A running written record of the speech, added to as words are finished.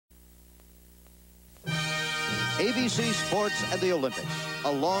ABC Sports and the Olympics,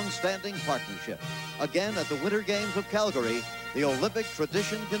 a long-standing partnership. Again, at the Winter Games of Calgary, the Olympic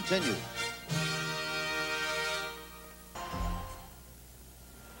tradition continues.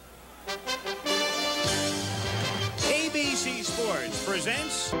 ABC Sports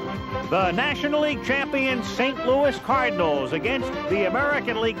presents the National League champion St. Louis Cardinals against the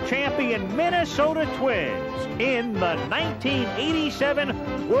American League champion Minnesota Twins in the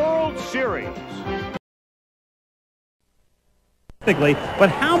 1987 World Series. But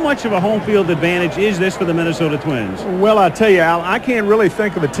how much of a home field advantage is this for the Minnesota Twins? Well, I'll tell you, Al, I can't really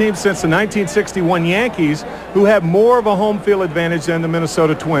think of a team since the 1961 Yankees who have more of a home field advantage than the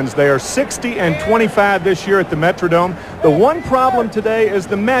Minnesota Twins. They are 60-25 this year at the Metrodome. The one problem today is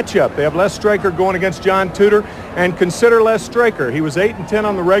the matchup. They have Les Straker going against John Tudor, and consider Les Straker. He was 8-10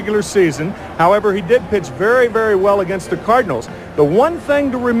 on the regular season. However, he did pitch very, very well against the Cardinals. The one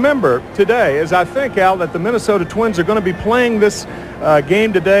thing to remember today is, I think, Al, that the Minnesota Twins are going to be playing this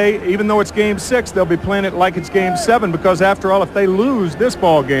game today. Even though it's Game 6, they'll be playing it like it's Game 7, because after all, if they lose this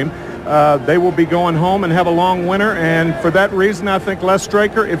ball game, they will be going home and have a long winter, and for that reason, I think Les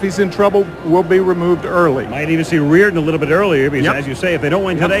Straker, if he's in trouble, will be removed early. Might even see Reardon a little bit earlier, because as you say, if they don't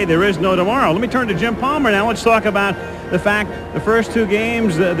win today, there is no tomorrow. Let me turn to Jim Palmer now. Let's talk about the fact the first two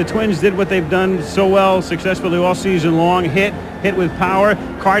games, the Twins did what they've done so well, successfully all season long, hit with power.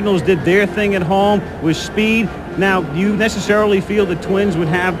 Cardinals did their thing at home with speed. Now, do you necessarily feel the Twins would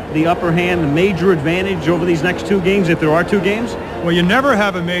have the upper hand, the major advantage over these next two games, if there are two games? Well, you never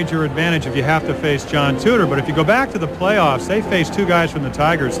have a major advantage if you have to face John Tudor, but if you go back to the playoffs, they faced two guys from the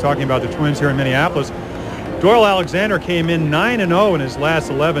Tigers, talking about the Twins here in Minneapolis. Doyle Alexander came in 9-0 in his last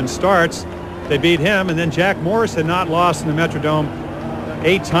 11 starts. They beat him, and then Jack Morris had not lost in the Metrodome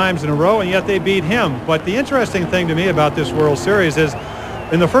 8 times in a row, and yet they beat him. But the interesting thing to me about this World Series is,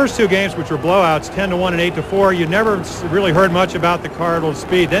 in the first two games, which were blowouts, 10-1 and 8-4, you never really heard much about the Cardinals'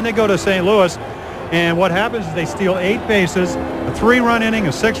 speed. Then they go to St. Louis, and what happens is they steal 8 bases, a 3-run inning, a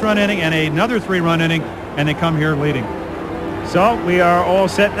 6-run inning, and another 3-run inning, and they come here leading. So we are all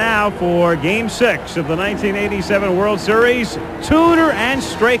set now for Game 6 of the 1987 World Series. Tudor and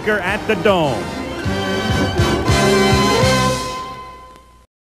Straker at the Dome.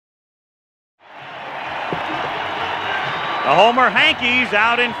 The Homer Hankies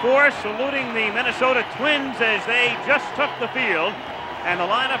out in force, saluting the Minnesota Twins as they just took the field. And the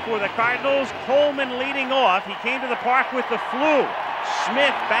lineup for the Cardinals, Coleman leading off. He came to the park with the flu.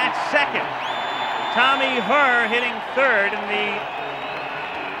 Smith bats second. Tommy Herr hitting third in the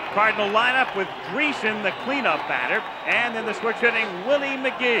Cardinal lineup, with Dreesen, the cleanup batter. And then the switch hitting Willie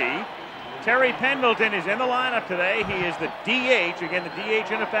McGee. Terry Pendleton is in the lineup today. He is the DH. Again, the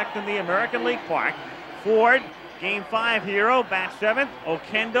DH in effect in the American League Park. Ford, Game 5 hero, bats seventh.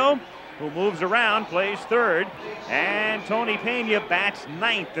 Okendo, who moves around, plays third. And Tony Pena bats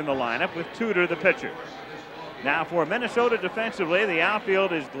ninth in the lineup, with Tudor the pitcher. Now for Minnesota defensively, the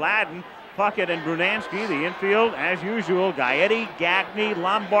outfield is Gladden, Puckett, and Brunansky. The infield, as usual, Gaetti, Gagne,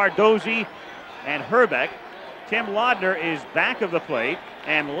 Lombardozzi, and Hrbek. Tim Laudner is back of the plate,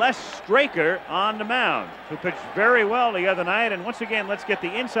 and Les Straker on the mound, who pitched very well the other night. And once again, let's get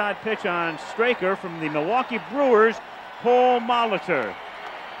the inside pitch on Straker from the Milwaukee Brewers, Paul Molitor.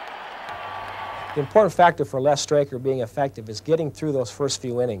 The important factor for Les Straker being effective is getting through those first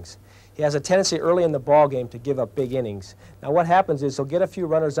few innings. He has a tendency early in the ball game to give up big innings. Now what happens is he'll get a few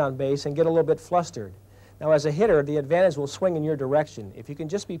runners on base and get a little bit flustered. Now as a hitter, the advantage will swing in your direction. If you can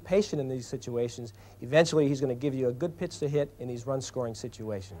just be patient in these situations, eventually he's going to give you a good pitch to hit in these run-scoring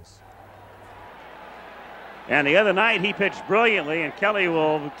situations. And the other night he pitched brilliantly, and Kelly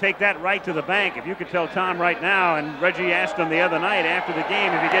will take that right to the bank. If you could tell Tom right now, and Reggie asked him the other night after the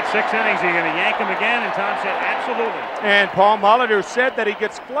game, if he gets 6 innings, are you going to yank him again? And Tom said, absolutely. And Paul Molitor said that he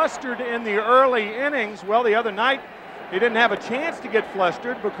gets flustered in the early innings. Well, the other night, he didn't have a chance to get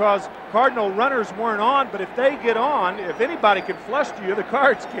flustered because Cardinal runners weren't on, but if they get on, if anybody can fluster you, the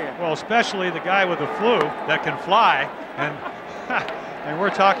Cards can. Well, especially the guy with the flu that can fly, and and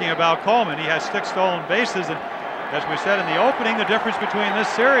we're talking about Coleman. He has 6 stolen bases, and as we said in the opening, the difference between this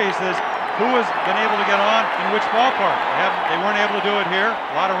series is who has been able to get on in which ballpark. They weren't able to do it here.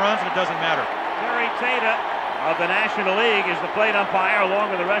 A lot of runs, and it doesn't matter. Terry Tata of the National League is the plate umpire along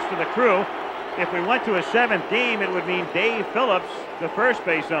with the rest of the crew. If we went to a 7th game, it would mean Dave Phillips, the first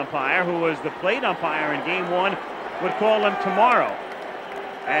base umpire, who was the plate umpire in Game 1, would call him tomorrow.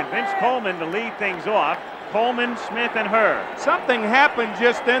 And Vince Coleman to lead things off. Coleman, Smith, and Herr. Something happened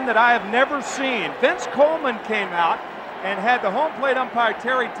just then that I have never seen. Vince Coleman came out and had the home plate umpire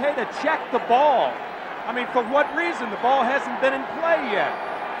Terry Tata check the ball. I mean, for what reason? The ball hasn't been in play yet.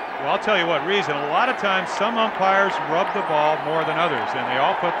 Well, I'll tell you what reason. A lot of times some umpires rub the ball more than others, and they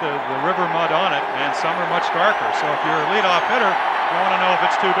all put the river mud on it, and some are much darker. So if you're a leadoff hitter, you want to know if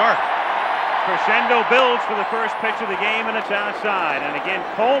it's too dark. Crescendo builds for the first pitch of the game, and it's outside. And again,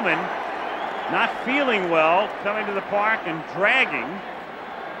 Coleman not feeling well, coming to the park and dragging.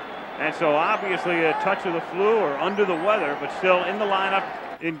 And so obviously a touch of the flu or under the weather, but still in the lineup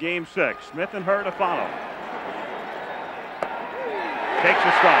in Game 6. Smith and Hrbek to follow. Takes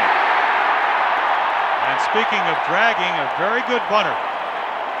a strike. And speaking of dragging, a very good bunter.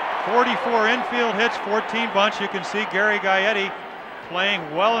 44 infield hits, 14 bunts. You can see Gary Gaetti playing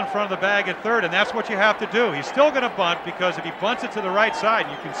well in front of the bag at third, and that's what you have to do. He's still going to bunt, because if he bunts it to the right side,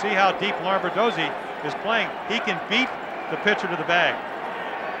 you can see how deep Lombardozzi is playing. He can beat the pitcher to the bag.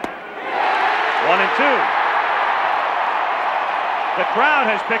 1-2. The crowd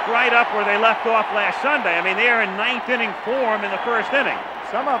has picked right up where they left off last Sunday. I mean, they are in ninth inning form in the first inning.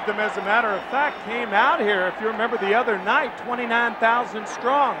 Some of them, as a matter of fact, came out here, if you remember the other night, 29,000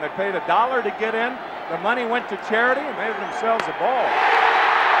 strong. They paid $1 to get in. The money went to charity and made themselves a ball.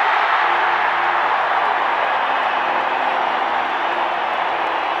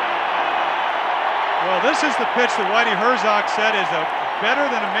 Well, this is the pitch that Whitey Herzog said is better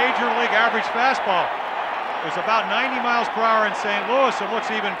than a major league average fastball. It's about 90 miles per hour in St. Louis. It looks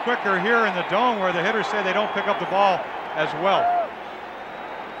even quicker here in the Dome, where the hitters say they don't pick up the ball as well.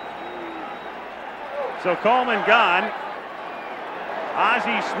 So Coleman gone.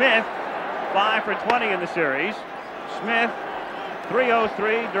 Ozzie Smith 5 for 20 in the series. Smith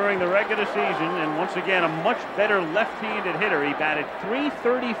 303 during the regular season, and once again a much better left-handed hitter. He batted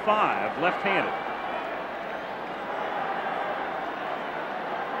 .335 left-handed.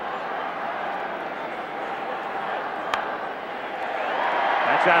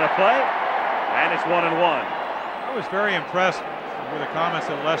 That's out of play, and it's 1-1. I was very impressed with the comments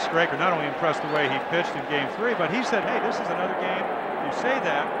of Les Straker. Not only impressed the way he pitched in Game 3, but he said, hey, this is another game. You say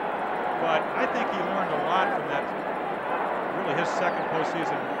that, but I think he learned a lot from that, really his second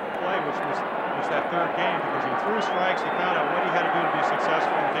postseason play, which was that third game, because he threw strikes. He found out what he had to do to be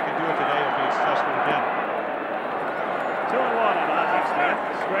successful, and if he can do it today, he'll be successful again. 2-1 on Ozzie Smith.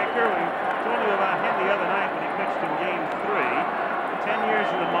 Straker, we told you about him the other night when he pitched in Game 3. 10 years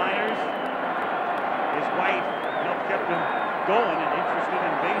in the minors. His wife helped kept him going and interested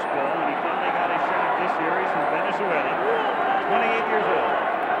in baseball, and he finally got his shot this year. He's from Venezuela, 28 years old.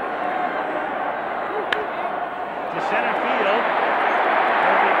 To center field,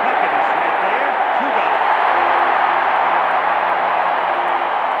 Hrbek Puckett is right there. 2 gone.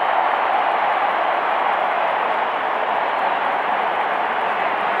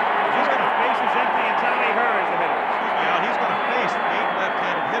 He's going to face his empty, and Tommy Hur is the hitter. Excuse me, Al, he's going to face 8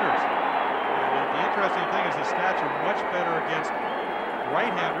 left-handed hitters. And the interesting thing is the stats are much better against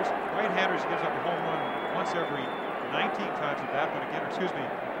right-handers. Right-handers gives up a home run once every 19 times at bat, but again, excuse me,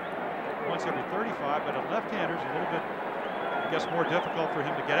 once every 35, but a left-hander is a little bit, I guess, more difficult for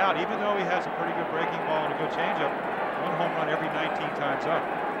him to get out, even though he has a pretty good breaking ball and a good changeup. 1 home run every 19 times up.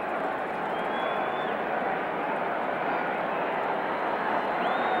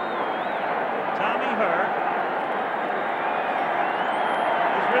 Tommy Hur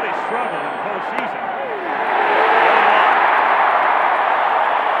has really struggled in postseason.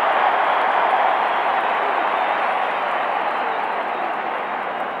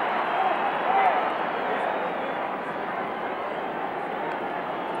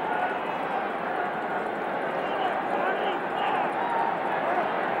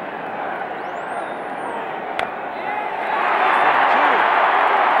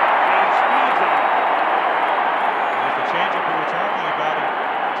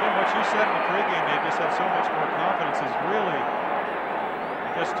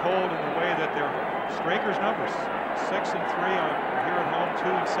 Straker's numbers, 6 and 3 on here at home, 2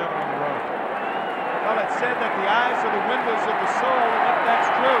 and 7 on the road. Well, it's said that the eyes are the windows of the soul, and if that's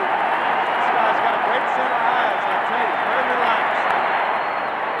true, this guy's got a great set of eyes, I tell you, very relaxed.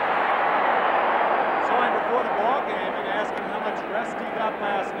 Saw him before the ball game and asked him how much rest he got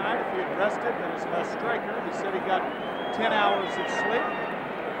last night, if he had rested. There was Les Straker. He said he got 10 hours of sleep.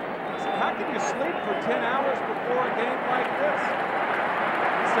 I said, how can you sleep for 10 hours before a game like this?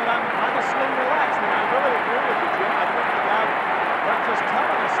 He said, I'm asleep relaxed, and I really agree with you, Jim. I think the guy wasn't just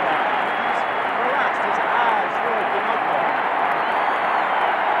telling us that. He's relaxed. His eyes really denote that.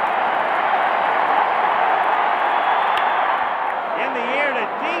 In the air to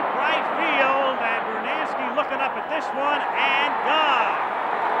deep right field, and Bernansky looking up at this one, and gone.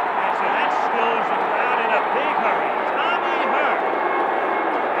 And so that stills the crowd in a big hurry. Tommy Hur.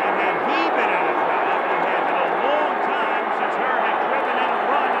 And had he been in a drought, it had been a long time since Hur had driven in a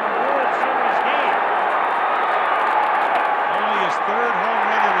run in a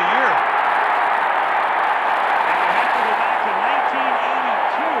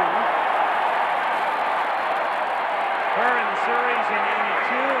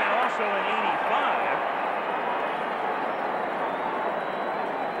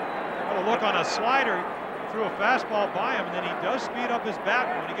look on a slider, threw a fastball by him, and then he does speed up his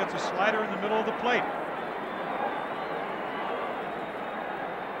bat when he gets a slider in the middle of the plate.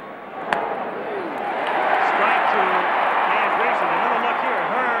 Strike to Andreessen. Another look here.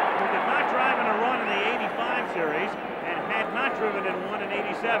 Hrbek, who did not drive in a run in the '85 series and had not driven in one in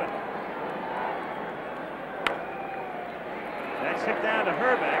 '87. That's hit down to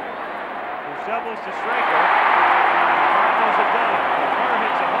Hrbek, who shovels to Straker. Cardinals are done. Hrbek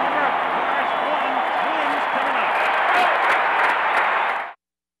hits a homer. Cards one. Twins coming up.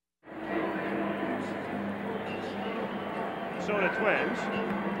 So the Twins.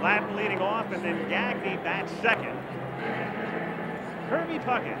 Gladden leading off, and then Gagne bats second. Kirby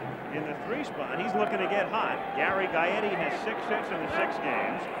Puckett in the 3 spot. He's looking to get hot. Gary Gaetti has 6 hits in the 6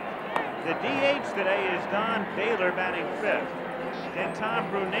 games. The DH today is Don Baylor batting 5th. And Tom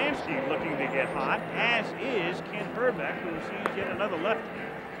Brunansky looking to get hot, as is Ken Hrbek, who sees yet another lefty.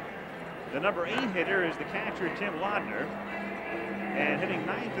 The number 8 hitter is the catcher Tim Laudner. And hitting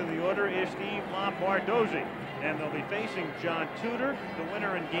 9th in the order is Steve Lombardozzi. And they'll be facing John Tudor, the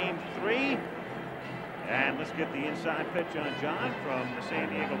winner in Game 3. And let's get the inside pitch on John from the San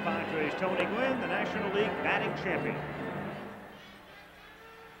Diego Padres' Tony Gwynn, the National League batting champion.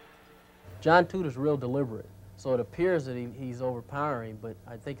 John Tudor's real deliberate. So it appears that he's overpowering, but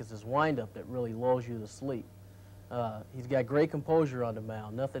I think it's his windup that really lulls you to sleep. He's got great composure on the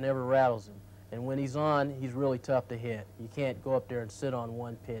mound. Nothing ever rattles him. And when he's on, he's really tough to hit. You can't go up there and sit on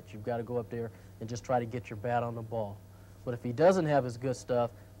one pitch. You've got to go up there and just try to get your bat on the ball. But if he doesn't have his good stuff,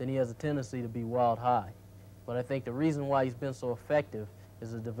 then he has a tendency to be wild high. But I think the reason why he's been so effective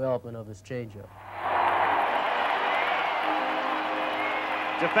is the development of his changeup.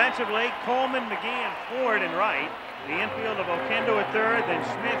 Defensively, Coleman, McGee, and Ford in right. The infield of Oquendo at third, then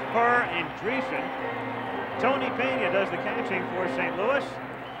Smith, Purr, and Dreesen. Tony Pena does the catching for St. Louis.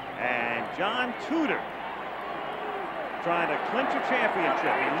 And John Tudor trying to clinch a championship.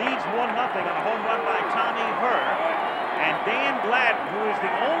 He leads 1-0 on a home run by Tommy Hur. And Dan Gladden, who is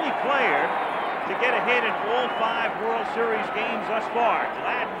the only player to get a hit in all 5 World Series games thus far.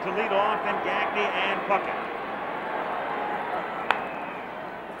 Gladden to lead off, and Gagne and Puckett.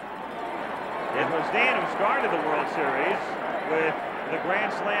 It was Dan who started the World Series with the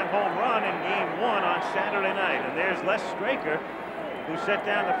Grand Slam home run in Game 1 on Saturday night. And there's Les Straker, who set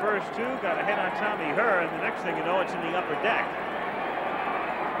down the first 2, got a hit on Tommy Hur, and the next thing you know, it's in the upper deck.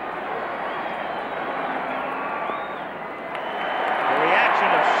 The reaction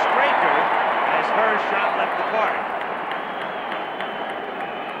of Straker as Hur's shot left the park.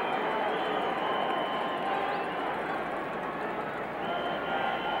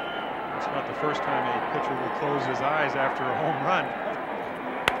 It's not the first time a pitcher will close his eyes after a home run.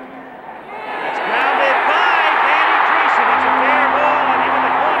 It's grounded by Danny Dreesen. It's a fair ball, and into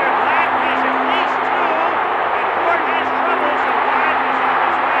the corner. Gladden has at least 2, and Ford has trouble, so Gladden is on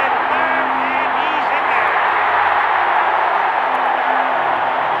his way to third, and he's in there.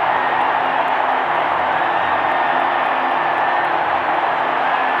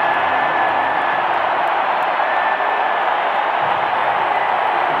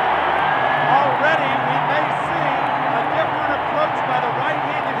 Already, we may see a different approach by the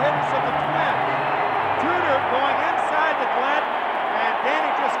right-handed hitters of the Twins. Tudor going inside the Gladden, and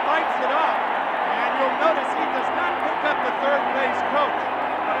Danny just fights it off. And you'll notice he does not pick up the third base coach.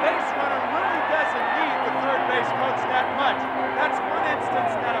 A base runner really doesn't need the third base coach that much. That's one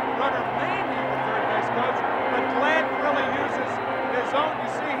instance that a runner may need the third base coach, but Gladden really uses his own. You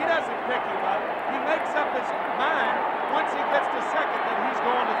see, he doesn't pick him up. He makes up his mind once he gets to second that he's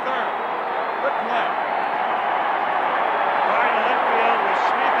going to third. Good play. Cardinal infield with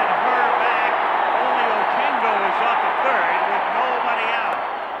Smith and Hur back. Only Oquendo is up at third with nobody out.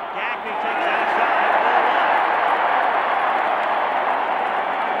 Gagne takes outside, ball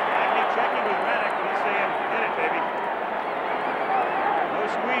 1. Gagne checking with Reddick, but he's saying, hit it, baby. No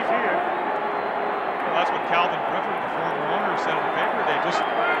squeeze here. Well, that's what Calvin Griffith, the former owner, said in the paper. They just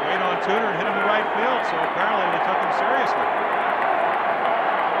wait on Tudor and hit him in right field, so apparently they took him seriously.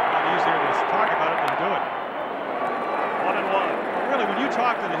 Easier to talk about it than do it. 1-1. Really, when you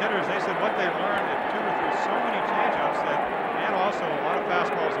talk to the hitters, they said what they learned that Tudor threw so many changeups that, and also a lot of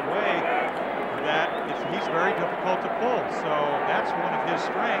fastballs away, that he's very difficult to pull. So that's one of his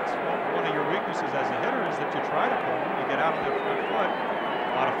strengths. One of your weaknesses as a hitter is that you try to pull him, you get out on the front foot,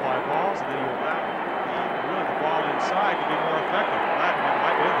 a lot of fly balls, and then you allow really the ball inside to be more effective. Gladden went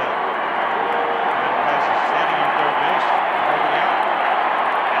right with that. And pass is standing on third base, holding out.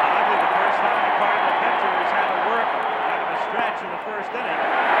 Cardinal pitcher has had to work out of a stretch in the first inning.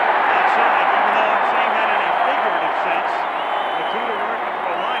 Outside, even though I'm saying that in a figurative sense, the Tudor working for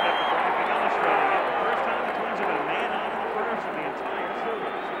a lineup, the graphic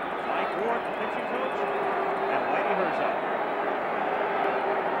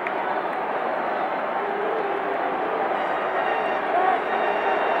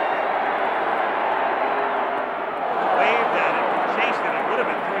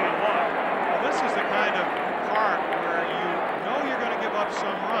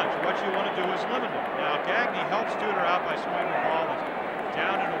runs. What you want to do is limit them. Now, Gagne helps Tudor out by swinging the ball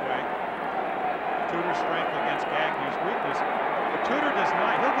down and away. Tudor's strength against Gagne's weakness. But Tudor does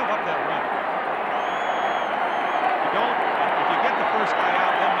not. He'll give up that run. If you get the first guy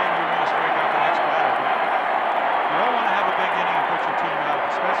out, then maybe you want to strike out the next batter. But you don't want to have a big inning and put your team out,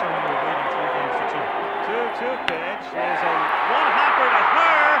 especially when you're leading 3 games to 2. 2-2 pitch is a one-hopper to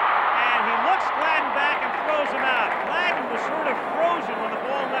her, and he looks Gladden back and throws him out. Gladden was sort of frozen when the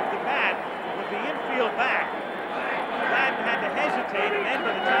ball left the bat with the infield back. Gladden had to hesitate, and then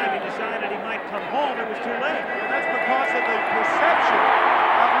by the time he decided he might come home, it was too late. And that's because of the perception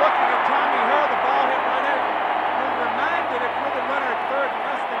of looking at Tommy Herr, the ball hit right at him. You're reminded if you're the runner at third and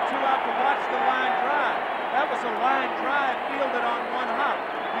less than 2 out to watch the line drive. That was a line drive fielded on 1 hop.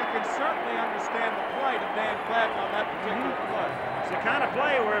 You can certainly understand the plight of Dan Gladden on that particular play. It's the kind of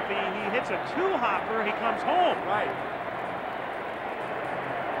play where if he hits a 2-hopper, he comes home. Right.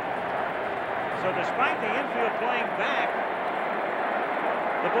 So despite the infield playing back,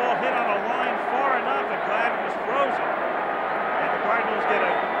 the ball hit on a line far enough and Gladden was frozen. And the Cardinals get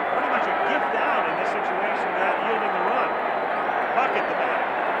pretty much a gift out in this situation without yielding the run. Puckett the batter.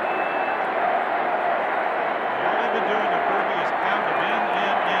 All they've been doing to Kirby is pound him in.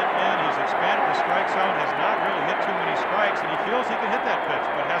 He's expanded the strike zone, has not really hit too many strikes, and he feels he can hit that pitch,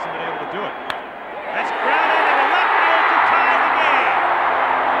 but hasn't been able to do it. That's grounded into left field to tie the game.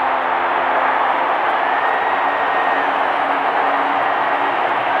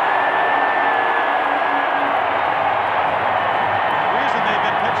 The reason they've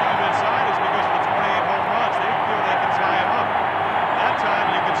been pitching him inside is because of the 28 home runs. They feel they can tie him up. That time,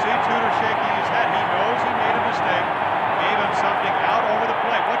 you can see Tudor shaking his head. He knows he made a mistake. Gave him something out over the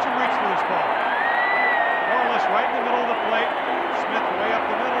plate. Watch him reach for this ball. More or less right in the middle of the plate. Smith way up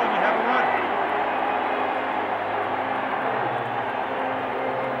the middle, and you have a run.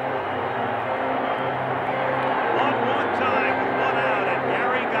 One time with 1 out, and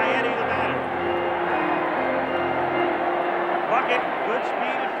Gary Gaetti the batter. Puckett, good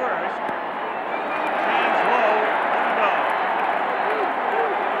speed at first. Change low, 1-0.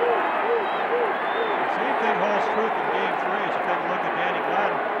 Same thing holds truth in Game 3 as you take a look at Danny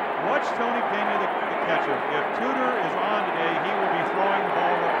Gladden. Watch Tony Pena, the catcher. If Tudor is on today, he will be throwing the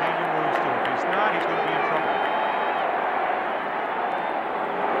ball where Pena moves to. If he's not, he's going to be in trouble.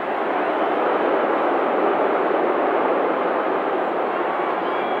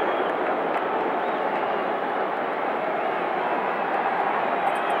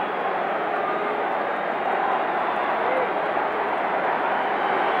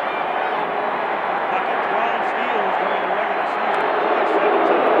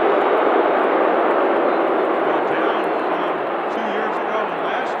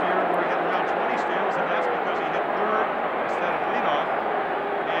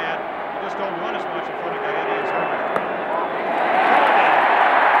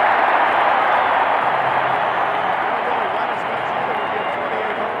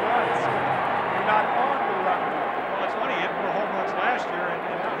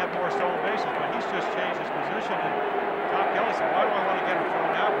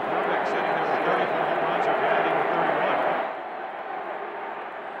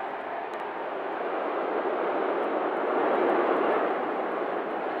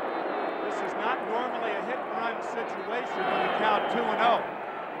 Situation when you count 2-0.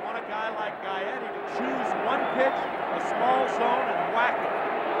 You want a guy like Gaetti to choose one pitch, a small zone, and whack it.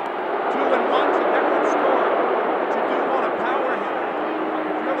 2-1's a different score, but you do want a power hitter.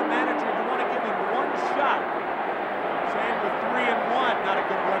 If you're the manager, you want to give him one shot. Same with 3-1, not a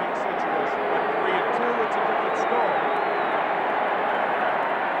good running situation. But 3-2, it's a different story.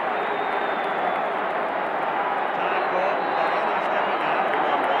 Time call. Gaetti stepping out.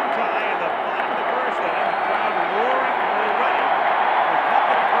 1-1 tie in the bottom of the first inning. The crowd roaring already. With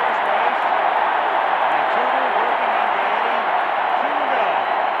Puckett at first base and Tudor working on Gaetti. 2 to go.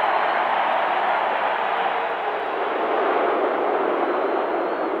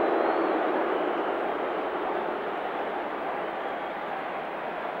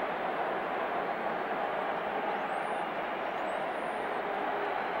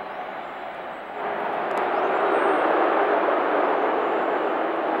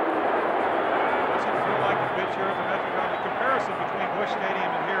 Doesn't feel like the pitch here at the Metrodome. The comparison between Busch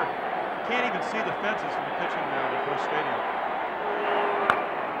Stadium and here, you can't even see the fences from the pitching mound at Busch Stadium.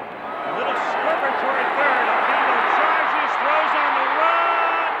 A little squibber toward third. Ocampo charges, throws on the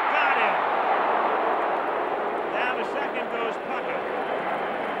run. Got him. Down to second goes Puckett.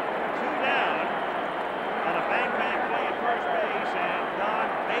 2 down. On a bang-bang play at first base, and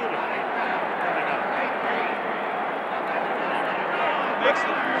Baylor coming up. Makes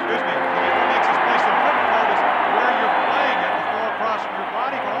the excuse me, what makes this play so difficult is where you're playing it, the throw across from your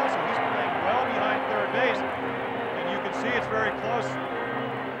body, but also he's playing well behind third base, and you can see it's very close.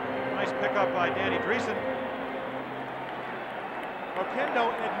 Nice pickup by Danny Dreesen. Oquendo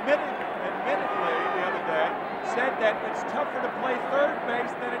admittedly the other day said that it's tougher to play third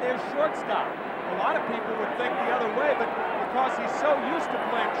base than it is shortstop. A lot of people would think the other way, but because he's so used to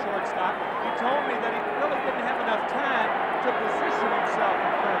playing shortstop, he told me that he really didn't have enough time to position himself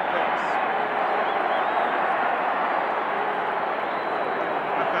at third base.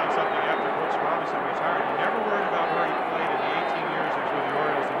 I found something after Brooks Robinson retired. He never worried about where he played in the 18 years he was with the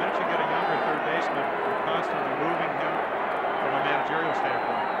Orioles. The minute you get a younger third baseman, you're constantly moving him from a managerial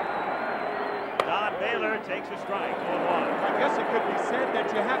standpoint. Don Baylor takes a strike, 0-1. I guess it could be said that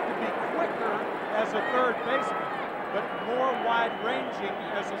you have to be quicker as a third baseman, but more wide-ranging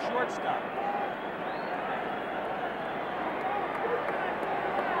as a shortstop.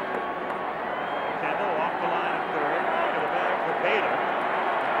 Kendall off the line at third, back of the bag for Baylor.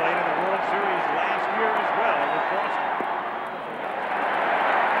 Played in the World Series last year as well with Boston.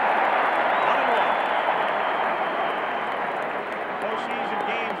 1-1. Postseason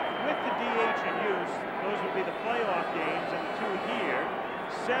games with the DH in use, those would be the playoff games, and the two here,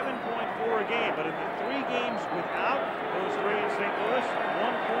 7.4 a game. But in the 3 games without those 3 in St. Louis,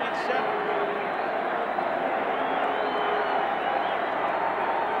 1.7.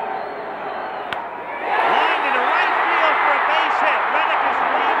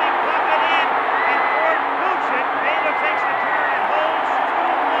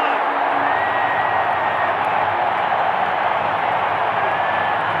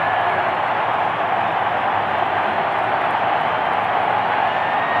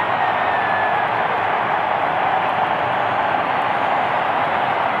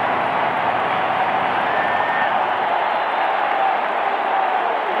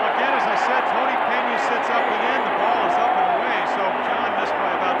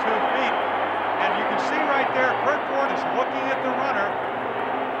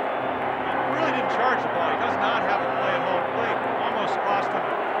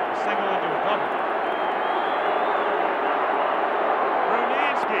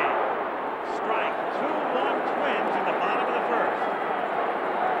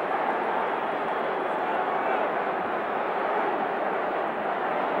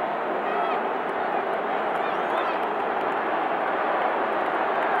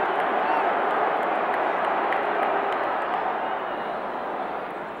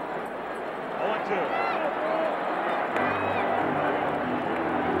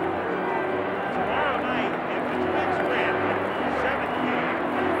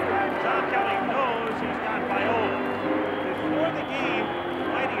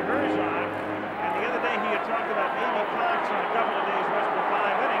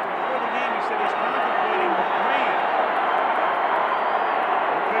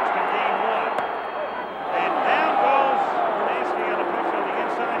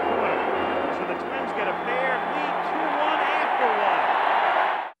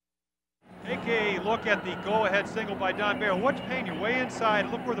 At the go-ahead single by Don Baylor. Watch Pena way inside.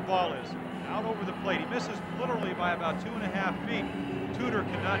 Look where the ball is. Out over the plate. He misses literally by about 2.5 feet. Tudor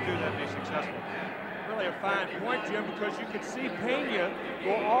cannot do that and be successful. Really a fine point, Jim, because you could see Pena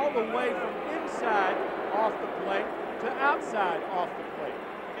go all the way from inside off the plate to outside off the plate.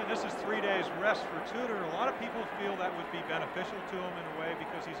 And this is 3 days rest for Tudor. A lot of people feel that would be beneficial to him in a way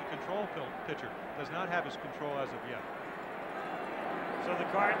because he's a control pitcher. Does not have his control as of yet. So the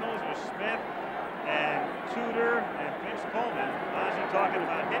Cardinals with Smith and Tudor and Vince Coleman. Ozzie talking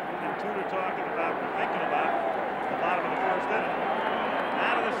about hitting and Tudor talking about thinking about the bottom of the first inning.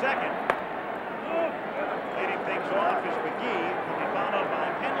 Out of the second. Leading things off is McGee, who will be followed by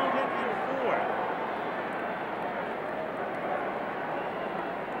Pendleton and Ford.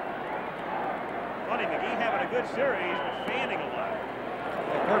 Funny, McGee having a good series, but fanning a lot.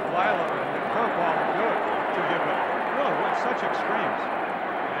 Well, Kurt Weiler and the curveball will do it to him, but really went such extremes.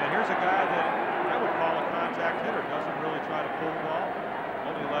 And here's a guy that I would call a contact hitter. Doesn't really try to pull the ball.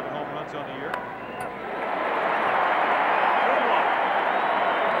 Only 11 home runs on the year.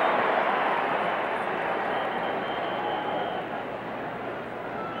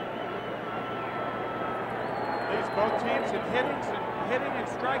 Leads both teams in hitting and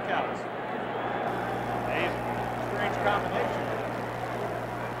strikeouts. Strange combination.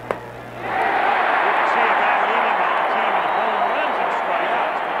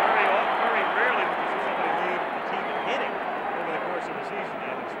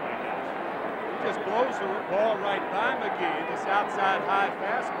 Blows the ball right by McGee, this outside high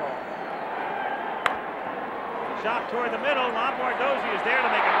fastball. Shot toward the middle. Lombardozzi is there to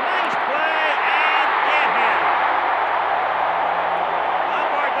make a nice play and get him.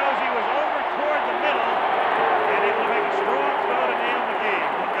 Lombardozzi was over toward the middle and able to make a strong throw to nail McGee.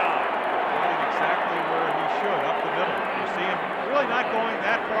 Good guy. Running exactly where he should, up the middle. You see him really not going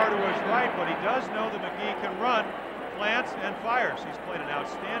that far to his right, but he does know that McGee can run, plants, and fires. He's played an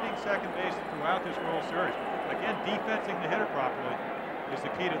outstanding second base throughout this World Series. Again, defensing the hitter properly is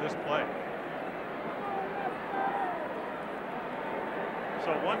the key to this play. So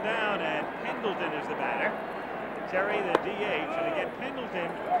one down, and Pendleton is the batter. Terry, the DH, and again,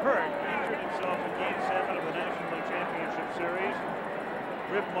 Pendleton hurt, injured himself in Game 7 of the National League Championship Series.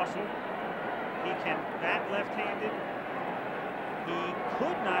 Rib muscle. He can bat left-handed. He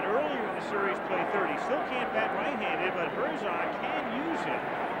could not earlier in the series play third. He still can't bat right-handed, but Herzog can use him.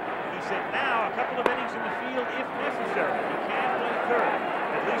 He said now a couple of innings in the field if necessary. He can play third,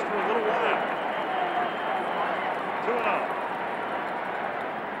 at least for a little while. 2-0.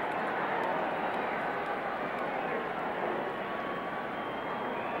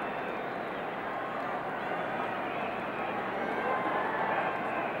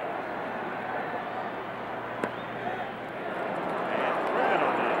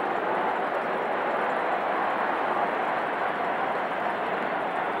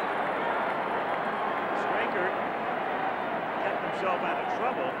 Out of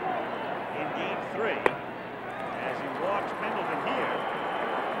trouble in Game 3 as he walks Pendleton here.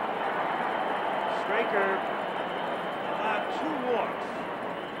 Straker allowed 2 walks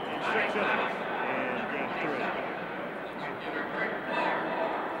in 6 innings in Game 3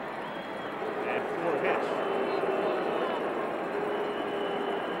 and 4 hits.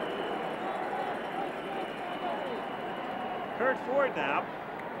 Kurt Ford now,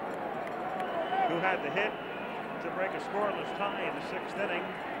 who had the hit to break a scoreless tie in the 6th inning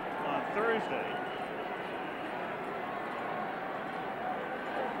on Thursday.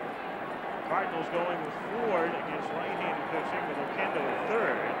 Cardinals going with Ford against right-handed pitching with Oquendo at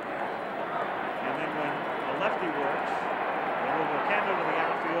third. And then when the lefty works, they move Oquendo to the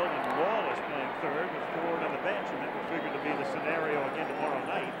outfield and Wallace playing third with Ford on the bench, and that would figure to be the scenario again tomorrow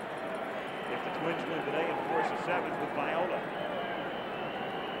night if the Twins win today and force a 7th with Viola.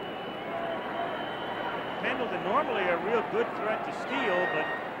 Pendleton normally a real good threat to steal, but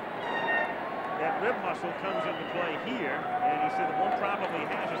that rib muscle comes into play here, and he said the one problem he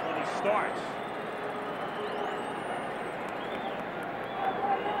has is when he starts.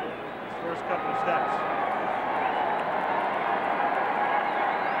 His first couple of steps.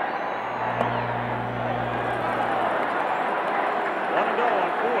 1-0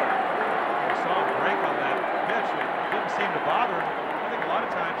 on Ford. I saw him break on that pitch. It didn't seem to bother him. I think a lot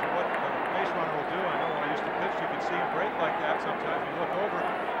of times what a base runner will do, I know when I used to pitch, you can see him break like that. Sometimes you look over,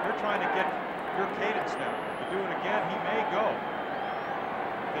 they're trying to get your cadence down. If you do it again, he may go.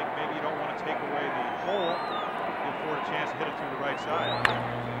 I think maybe you don't want to take away the hole, give Ford a chance to hit it through the right side.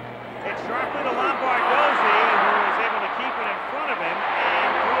 It's sharply to Lombardozzi, who is able to keep it in front of him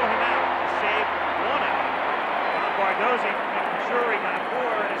and throw him out to save 1 out. Lombardozzi making sure he got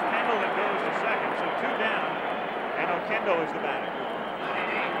 4 as Pendleton goes to second, so 2 down, and Oquendo is the batter.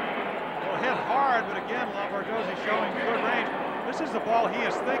 Well, hit hard, but again, Lombardozzi showing good range. This is the ball he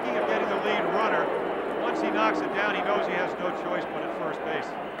is thinking of getting the lead runner. Once he knocks it down, he knows he has no choice but at first base.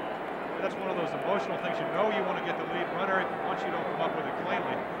 That's one of those emotional things. You know you want to get the lead runner. Once you don't come up with it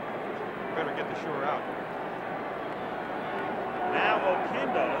cleanly, you better get the sure out. Now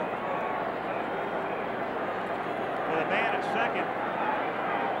Oquendo with a man at second.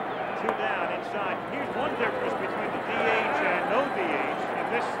 2 down inside. Here's one difference between the DH and no DH. If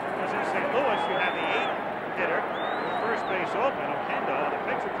this was in St. Louis, you have the 8th hitter with first base open, Oquendo, the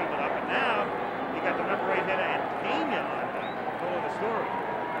pitcher coming up, and now you got the number 8 hitter and Pena on the goal of the story.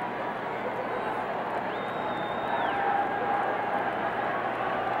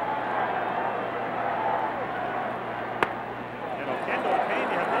 And Oquendo and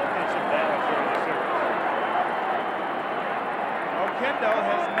Pena have both been some battles during the series. Oquendo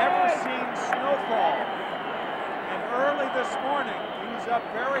has never seen snowfall. And early this morning, he was up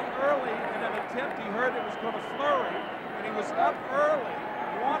very early in an attempt. He heard it was going to flurry, and he was up early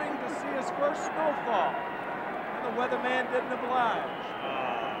wanting to see his first snowfall. And the weatherman didn't oblige.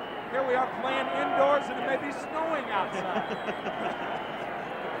 Here we are playing indoors, and it may be snowing outside.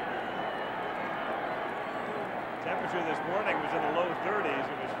 Temperature this morning was in the low 30s.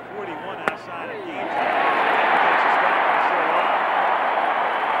 It was 41 outside of Game.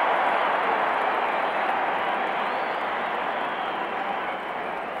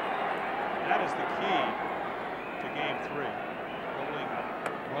 That is the key to Game 3. Holding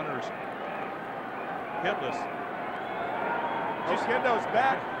runners hitless Oquendo's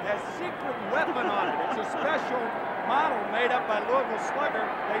bat has secret weapon on it. It's a special model made up by Louisville Slugger.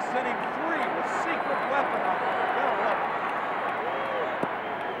 They sent him 3 with secret weapon on it. Gotta love it.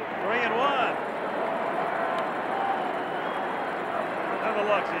 3-1. Another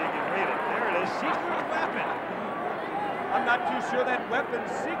look so you can read it. There it is. Secret weapon. I'm not too sure that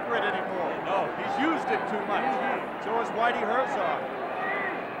weapon's secret anymore. No, he's used it too much. So is Whitey Herzog.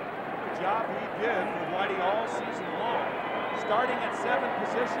 The job he did for Whitey all season long, starting at 7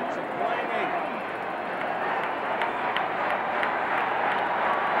 positions and playing 8.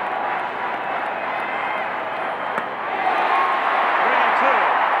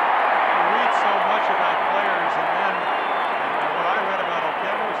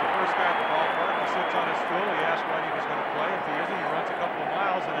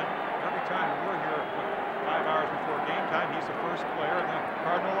 He's the first player in the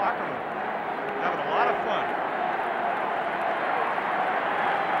Cardinal locker room. Having a lot of fun.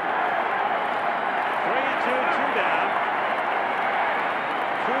 3-2, 2 down.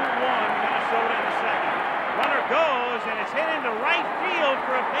 2-1, Minnesota in the second. Runner goes, and it's hit into right field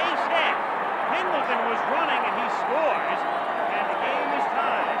for a base hit. Pendleton was running, and he scores, and the game is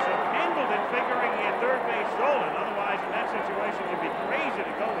tied. So Pendleton figuring he had third base stolen. Otherwise, in that situation, you'd be crazy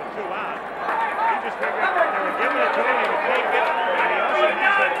to go with 2 out. He just figured they were giving it to him, he would take it, and he also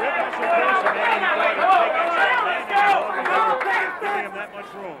has that rib muscle twist, and maybe he thought he would take extra advantage, giving him that much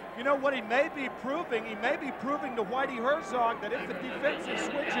room. You know what he may be proving? He may be proving to Whitey Herzog that if the defensive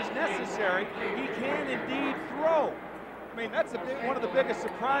switch is necessary, he can indeed throw. I mean, that's one of the biggest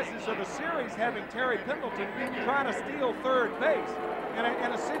surprises of the series, having Terry Pendleton trying to steal third base in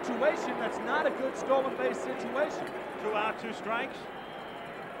a situation that's not a good stolen base situation. 2 out, 2 strikes.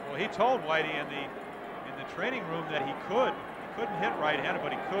 Well, he told Whitey in the training room that he couldn't hit right-handed,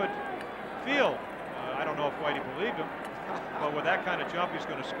 but he could field. I don't know if Whitey believed him, but with that kind of jump, he's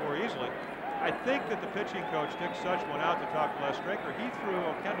going to score easily. I think that the pitching coach, Dick Such, went out to talk to Les Straker. He threw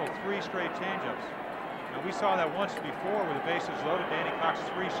Oquendo 3 straight changeups. Now, we saw that once before with the bases loaded. Danny Cox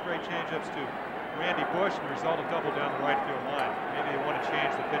 3 straight changeups to Randy Bush, and the result of double down the right field line. Maybe they want to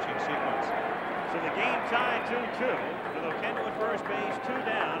change the pitching sequence. So the game tied 2-2 with Oquendo at first base, 2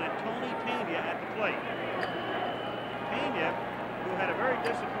 down, and Tony Pena at the plate. Pena, who had a very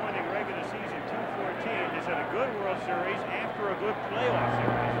disappointing regular season 2-14, has had a good World Series after a good playoff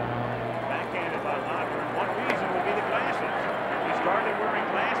series. Backhanded by Hrbek. One reason would be the glasses. He started wearing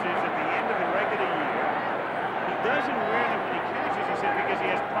glasses at the end of the regular year. He doesn't wear them when he catches, he said, because he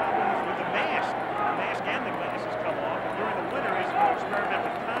has problems with the mask. The mask and the glasses come off. And during the winter, he's going to experiment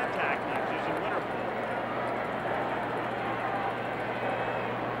with contact lenses in winter ball.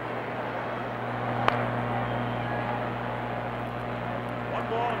 One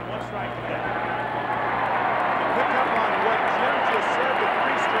ball and 1 strike to Decker. To pick up on what Jim just said, the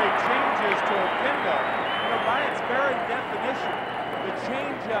 3 straight changes to Oquendo, you know, by its very definition, the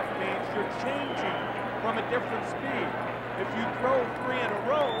changeup means you're changing from a different speed. If you throw 3 in a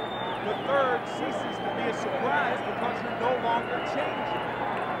row, the third ceases to be a surprise because you're no longer changing.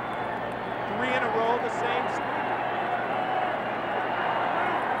 3 in a row, the same speed.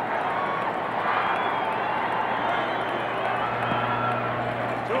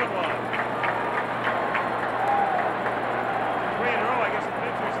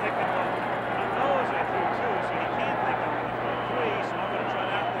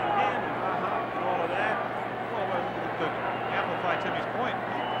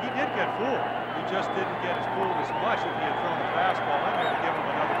 Just didn't get as fooled as much if he had thrown the fastball in there to give him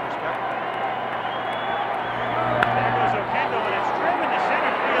another perspective. There goes Oquendo, and it's driven to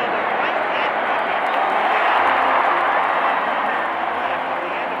center field and right at Hrbek. At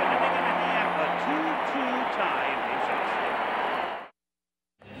the end of an inning and a half, a 2-2 tie in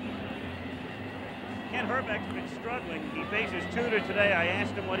Ken Hrbek's been struggling. He faces Tudor today. I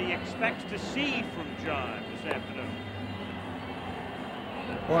asked him what he expects to see from John this afternoon.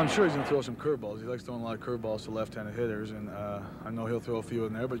 Well, I'm sure he's going to throw some curveballs. He likes throwing a lot of curveballs to left-handed hitters, and I know he'll throw a few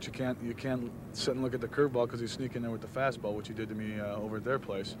in there. But you can't sit and look at the curveball because he's sneaking there with the fastball, which he did to me over at their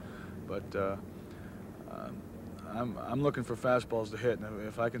place. But I'm looking for fastballs to hit, and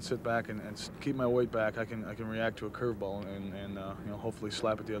if I can sit back and keep my weight back, I can react to a curveball and you know, hopefully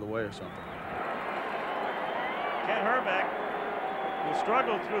slap it the other way or something. Ken Hrbek will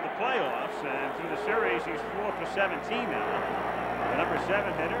struggle through the playoffs, and through the series he's 4 for 17 now. The number 7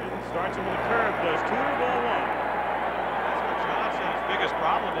 hitter starts him with a curve, goes 2 to ball 1. That's what Johnson's biggest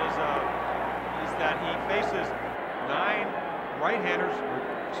problem is that he faces 9 right-handers, or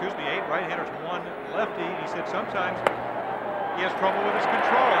excuse me, 8 right-handers, 1 lefty. He said sometimes he has trouble with his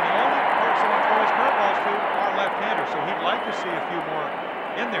control, and the only person he throws curveballs to are a left-hander, so he'd like to see a few more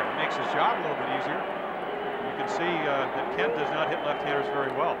in there. It makes his job a little bit easier. You can see that Kent does not hit left-handers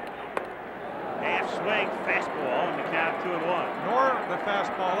very well. Half swing fastball in the count 2-1. Nor the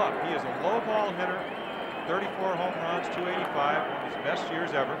fastball up. He is a low ball hitter. 34 home runs, 285, one of his best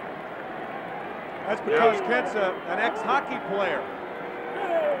years ever. That's because Kent's an ex-hockey player.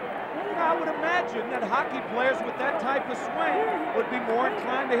 I would imagine that hockey players with that type of swing would be more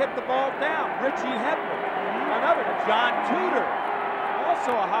inclined to hit the ball down. Richie Hrbek, another. John Tudor,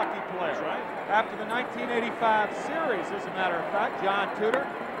 also a hockey player. That's right. After the 1985 series, as a matter of fact, John Tudor,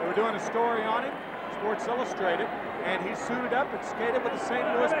 they were doing a story on him, Sports Illustrated, and he suited up and skated with the St.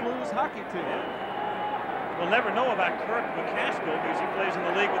 Louis Blues hockey team. We'll never know about Kirk McCaskill because he plays in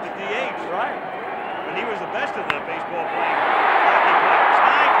the league with the DH. Right. But he was the best of the baseball playing hockey players.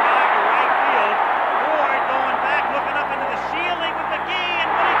 High drive to right field. Ward going back, looking up into the ceiling with McGee, and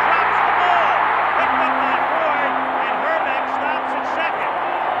when he drops the ball, picked up by Ward, and Hrbek stops at second.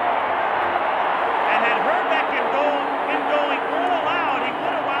 And had Hrbek been going all out, he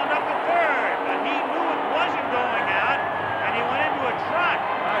would have wound up at third. But he knew it wasn't going out, and he went into a trot.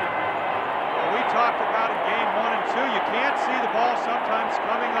 Right. Well, we talked about in game 1 and 2, you can't see the ball sometimes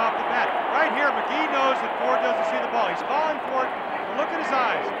coming off the bat. Right here, McGee knows that Ford doesn't see the ball. He's calling for it, but look at his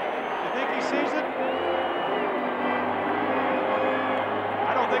eyes. You think he sees it?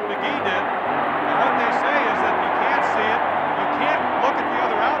 I don't think McGee did. And what they say is that you can't see it. You can't look at the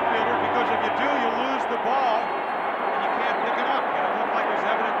other outfielder because if you do, you lose the ball and you can't pick it up. It looked like there's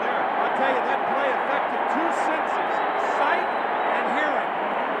evidence there. I'll tell you, that play affected two senses, sight and hearing.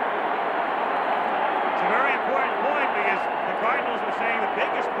 It's a very important point because the Cardinals were saying the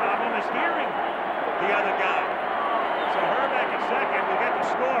biggest problem is hearing the other guy. So Hrbek at second will get the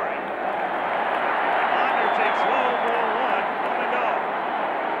scoring. Lander takes low, ball 1, 1 to go.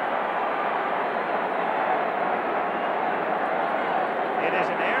 It is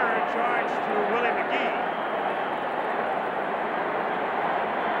an error charged to Willie McGee.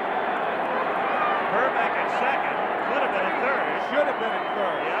 Hrbek at second, could have been at third. Should have been at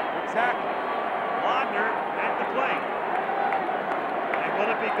third. Yep. Exactly. Lander at the plate. And will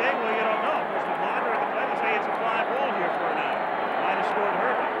it be big? Well, you don't know. Because with Lander at the plate, they say it's a fly ball here for an out. Might have scored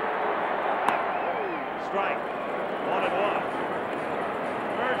Hrbek. Strike. 1-1.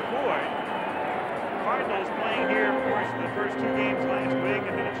 Third Ford. Cardinals playing here, of course, the first 2 games last week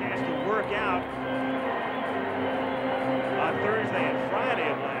and had a chance to work out on Thursday and Friday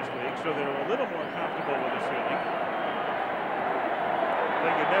of last week, so they were a little more comfortable with the ceiling.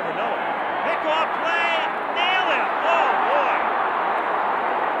 But you never know it. Pick-off play, nail it! Oh, boy!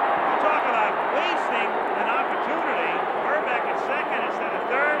 You talk about wasting an opportunity. Hrbek at second instead of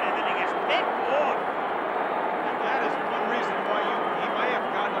third, and then he gets picked off. And that is one reason why he may have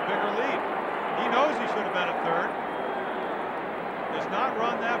gotten a bigger lead. He knows he should have been a third. Does not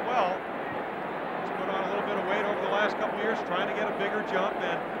run that well. He's put on a little bit of weight over the last couple of years, trying to get a bigger jump,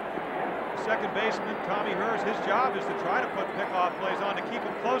 and second baseman Tommy Hers, his job is to try to put pickoff plays on to keep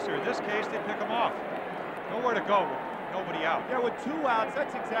him closer. In this case, they pick him off. Nowhere to go with nobody out. Yeah, with 2 outs,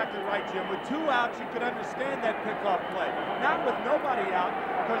 that's exactly right, Jim. With 2 outs, you could understand that pickoff play. Not with nobody out,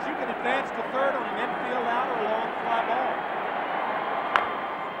 because you can advance to third on an infield out or a long fly ball.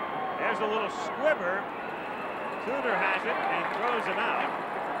 There's a little squibber. Tudor has it and throws him out.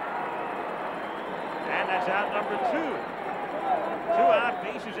 And that's out number 2. 2 out,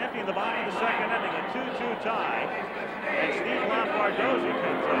 bases empty in the bottom of the second inning, a 2-2 tie. And Steve Lombardozzi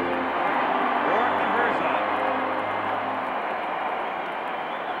comes up. Rourke and Herzog.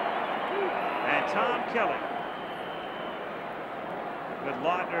 And Tom Kelly. With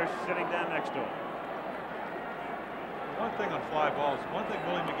Laudner sitting down next to him. One thing on fly balls, one thing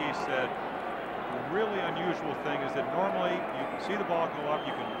Willie McGee said, the really unusual thing is that normally you can see the ball go up,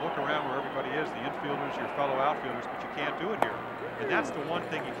 you can look around where everybody is, the infielders, your fellow outfielders, but you can't do it here. And that's the one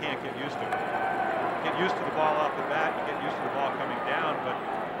thing you can't get used to. You get used to the ball off the bat, you get used to the ball coming down, but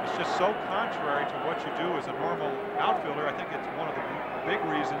it's just so contrary to what you do as a normal outfielder. I think it's one of the big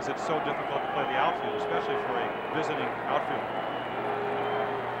reasons it's so difficult to play the outfield, especially for a visiting outfielder.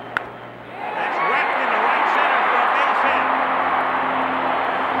 That's wrapped in the right center for a base hit.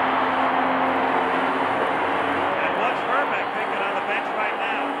 And what's Hrbek thinking on the bench right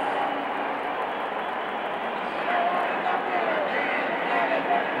now?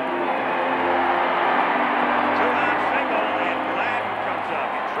 Two-out single, and Gladden comes up.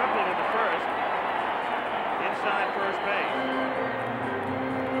 He tripled in the first, inside first base.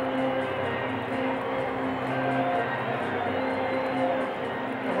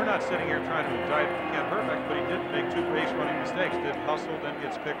 Sitting here trying to indict Ken Hrbek, but he did make 2 base running mistakes. Did hustle, then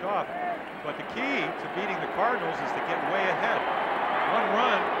gets picked off. But the key to beating the Cardinals is to get way ahead. One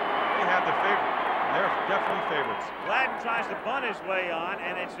run, they have the favorite. They're definitely favorites. Gladden tries to bunt his way on,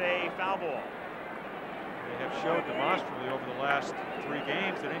 and it's a foul ball. They have showed demonstrably over the last 3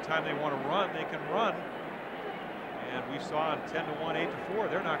 games that anytime they want to run, they can run. And we saw in 10-1, 8-4,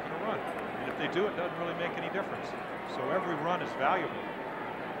 they're not going to run. And if they do, it doesn't really make any difference. So every run is valuable.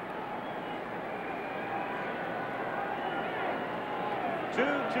 2-2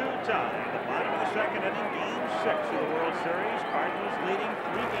 tie. The bottom of the second inning, Game 6 of the World Series. Cardinals leading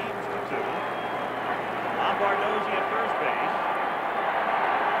 3 games to 2. Lombardozzi at first base.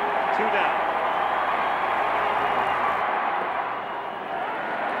 2 down.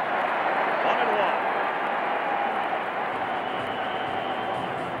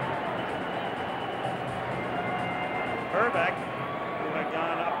 Hrbek, who had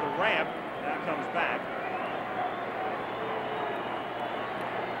gone up the ramp, now comes back.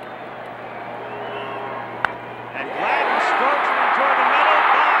 And Gladden strokes one toward the middle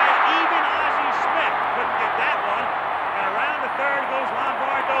by even Ozzie Smith. Couldn't get that one. And around the third goes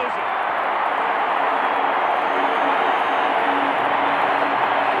Lombardozzi.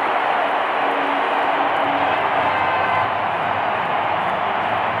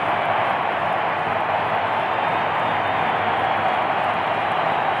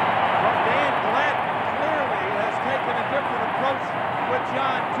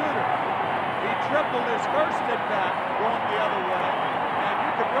 John Tudor. He tripled his first at bat going the other way, and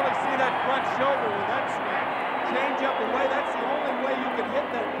you could really see that front shoulder with that swing. Change up away, that's the only way you can hit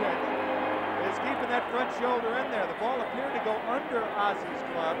that pitch, is keeping that front shoulder in there. The ball appeared to go under Ozzie's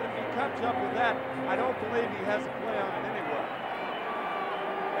glove, and if he comes up with that, I don't believe he has a play on it anyway.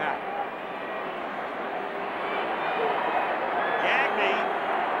 Yeah. Gagne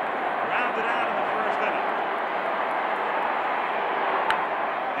rounded out in the first inning.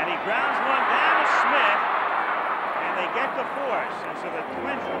 And he grounds one down to Smith, and they get the force. And so the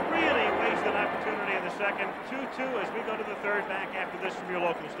Twins really waste an opportunity in the second. 2-2 as we go to the third, back after this from your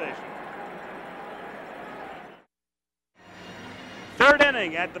local station. Third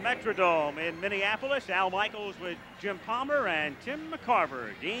inning at the Metrodome in Minneapolis. Al Michaels with Jim Palmer and Tim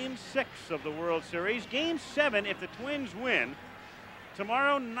McCarver. Game 6 of the World Series. Game 7 if the Twins win.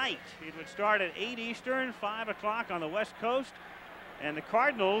 Tomorrow night. It would start at 8 Eastern, 5 o'clock on the West Coast. And the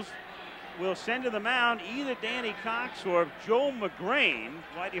Cardinals will send to the mound either Danny Cox or Joe McGrain.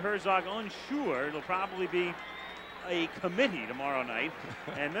 Whitey Herzog unsure. It'll probably be a committee tomorrow night.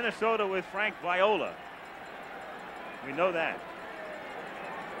 And Minnesota with Frank Viola. We know that.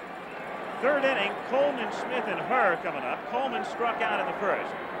 Third inning, Coleman, Smith, and Herr coming up. Coleman struck out in the first.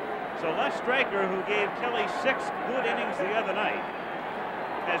 So Les Straker, who gave Kelly 6 good innings the other night,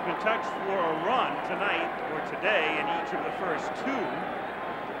 has been touched for a run tonight or today in each of the first 2.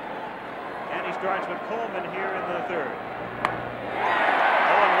 And he starts with Coleman here in the third. 0-1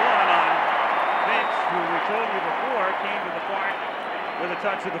 on Vince, who we told you before came to the park with a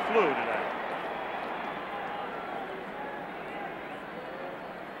touch of the flu today.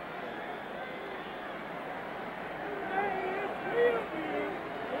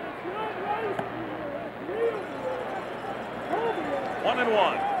 One and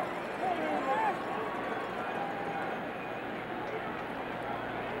one.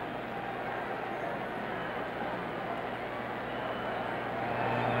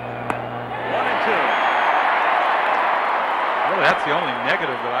 That's the only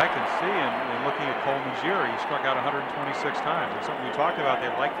negative that I can see in looking at Coleman's year. He struck out 126 times. It's something we talked about.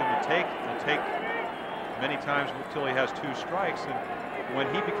 They like him to take. They'll take many times until he has 2 strikes. And when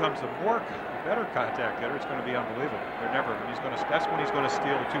he becomes a better contact hitter, it's going to be unbelievable. They're never. That's when he's going to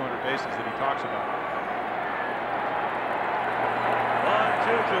steal the 200 bases that he talks about.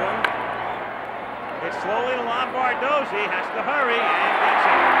 1-2 to him. It's slowly to Lombardozzi. Has to hurry and gets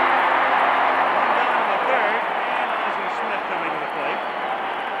it. One down in the third. Smith coming to the plate.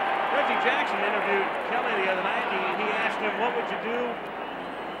 Reggie Jackson interviewed Kelly the other night. He asked him, what would you do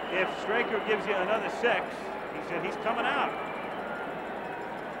if Straker gives you another 6? He said, he's coming out.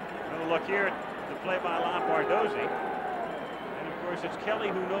 Another look here at the play by Lombardozzi. And of course, it's Kelly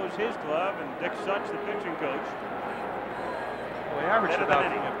who knows his glove, and Dick Such, the pitching coach. Well, he averaged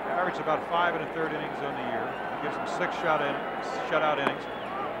about 5 1/3 innings on the year. He gives them 6 shutout innings.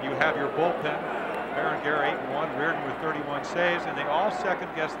 You have your bullpen. Berenger 8-1, Reardon with 31 saves, and they all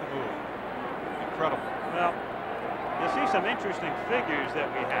second-guess the move. Incredible. Well, you see some interesting figures that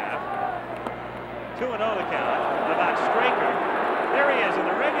we have. 2-0 the count about Straker. There he is in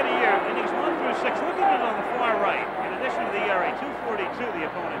the regular year, innings 1 through 6. Look at it on the far right. In addition to the ERA, 2.42 the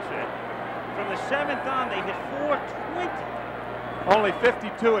opponents hit. From the 7th on, they hit .420. Only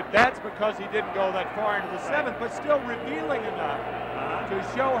 52 at bats because he didn't go that far into the seventh, but still revealing enough to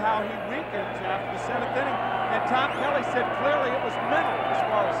show how he weakens after the seventh inning. And Tom Kelly said clearly it was mental as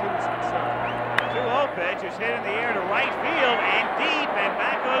far as he was concerned. 2-0 pitch is hit in the air to right field and deep, and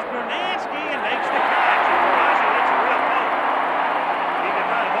back goes Bernansky and makes the catch. And Barraza hits a real homer. He did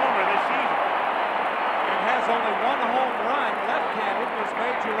not homer this season. And has only one home run left-handed in his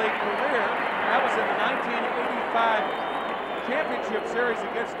major league career. That was in the 1985 championship series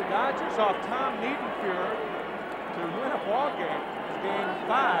against the Dodgers off Tom Niedenfuhr to win a ball game, game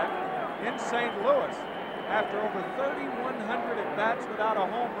 5 in St. Louis after over 3,100 at-bats without a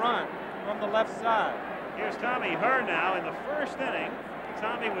home run from the left side. Here's Tommy Hrbek now in the first inning.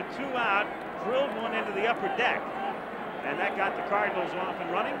 Tommy with 2 out drilled one into the upper deck, and that got the Cardinals off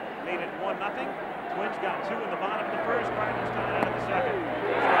and running, made it 1-0. Twins got 2 in the bottom of the first, Cardinals tied out in the second.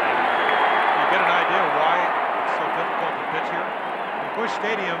 You get an idea why it's so difficult to pitch here. In Busch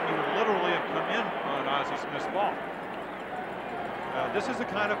Stadium, you would literally have come in on Ozzie Smith's ball. This is the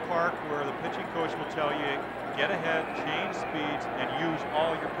kind of park where the pitching coach will tell you, get ahead, change speeds, and use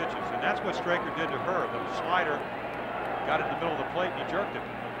all your pitches. And that's what Straker did to her. The slider got in the middle of the plate and he jerked it.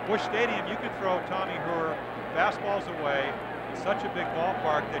 Busch Stadium, you could throw Tommy Hrbek fastballs away. It's such a big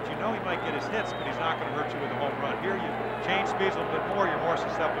ballpark that you know he might get his hits, but he's not going to hurt you with a home run. Here, you change speeds a little bit more, you're more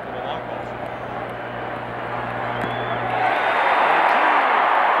susceptible to long balls.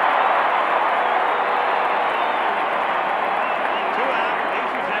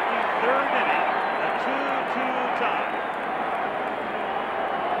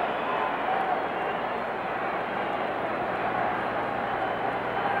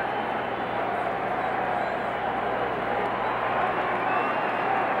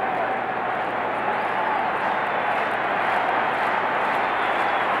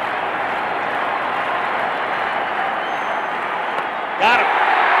 Got him.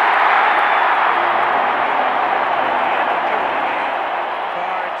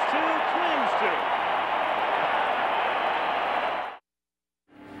 Cards 2, Twins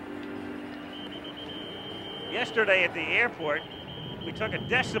 2. Yesterday at the airport, we took a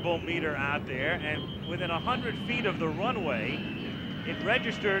decibel meter out there, and within 100 feet of the runway, it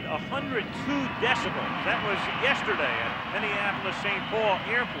registered 102 decibels. That was yesterday at Minneapolis St. Paul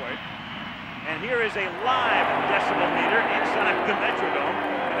Airport. And here is a live decibel meter inside the Metrodome.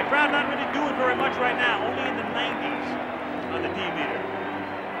 And the crowd not really doing very much right now, only in the 90s on the D meter.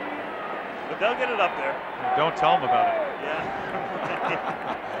 But they'll get it up there. Don't tell them about it. Yeah.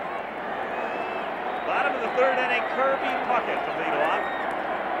 Bottom of the third inning, Kirby Puckett to lead off.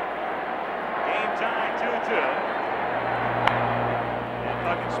 Game tie 2-2. And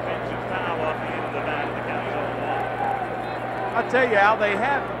Puckett spins it foul off the end of the bat of the county's own wall. I'll tell you how they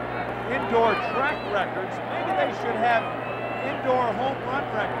have indoor track records. Maybe they should have indoor home run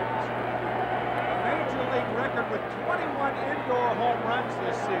records. A major league record with 21 indoor home runs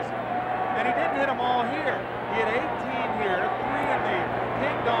this season. And he didn't hit them all here. He had 18 here, 3 in the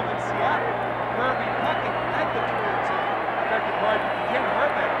Kingdome in Seattle. Kirby Puckett led the Twins King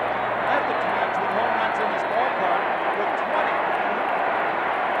Hrbek led the Twins with home runs in this ballpark with 20.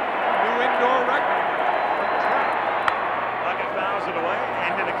 New indoor record. Puckett fouls it away,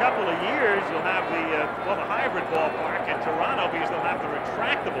 and in a couple of years you'll have the hybrid ballpark in Toronto, because they'll have the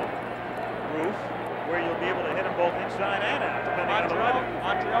retractable roof where you'll be able to hit them both inside and out, depending on the weather.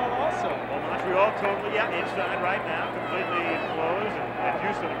 Montreal also. Well, Montreal totally, yeah, inside right now, completely enclosed, and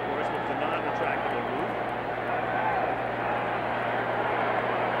Houston, of course, with the non-retractable roof.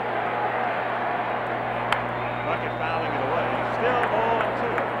 Puckett fouling it away, still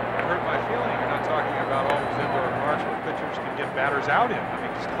 0-2. I hurt my feeling. You're not talking about all those indoor parks where pitchers can get batters out in. I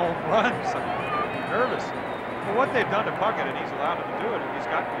mean, just home runs. I'm nervous. Well, what they've done to Puckett, and he's allowed him to do it, and he's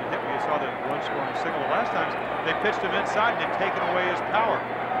got to be hit. We saw the run-scoring single the last time. They pitched him inside and they've taken away his power.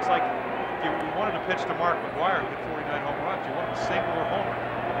 It's like if you wanted to pitch to Mark McGwire, who hit 49 home runs. You wanted a single or homer.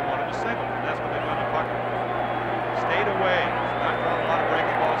 You wanted a single, and that's what they've done to Puckett. Stayed away. He's not throwing a lot of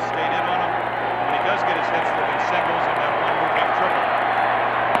breaking balls. Stayed in on him. When he does get his hits, they'll get singles and then one moving triple.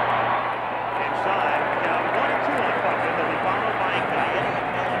 Inside, now 1-2 on Puckett. They'll be followed by Guyan and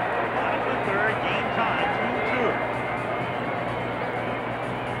Miller. Bottom of the third, game time, 2-2.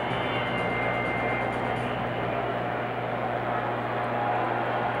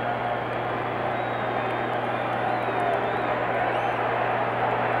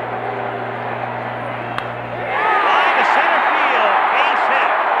 Line to center field, base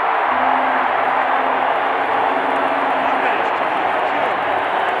hit.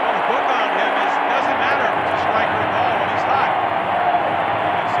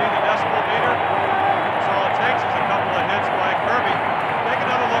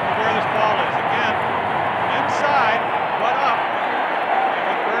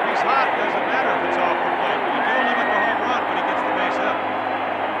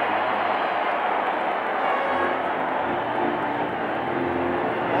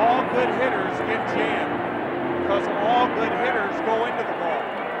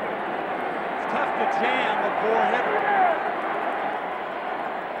 jam a poor hitter.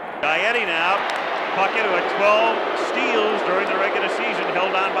 Gaetti now, Puckett, who had 12 steals during the regular season,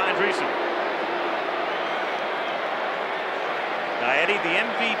 held on by Andreessen. Gaetti, the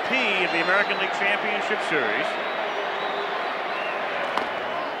MVP of the American League Championship Series.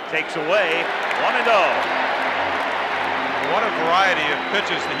 Takes away 1-0. What a variety of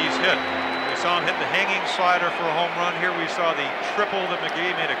pitches that he's hit. We saw him hit the hanging slider for a home run here. We saw the triple that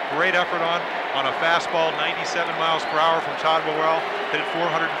McGee made a great effort on a fastball, 97 miles per hour from Todd Burrell, hit it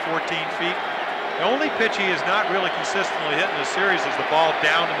 414 feet. The only pitch he has not really consistently hit in this series is the ball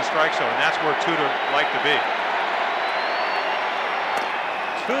down in the strike zone, and that's where Tudor liked to be.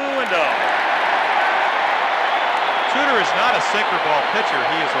 2-0. Tudor is not a sinker ball pitcher.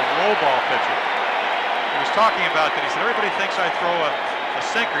 He is a low ball pitcher. He was talking about that. He said, everybody thinks I throw a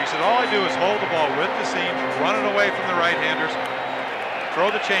sinker. He said, all I do is hold the ball with the seams, run it away from the right-handers, throw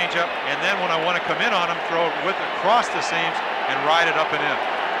the changeup, and then when I want to come in on him, throw it across the seams and ride it up and in.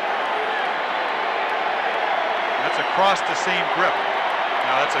 That's a cross-the-seam grip.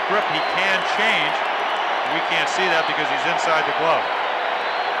 Now, that's a grip he can change. We can't see that because he's inside the glove.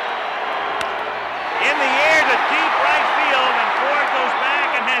 In the air to deep right field, and Ford goes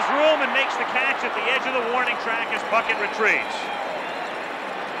back and has room and makes the catch at the edge of the warning track as Puckett retreats.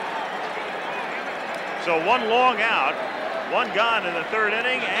 So one long out, one gone in the third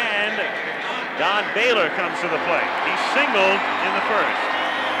inning, and Don Baylor comes to the plate. He singled in the first.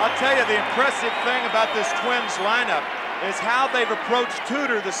 I'll tell you, the impressive thing about this Twins lineup is how they've approached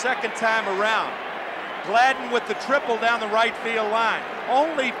Tudor the second time around. Gladden with the triple down the right field line.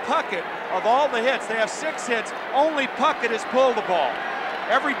 Only Puckett, of all the hits, they have 6 hits, only Puckett has pulled the ball.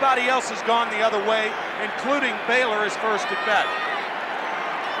 Everybody else has gone the other way, including Baylor, his first at bat.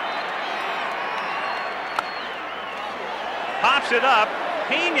 Pops it up.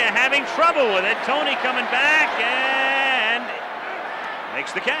 Pena having trouble with it. Tony coming back and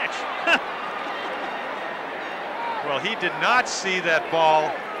makes the catch. Well, he did not see that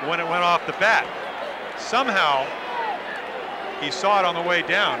ball when it went off the bat. Somehow, he saw it on the way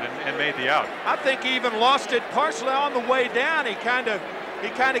down and made the out. I think he even lost it partially on the way down. He kind of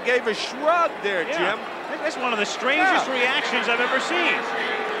gave a shrug there, Jim. I think that's one of the strangest reactions I've ever seen.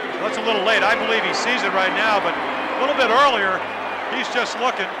 Well, it's a little late. I believe he sees it right now, but a little bit earlier, he's just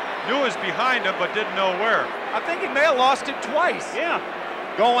looking, knew it was behind him, but didn't know where. I think he may have lost it twice. Yeah.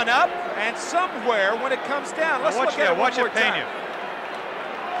 Going up and somewhere when it comes down. Let's look at it one more time.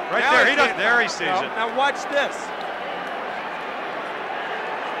 Right there, he doesn't. There he sees it. Now watch this.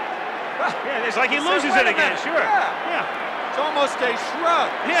 Yeah, it's like he loses it again. Sure. Yeah. It's almost a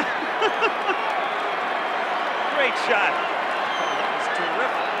shrug. Yeah. Great shot. It's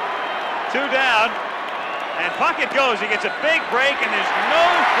terrific. 2 down, and Puckett goes. He gets a big break, and there's no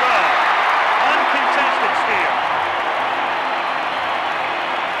throw. Uncontested steal.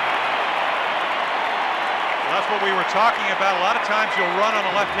 Well, that's what we were talking about. A lot of times you'll run on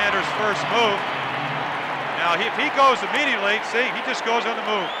a left-hander's first move. Now, if he goes immediately, see, he just goes on the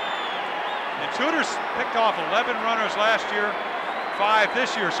move. And Tudor's picked off 11 runners last year, 5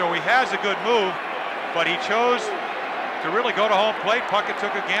 this year, so he has a good move, but he chose to really go to home plate. Puckett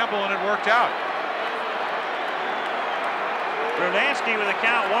took a gamble, and it worked out. Brunansky with a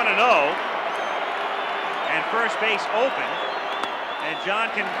count 1-0, and first base open. And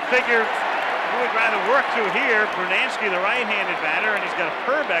John can figure who would rather work to here. Brunansky, the right-handed batter, and he's got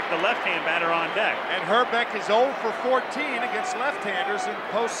Hrbek, the left-hand batter, on deck. And Hrbek is 0 for 14 against left-handers in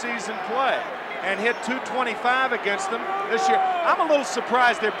postseason play, and hit .225 against them this year. I'm a little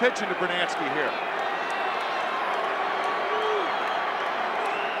surprised they're pitching to Brunansky here.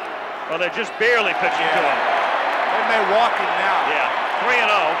 Well, they're just barely pitching to him. They may walk him now. Yeah,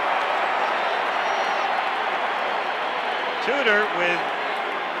 3-0. Tudor with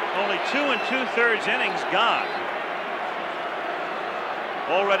only 2 2/3 innings gone.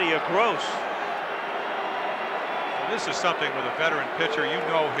 Already a gross. Well, this is something with a veteran pitcher, you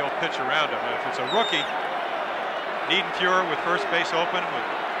know he'll pitch around him. If it's a rookie, Niedenfuhr with first base open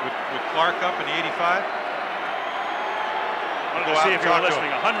with Clark up in the 85. I wanted to see if you're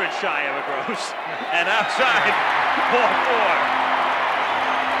listening. 100 shy of a gross. And outside, ball 4.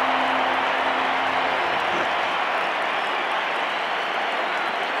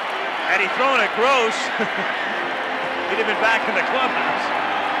 Had he thrown a gross, he'd have been back in the clubhouse.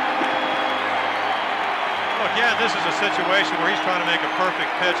 Well, again, this is a situation where he's trying to make a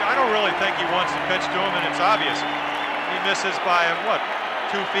perfect pitch. I don't really think he wants to pitch to him, and it's obvious. He misses by, what,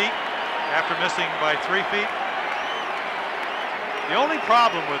 2 feet after missing by 3 feet? The only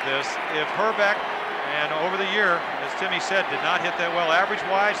problem with this, if Hrbek And over the year, as Timmy said, did not hit that well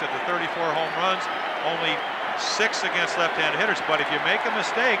average-wise at the 34 home runs, only 6 against left-handed hitters. But if you make a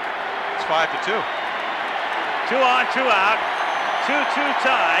mistake, it's 5-2. 2 on, 2 out, 2-2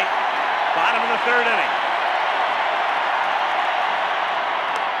 tie, bottom of the 3rd inning.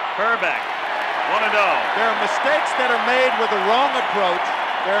 Hrbek, 1-0. There are mistakes that are made with the wrong approach.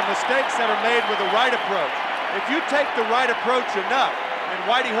 There are mistakes that are made with the right approach. If you take the right approach enough, and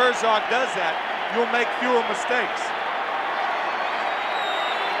Whitey Herzog does that, you'll make fewer mistakes.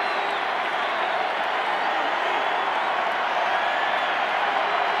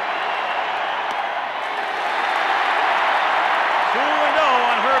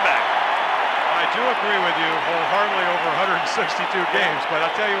 I do agree with you wholeheartedly over 162 games, but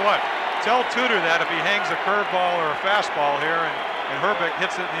I'll tell you what, tell Tudor that if he hangs a curveball or a fastball here and Hrbek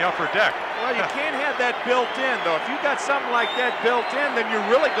hits it in the upper deck. Well, you can't have that built in, though. If you got something like that built in, then you're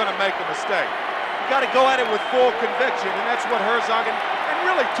really going to make a mistake. You got to go at it with full conviction, and that's what Herzog and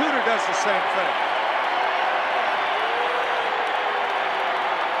really Tudor does the same thing.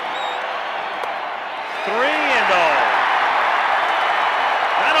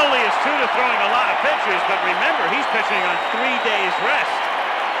 Not only is Tudor throwing a lot of pitches, but remember, he's pitching on 3 days rest.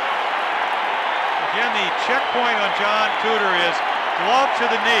 Again, the checkpoint on John Tudor is glove to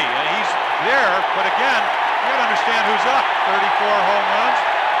the knee, and he's there, but again, you got to understand who's up. 34 home runs,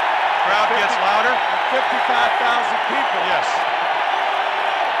 crowd gets louder. 55,000 people. Yes.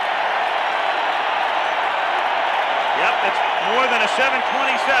 Yep, that's more than a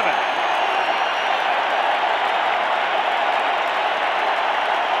 727.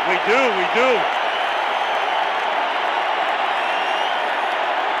 We do.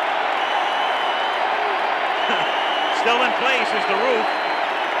 Still in place is the roof,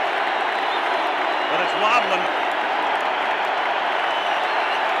 but it's wobbling.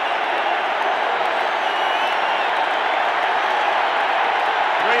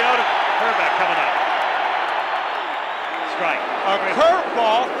 Hrbek coming up. Strike. A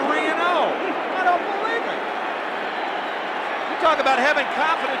curveball, 3-0. I don't believe it. You talk about having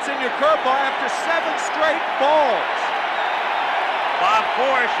confidence in your curveball after 7 straight balls. Bob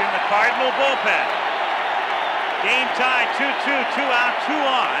Forsch in the Cardinal bullpen. Game tie, 2-2, 2 out, 2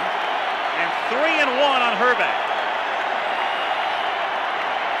 on, and 3-1 on Hrbek.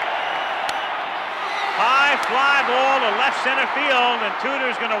 High fly ball to left center field, and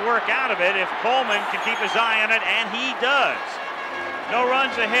Tudor's going to work out of it if Coleman can keep his eye on it, and he does. No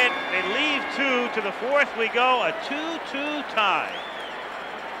runs a hit. They leave 2 to the 4th. We go a 2-2 tie.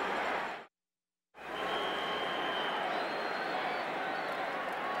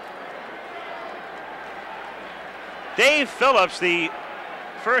 Dave Phillips, the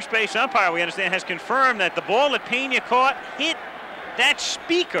first base umpire, we understand, has confirmed that the ball that Pena caught hit that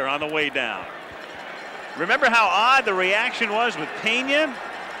speaker on the way down. Remember how odd the reaction was with Pena?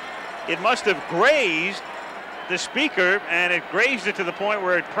 It must have grazed the speaker, and it grazed it to the point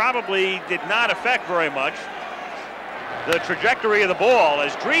where it probably did not affect very much the trajectory of the ball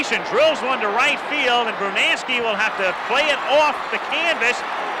as Dreesen drills one to right field, and Brunansky will have to play it off the canvas.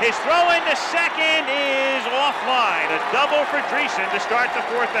 His throw into second is offline. A double for Dreesen to start the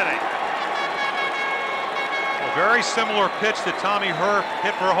 4th inning. A very similar pitch that Tommy Hurp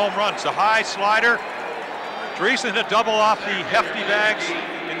hit for a home run. It's a high slider. Dreesen to double off the hefty bags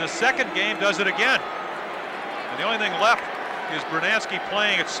in the second game, does it again. And the only thing left is Brunansky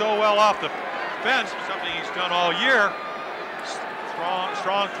playing it so well off the fence, something he's done all year.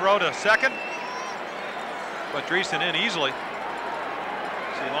 Strong throw to second, but Dreesen in easily.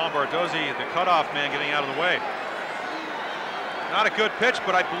 See Lombardozzi, the cutoff man, getting out of the way. Not a good pitch,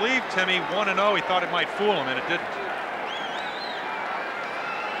 but I believe Timmy 1-0. He thought it might fool him, and it didn't.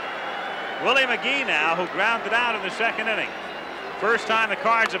 Willie McGee now, who grounded out in the second inning. First time the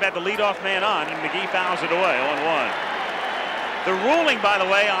Cards have had the leadoff man on, and McGee fouls it away, 0-1. The ruling, by the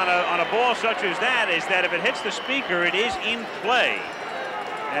way, on a ball such as that is that if it hits the speaker, it is in play.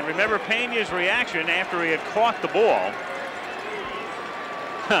 And remember Pena's reaction after he had caught the ball.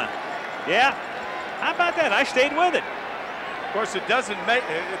 Huh. Yeah, how about that? I stayed with it. Of course, it doesn't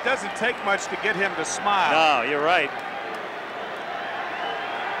take much to get him to smile. No, you're right.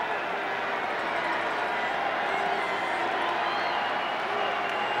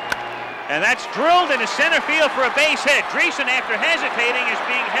 And that's drilled into center field for a base hit. Dreesen, after hesitating, is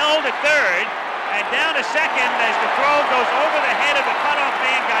being held at third. And down to second as the throw goes over the head of the cutoff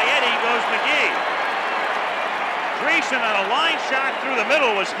man, Gaetti, goes McGee. Dreesen on a line shot through the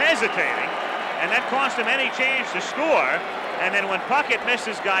middle was hesitating, and that cost him any chance to score. And then when Puckett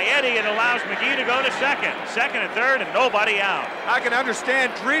misses Gaetti, it allows McGee to go to second. Second and third, and nobody out. I can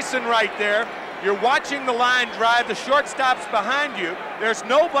understand Dreesen right there. You're watching the line drive. The shortstop's behind you. There's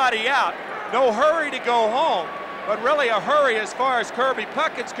nobody out. No hurry to go home, but really a hurry as far as Kirby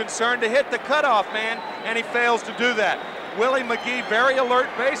Puckett's concerned to hit the cutoff man, and he fails to do that. Willie McGee, very alert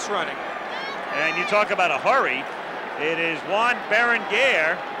base running. And you talk about a hurry. It is Juan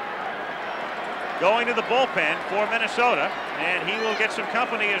Berenguer going to the bullpen for Minnesota, and he will get some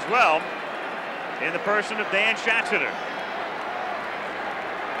company as well in the person of Dan Schatzeder.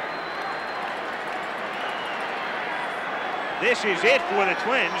 This is it for the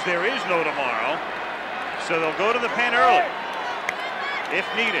Twins. There is no tomorrow, so they'll go to the pen early if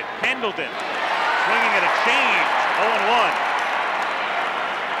needed. Pendleton swinging at a change, 0-1.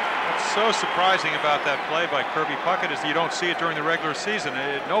 What's so surprising about that play by Kirby Puckett is you don't see it during the regular season.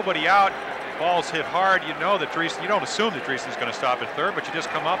 Nobody out, balls hit hard. You know that Dreesen, you don't assume that Dreesen's going to stop at third, but you just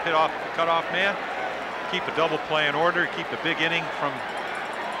come up, hit off the cutoff man, keep a double play in order, keep the big inning from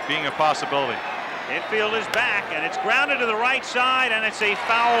being a possibility. Infield is back, and it's grounded to the right side, and it's a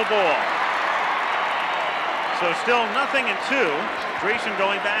foul ball. So still 0-2. Dreesen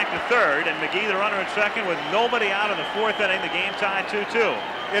going back to third, and McGee the runner at second with nobody out in the fourth inning. The game tied 2-2.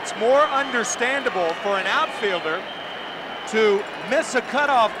 It's more understandable for an outfielder to miss a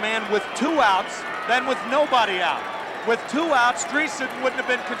cutoff man with 2 outs than with nobody out. With 2 outs, Dreesen wouldn't have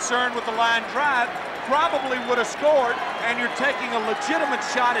been concerned with the line drive, probably would have scored, and you're taking a legitimate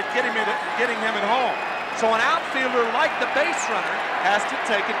shot at getting him at home. So an outfielder like the base runner has to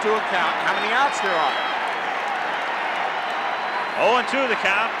take into account how many outs there are. 0-2 the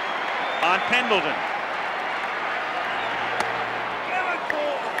count on Pendleton.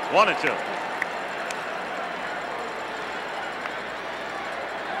 1-2.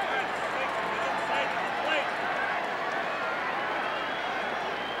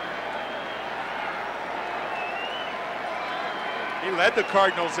 He led the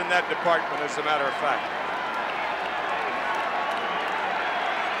Cardinals in that department, as a matter of fact.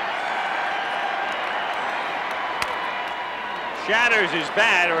 Shatters his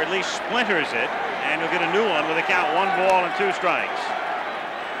bat, or at least splinters it, and he'll get a new one with a count 1 ball and 2 strikes.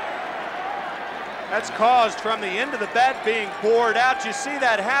 That's caused from the end of the bat being bored out. You see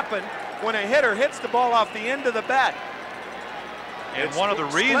that happen when a hitter hits the ball off the end of the bat. And one of the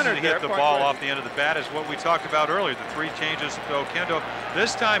reasons he hit the ball off the end of the bat is what we talked about earlier, the 3 changes to Oquendo.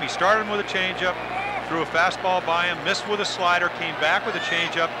 This time he started him with a changeup, threw a fastball by him, missed with a slider, came back with a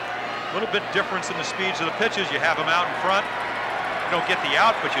changeup. A little bit difference in the speeds of the pitches. You have him out in front. You don't get the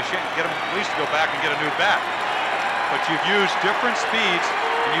out, but you should get him at least to go back and get a new bat. But you've used different speeds,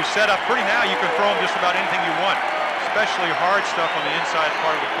 and you set up pretty now. You can throw him just about anything you want, especially hard stuff on the inside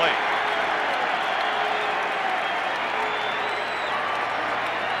part of the plate.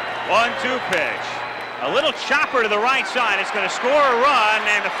 1-2 pitch. A little chopper to the right side. It's going to score a run,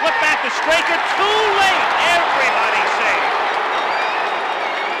 and the flip back to Straker. Too late. Everybody safe.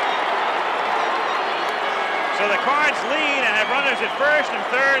 So the Cards lead and have runners at first and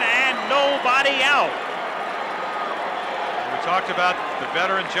third, and nobody out. We talked about the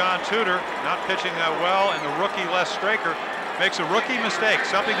veteran John Tudor not pitching that well, and the rookie Les Straker makes a rookie mistake,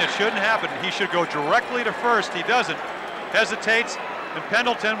 something that shouldn't happen. He should go directly to first. He doesn't. Hesitates. And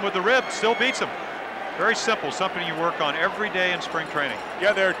Pendleton with the rib still beats him. Very simple, something you work on every day in spring training.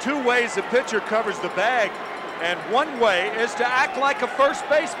 Yeah, there are 2 ways the pitcher covers the bag, and one way is to act like a first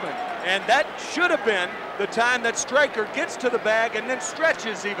baseman. And that should have been the time that Straker gets to the bag and then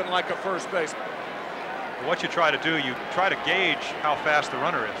stretches even like a first baseman. What you try to do, you try to gauge how fast the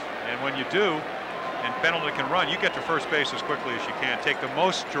runner is. And when you do, and Pendleton can run, you get to first base as quickly as you can. Take the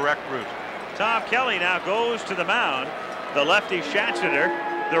most direct route. Tom Kelly now goes to the mound. The lefty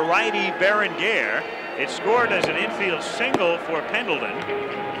Schatzeder, the righty Berenguer. It scored as an infield single for Pendleton.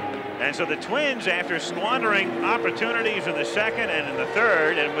 And so the Twins, after squandering opportunities in the second and in the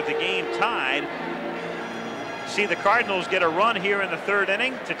third, and with the game tied, see the Cardinals get a run here in the third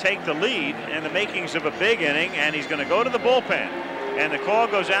inning to take the lead and the makings of a big inning, and he's going to go to the bullpen. And the call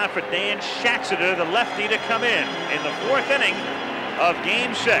goes out for Dan Schatzeder, the lefty, to come in the 4th inning of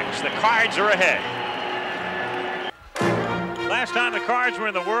Game 6. The Cards are ahead. Last time the Cards were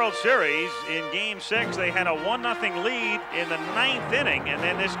in the World Series, in Game 6, they had a 1-0 lead in the 9th inning, and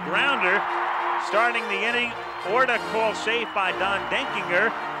then this grounder starting the inning. Orta called safe by Don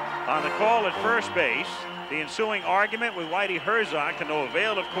Denkinger on the call at first base. The ensuing argument with Whitey Herzog to no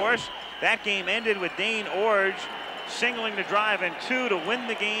avail, of course. That game ended with Dane Orge singling to drive in 2 to win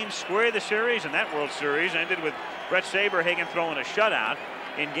the game, square the series, and that World Series ended with Brett Saberhagen throwing a shutout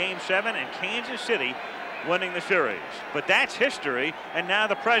in Game 7, and Kansas City winning the series. But that's history, and now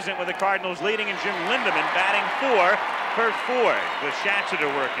the present with the Cardinals leading and Jim Lindemann batting for Kurt Ford with Schatzeder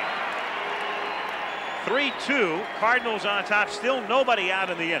working. 3-2. Cardinals on top. Still nobody out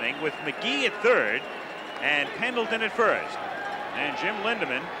in the inning with McGee at third and Pendleton at first. And Jim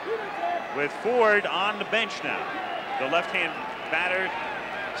Lindemann with Ford on the bench now. The left-hand batter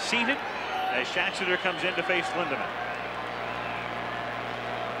seated as Schatzeder comes in to face Lindemann.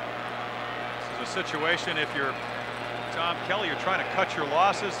 This is a situation, if you're Tom Kelly, you're trying to cut your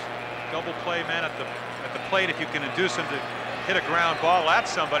losses. Double play man at the plate. If you can induce him to hit a ground ball at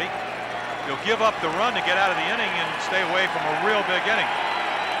somebody, you'll give up the run to get out of the inning and stay away from a real big inning.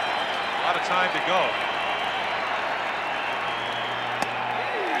 A lot of time to go.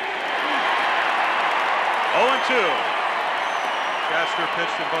 Oh, 2. Schatzeder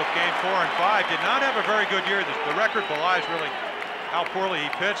pitched in both game 4 and 5. Did not have a very good year. The record belies really how poorly he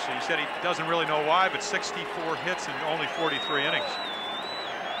pitched. He said he doesn't really know why, but 64 hits in only 43 innings.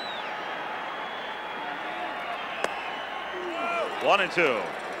 One and 2.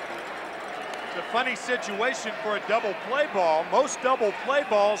 It's a funny situation for a double play ball. Most double play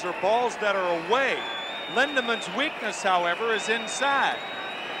balls are balls that are away. Lindemann's weakness, however, is inside.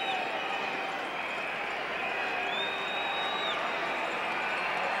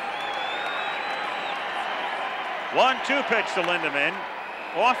 One-two pitch to Lindemann.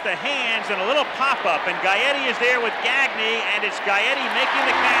 Off the hands and a little pop-up, and Gaetti is there with Gagne, and it's Gaetti making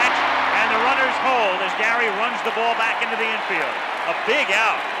the catch, and the runners hold as Gary runs the ball back into the infield. A big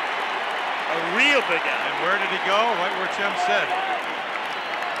out. A real big out. And where did he go? Right where Tim said.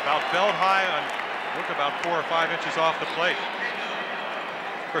 About belt high on, look, about 4 or 5 inches off the plate.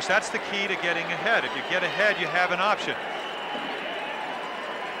 Of course, that's the key to getting ahead. If you get ahead, you have an option.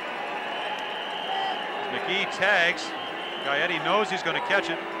 McGee tags. Gaetti knows he's going to catch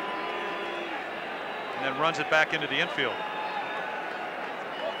it and then runs it back into the infield.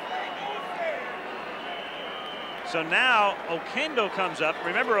 So now Oquendo comes up.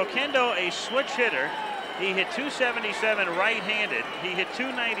 Remember, Oquendo, a switch hitter. He hit .277 right-handed. He hit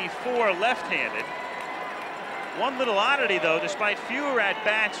 .294 left-handed. One little oddity, though, despite fewer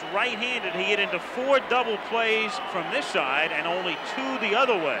at-bats right-handed, he hit into 4 double plays from this side and only 2 the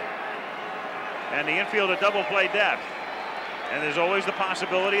other way. And the infield at double play depth. And there's always the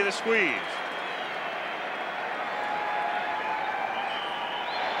possibility of the squeeze.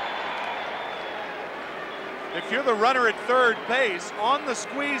 If you're the runner at third base on the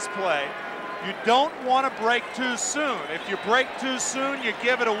squeeze play, you don't want to break too soon. If you break too soon, you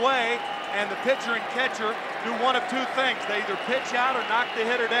give it away, and the pitcher and catcher do one of 2 things. They either pitch out or knock the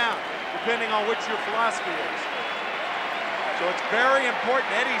hitter down, depending on which your philosophy is. So it's very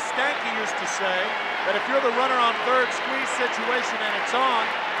important. Eddie Stanky used to say that if you're the runner on third squeeze situation and it's on,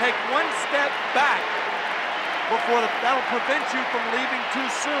 take 1 step back before that'll prevent you from leaving too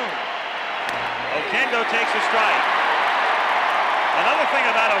soon. Oquendo takes a strike. Another thing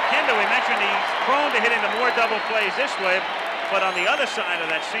about Oquendo, we mentioned he's prone to hitting the more double plays this way, but on the other side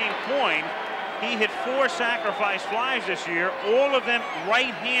of that same coin, he hit 4 sacrifice flies this year, all of them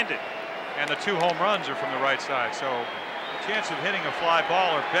right-handed. And the 2 home runs are from the right side, so chance of hitting a fly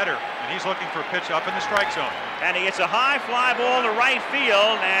ball are better, and he's looking for a pitch up in the strike zone. And he hits a high fly ball to right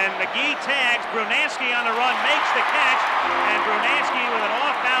field, and McGee tags. Brunansky on the run, makes the catch, and Brunansky with an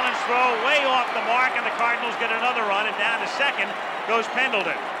off-balance throw way off the mark, and the Cardinals get another run, and down to second goes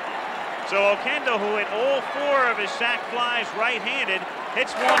Pendleton. So Oquendo, who hit all 4 of his sac flies right-handed,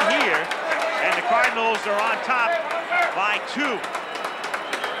 hits 1 here, and the Cardinals are on top by 2.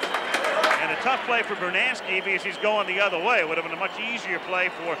 And a tough play for Brunansky because he's going the other way. It would have been a much easier play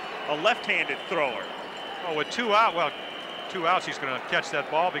for a left-handed thrower. Oh, with 2 out, well, 2 outs, he's going to catch that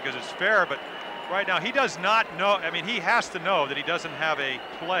ball because it's fair. But right now, he does not know. I mean, he has to know that he doesn't have a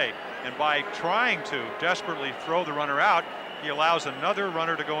play. And by trying to desperately throw the runner out, he allows another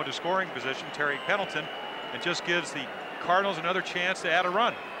runner to go into scoring position, Terry Pendleton, and just gives the Cardinals another chance to add a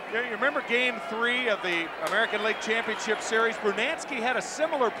run. You remember Game 3 of the American League Championship Series? Brunansky had a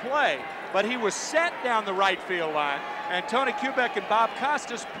similar play, but he was set down the right field line, and Tony Hrbek and Bob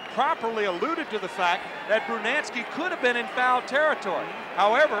Costas properly alluded to the fact that Brunansky could have been in foul territory.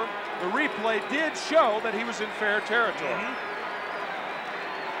 However, the replay did show that he was in fair territory.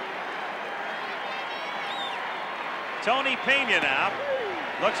 Tony Pena now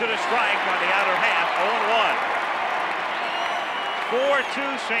looks at a strike on the outer half, 0-1.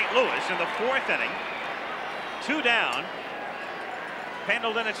 4-2 St. Louis in the 4th inning. 2 down.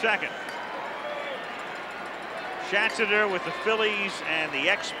 Pendleton at second. Schatzeder with the Phillies and the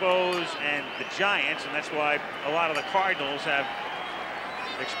Expos and the Giants, and that's why a lot of the Cardinals have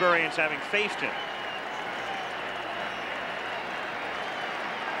experience having faced him.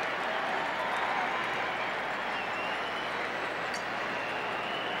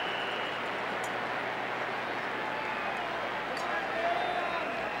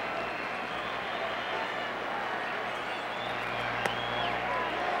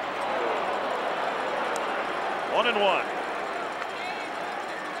 1-1.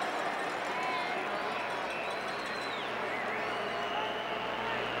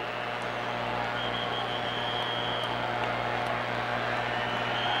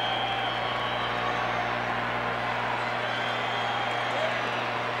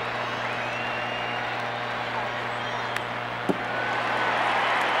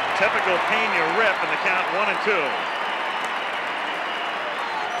 Typical Pena rip, and the count 1-2.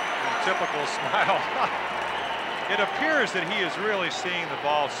 Typical smile. It appears that he is really seeing the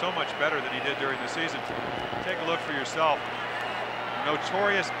ball so much better than he did during the season. Take a look for yourself.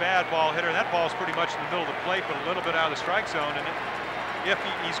 Notorious bad ball hitter. That ball's pretty much in the middle of the plate, but a little bit out of the strike zone. And if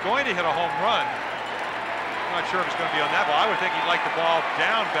he's going to hit a home run, I'm not sure if it's going to be on that ball. I would think he'd like the ball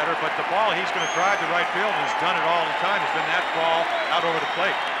down better, but the ball he's going to drive to right field, and he's done it all the time, has been that ball out over the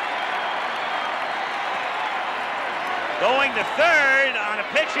plate. Going to third on a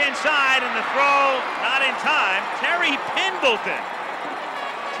pitch inside, and the throw not in time. Terry Pendleton.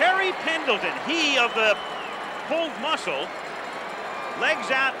 Terry Pendleton, he of the pulled muscle,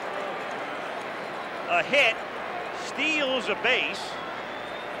 legs out a hit, steals a base,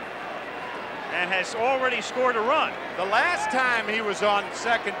 and has already scored a run. The last time he was on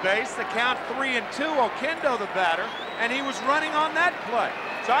second base, the count 3-2, Oquendo the batter, and he was running on that play.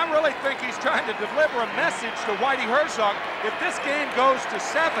 So I really think he's trying to deliver a message to Whitey Herzog. If this game goes to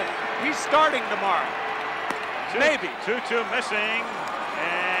 7, he's starting tomorrow. Maybe. 2-2 missing,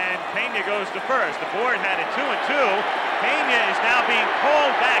 and Pena goes to first. The board had it 2-2. Pena is now being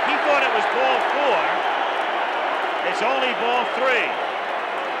called back. He thought it was ball 4. It's only ball 3.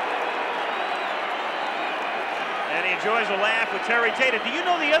 And he enjoys a laugh with Terry Taylor. Do you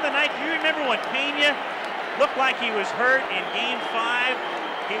know the other night, do you remember when Pena looked like he was hurt in Game 5?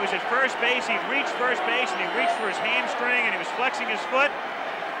 He was at first base, he'd reached first base, and he reached for his hamstring, and he was flexing his foot.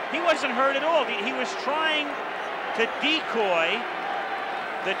 He wasn't hurt at all. He was trying to decoy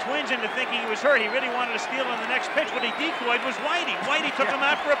the Twins into thinking he was hurt. He really wanted to steal on the next pitch. What he decoyed was Whitey. Whitey took him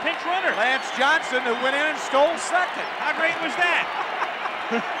out for a pinch runner. Lance Johnson, who went in and stole second. How great was that?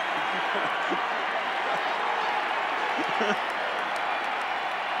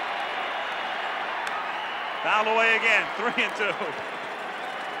 Foul away again, 3-2.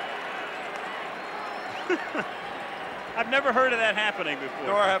 I've never heard of that happening before.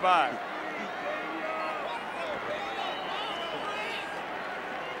 Nor have I.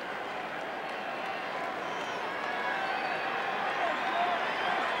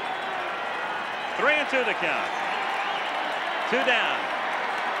 Three and 2 to count. 2 down.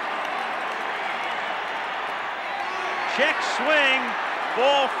 Check swing,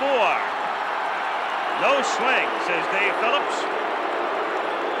 ball 4. No swing, says Dave Phillips.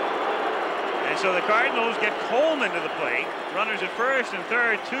 And so the Cardinals get Coleman to the plate. Runners at first and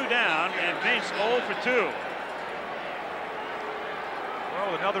third, 2 down, and Vince 0 for 2.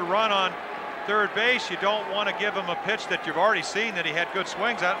 Well, another run on third base. You don't want to give him a pitch that you've already seen that he had good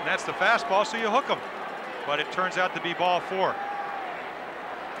swings at, and that's the fastball, so you hook him. But it turns out to be ball 4.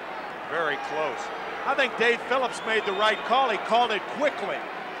 Very close. I think Dave Phillips made the right call. He called it quickly.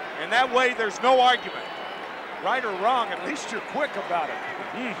 And that way there's no argument. Right or wrong, at least you're quick about it.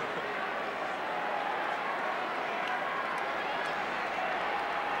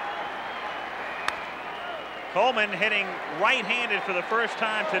 Coleman hitting right-handed for the first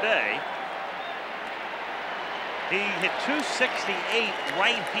time today. He hit .268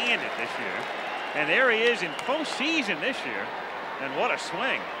 right-handed this year. And there he is in postseason this year. And what a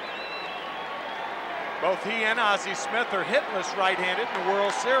swing. Both he and Ozzie Smith are hitless right-handed in the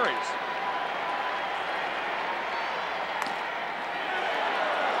World Series.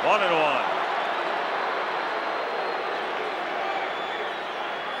 1-1.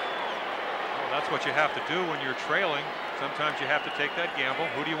 That's what you have to do when you're trailing. Sometimes you have to take that gamble.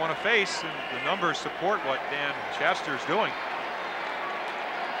 Who do you want to face? And the numbers support what Dan Chester's doing.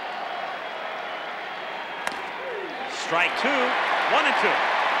 Strike 2, 1-2.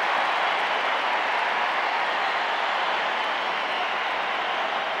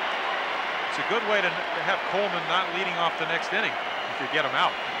 It's a good way to have Coleman not leading off the next inning if you get him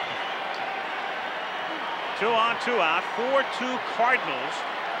out. 2 on, 2 out, 4-2 Cardinals,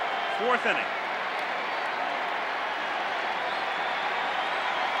 4th inning.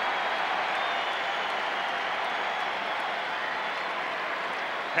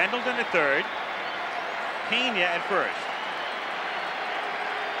 Pendleton at third, Pena at first.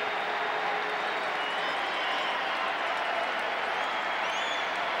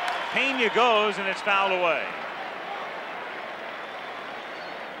 Pena goes, and it's fouled away.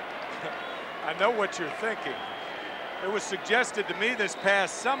 I know what you're thinking. It was suggested to me this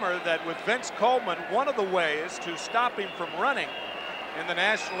past summer that with Vince Coleman, one of the ways to stop him from running in the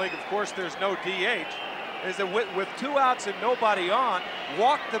National League, of course there's no DH, is that with 2 outs and nobody on,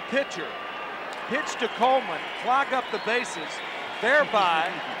 walk the pitcher, pitch to Coleman, clog up the bases, thereby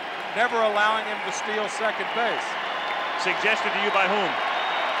never allowing him to steal second base. Suggested to you by whom?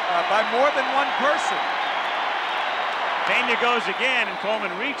 By more than one person. Pena goes again, and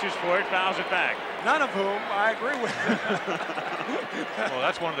Coleman reaches for it, fouls it back. None of whom I agree with. Well,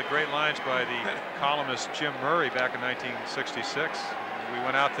 that's one of the great lines by the columnist Jim Murray back in 1966. We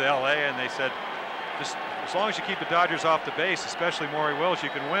went out to L.A. and they said, just as long as you keep the Dodgers off the base, especially Maury Wills, you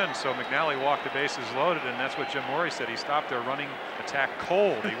can win. So McNally walked the bases loaded, and that's what Jim Murray said. He stopped their running attack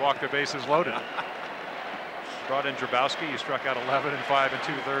cold. He walked the bases loaded. Brought in Hrbek. He struck out 11 in 5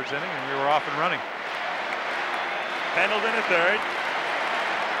 2/3 inning, and we were off and running. Pendleton at third.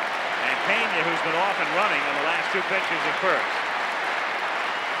 And Pena, who's been off and running on the last 2 pitches at first.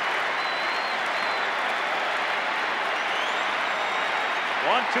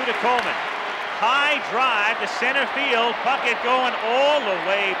 One-two to Coleman. High drive to center field. Puckett going all the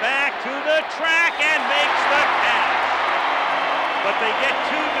way back to the track and makes the catch. But they get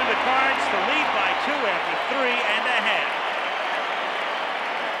 2 to the Cards to lead by 2 after 3½.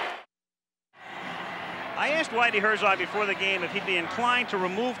 I asked Whitey Herzog before the game if he'd be inclined to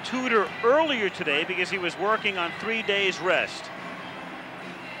remove Tudor earlier today because he was working on 3 days rest.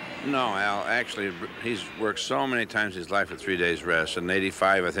 No, Al, actually, he's worked so many times in his life with 3 days rest. In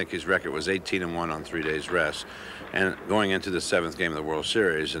 '85, I think his record was 18-1 on 3 days rest, and going into the 7th game of the World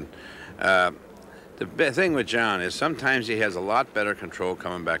Series. And the thing with John is sometimes he has a lot better control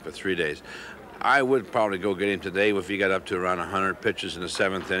coming back with 3 days. I would probably go get him today if he got up to around 100 pitches in the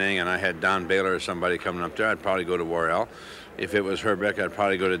 7th inning and I had Don Baylor or somebody coming up there. I'd probably go to Worrell. If it was Hrbek, I'd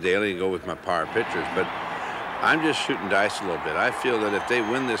probably go to Daly and go with my power pitchers. But I'm just shooting dice a little bit. I feel that if they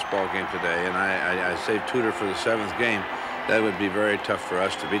win this ball game today, and I save Tudor for the 7th game, that would be very tough for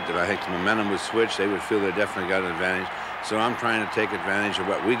us to beat them. I think the momentum would switch. They would feel they definitely got an advantage. So I'm trying to take advantage of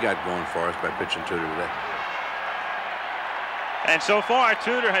what we got going for us by pitching Tudor today. And so far,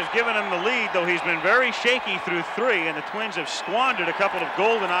 Tudor has given him the lead, though he's been very shaky through 3, and the Twins have squandered a couple of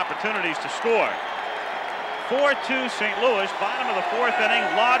golden opportunities to score. 4-2 St. Louis, bottom of the 4th inning.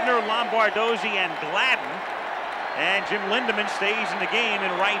 Laudner, Lombardozzi, and Gladden. And Jim Lindemann stays in the game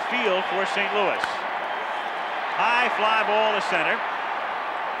in right field for St. Louis. High fly ball to center.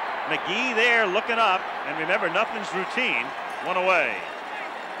 McGee there looking up, and remember, nothing's routine. 1 away.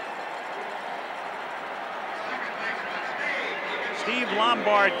 Steve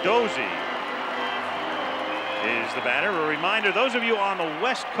Lombardozzi is the batter. A reminder, those of you on the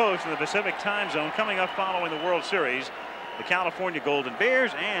West Coast of the Pacific time zone, coming up following the World Series, the California Golden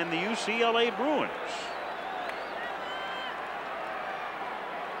Bears and the UCLA Bruins.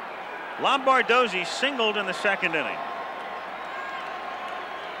 Lombardozzi singled in the 2nd inning.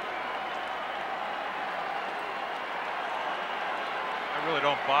 I really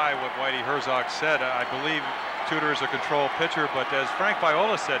don't buy what Whitey Herzog said. I believe Tudor is a control pitcher, but as Frank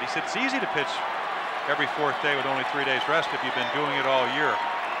Viola said, he said it's easy to pitch every 4th day with only 3 days rest if you've been doing it all year.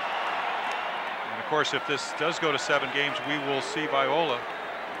 And of course, if this does go to 7 games, we will see Viola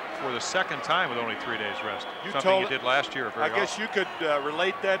for the 2nd time with only 3 days rest. Something he did last year very I guess often. you could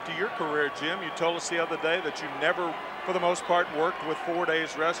relate that to your career, Jim. You told us the other day that you never, for the most part, worked with 4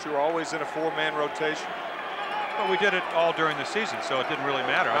 days rest. You were always in a 4-man rotation. Well, we did it all during the season, so it didn't really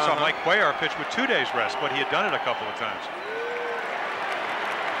matter. I saw Mike Cuellar pitch with 2 days rest, but he had done it a couple of times.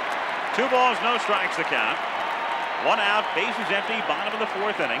 2 balls, no strikes the count. 1 out, bases empty, bottom of the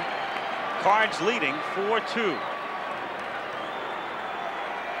 4th inning. Cards leading 4-2.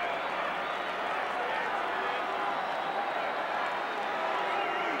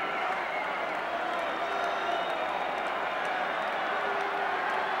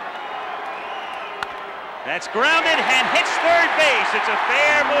 That's grounded and hits 3rd base. It's a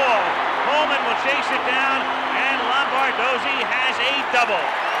fair ball. Coleman will chase it down, and Lombardozzi has a double.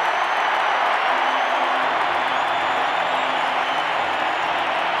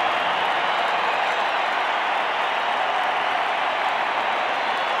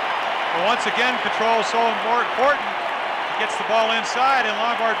 Well, once again, control is so more important. He gets the ball inside, and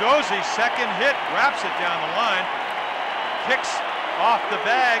Lombardozzi's 2nd hit wraps it down the line. Kicks off the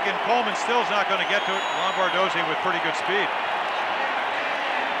bag, and Coleman still's not going to get to it. Lombardozzi with pretty good speed.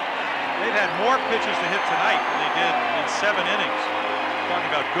 They've had more pitches to hit tonight than they did in 7 innings. Talking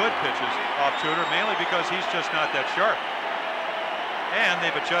about good pitches off Tudor, mainly because he's just not that sharp. And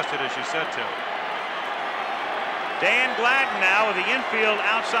they've adjusted, as you said, Tim. Dan Gladden now with the infield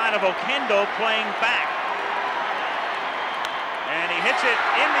outside of Oquendo playing back. And he hits it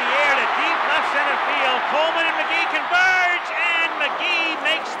in the air to deep left center field. Coleman and McGee converge, and McGee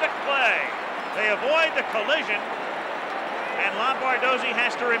makes the play. They avoid the collision, and Lombardozzi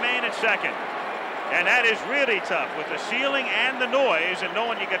has to remain at second. And that is really tough with the ceiling and the noise, and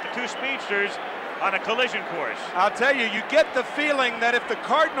knowing you get the two speedsters on a collision course. I'll tell you, you get the feeling that if the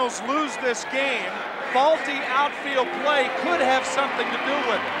Cardinals lose this game, faulty outfield play could have something to do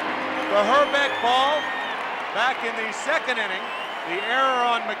with it. The Hrbek ball back in the second inning, the error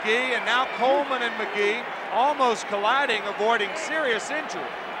on McGee, and now Coleman and McGee almost colliding, avoiding serious injury.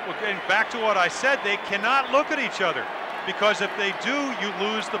 Well, getting back to what I said, they cannot look at each other, because if they do, you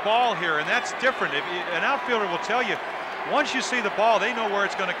lose the ball here, and that's different. An outfielder will tell you, once you see the ball, they know where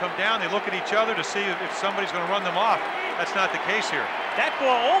it's going to come down. They look at each other to see if somebody's going to run them off. That's not the case here. That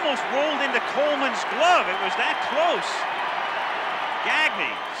ball almost rolled into Coleman's glove. It was that close. Gagne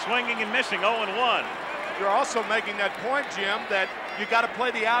swinging and missing, 0-1. You're also making that point, Jim, that you got to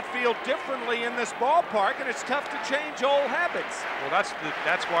play the outfield differently in this ballpark, and it's tough to change old habits. Well,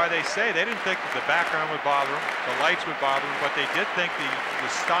 that's why they say they didn't think that the background would bother them, the lights would bother them, but they did think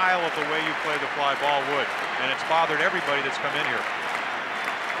the style of the way you play the fly ball would, and it's bothered everybody that's come in here.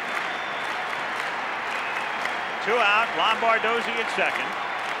 2 out, Lombardozzi at second.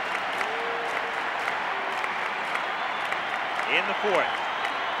 In the fourth.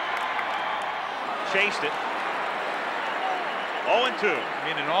 Chased it. 0-2. I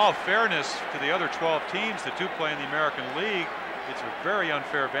mean, in all fairness to the other 12 teams that do play in the American League, it's a very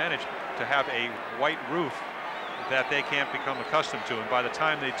unfair advantage to have a white roof that they can't become accustomed to. And by the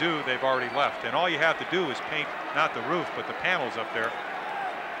time they do, they've already left. And all you have to do is paint not the roof, but the panels up there.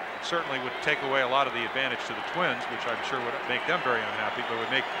 It certainly would take away a lot of the advantage to the Twins, which I'm sure would make them very unhappy, but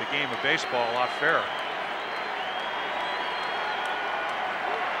would make the game of baseball a lot fairer.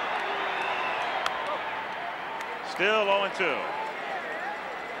 Still 0-2.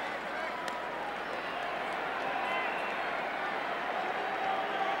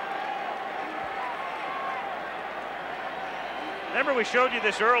 Remember, we showed you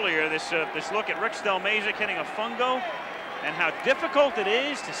this earlier, this look at Rick Stelmasic hitting a fungo, and how difficult it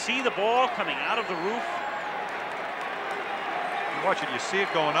is to see the ball coming out of the roof. You watch it, you see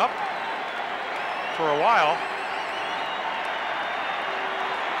it going up for a while.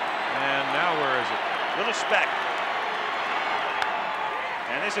 And now where is it? Little speck.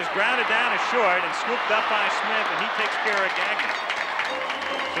 And this is grounded down as short and scooped up by Smith, and he takes care of Gagne.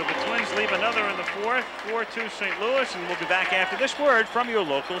 So the Twins leave another in the fourth, 4-2 St. Louis, and we'll be back after this word from your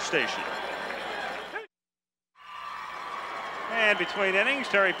local station. And between innings,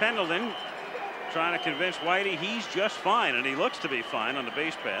 Terry Pendleton trying to convince Whitey he's just fine, and he looks to be fine on the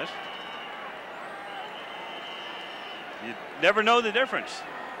base pass. You never know the difference,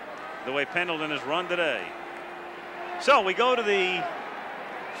 the way Pendleton has run today. So we go to the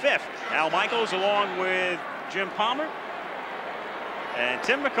fifth. Al Michaels along with Jim Palmer and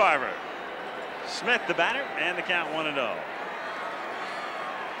Tim McCarver. Smith the batter, and the count 1-0.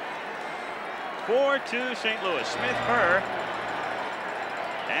 4-2 St. Louis. Smith, Herr,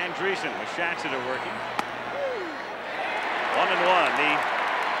 and Dreesen with Schatzeder working. 1-1. The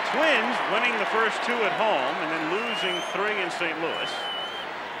Twins winning the first 2 at home and then losing 3 in St. Louis.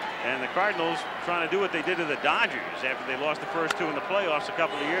 And the Cardinals trying to do what they did to the Dodgers after they lost the first 2 in the playoffs a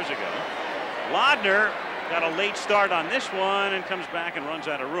couple of years ago. Laudner got a late start on this one and comes back and runs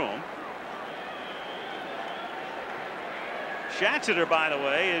out of room. Schatzeder, by the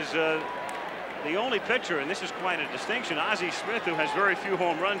way, is the only pitcher, and this is quite a distinction. Ozzie Smith, who has very few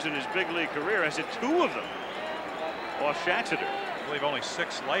home runs in his big league career, has hit 2 of them off Schatzeder. I believe only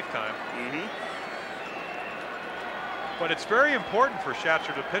 6 lifetime. But it's very important for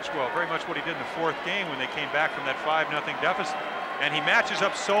Schatzeder to pitch well, very much what he did in the 4th game when they came back from that 5-0 deficit. And he matches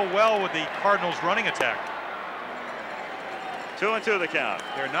up so well with the Cardinals' running attack. 2-2 the count.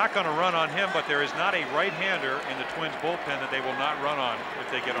 They're not going to run on him, but there is not a right-hander in the Twins bullpen that they will not run on if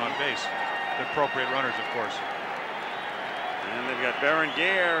they get on base. The appropriate runners, of course. And they've got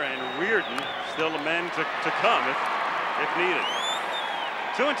Berenguer and Reardon, still the men to come if needed.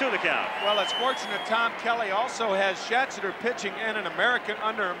 2-2 the count. Well, it's fortunate Tom Kelly also has Schatzeder pitching in an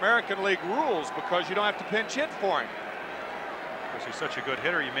under American League rules, because you don't have to pinch hit for him. Because he's such a good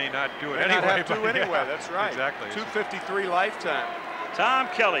hitter, you may not do it may anyway. Not have to anyway. That's right. Exactly. 253 lifetime. Tom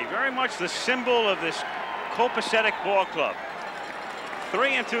Kelly, very much the symbol of this copacetic ball club.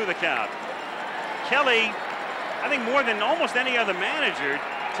 3-2 the count. Kelly, I think more than almost any other manager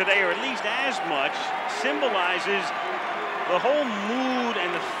today, or at least as much, symbolizes the whole mood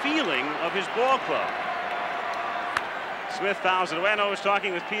and the feeling of his ball club. Smith fouls it away. I was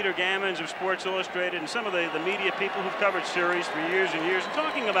talking with Peter Gammons of Sports Illustrated and some of the media people who've covered series for years and years, and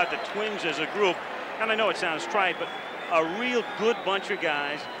talking about the Twins as a group. And I know it sounds trite, but a real good bunch of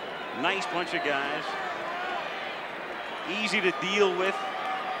guys, nice bunch of guys, easy to deal with,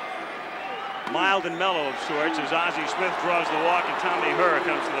 mild and mellow of sorts as Ozzie Smith draws the walk and Tommy Hrbek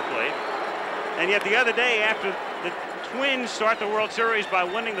comes to the plate. And yet the other day, after the Twins start the World Series by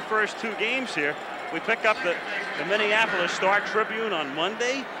winning the first 2 games here, we pick up the Minneapolis Star-Tribune on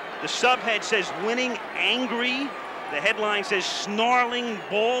Monday. The subhead says winning angry. The headline says snarling,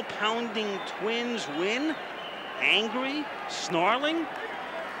 ball-pounding Twins win. Angry? Snarling?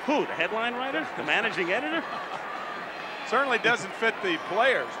 Who, the headline writer? The managing editor? Certainly doesn't fit the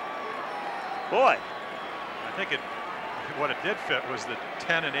players. Boy. I think what it did fit was the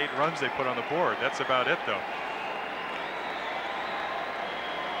 10 and 8 runs they put on the board. That's about it, though.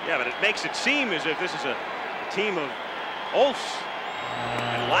 Yeah, but it makes it seem as if this is a team of oafs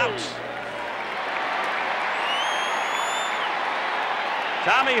and louts.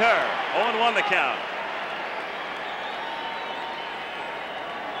 Tommy Hrbek, 0-1 the count.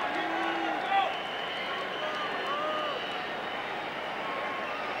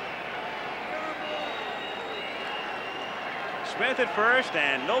 Smith at first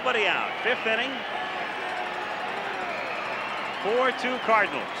and nobody out. 5th inning. 4-2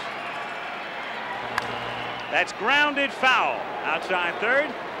 Cardinals. That's grounded foul outside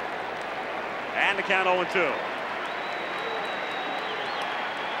third. And the count 0-2.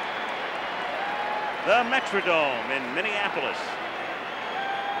 The Metrodome in Minneapolis.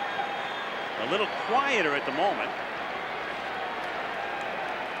 A little quieter at the moment.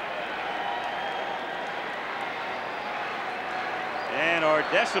 And our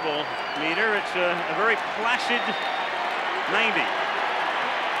decibel meter, it's a very placid 90.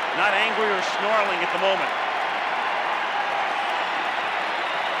 Not angry or snarling at the moment.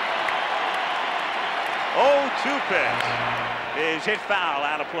 0-2 pitch is hit foul,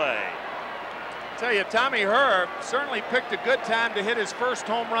 out of play. I tell you, Tommy Hrbek certainly picked a good time to hit his first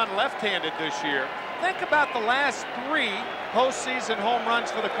home run left-handed this year. Think about the last 3 postseason home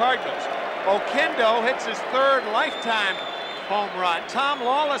runs for the Cardinals. Oquendo hits his 3rd lifetime home run. Tom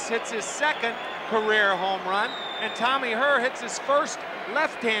Lawless hits his 2nd career home run, and Tommy Hrbek hits his 1st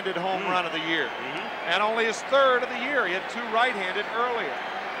left-handed home run of the year, and only his 3rd of the year. He had 2 right-handed earlier.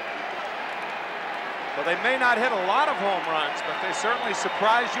 So they may not hit a lot of home runs, but they certainly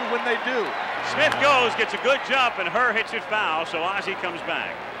surprise you when they do. Smith goes, gets a good jump, and Hrbek hits it foul, so Ozzie comes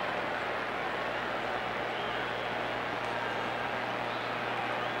back.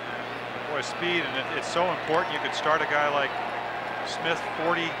 Boy, speed, and it's so important. You could start a guy like Smith,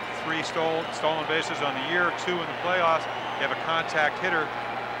 43 stolen bases on the year, 2 in the playoffs. You have a contact hitter,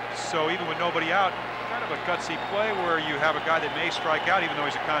 so even with nobody out, kind of a gutsy play where you have a guy that may strike out even though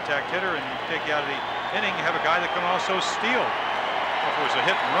he's a contact hitter, and you take you out of the inning, you have a guy that can also steal. If it was a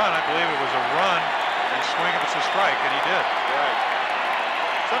hit and run, I believe it was a run and swing if it's a strike, and he did. Right.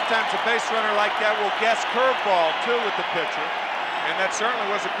 Sometimes a base runner like that will guess curveball too with the pitcher, and that certainly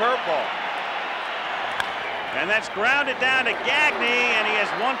was a curveball. And that's grounded down to Gagne, and he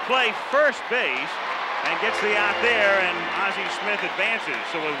has 1 play first base and gets the out there, and Ozzie Smith advances.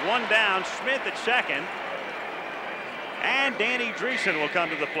 So with 1 down, Smith at 2nd, and Danny Dreesen will come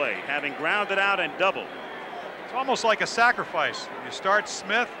to the plate, having grounded out and doubled. It's almost like a sacrifice. You start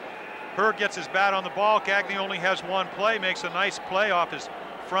Smith, Hrbek gets his bat on the ball. Gagne only has 1 play, makes a nice play off his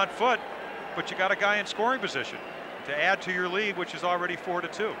front foot, but you got a guy in scoring position to add to your lead, which is already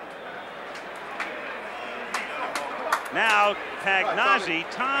 4-2. Now Pagnazzi,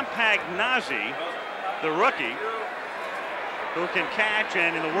 Tom Pagnazzi, the rookie, who can catch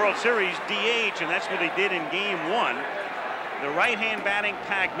and in the World Series DH, and that's what he did in game 1. The right-hand batting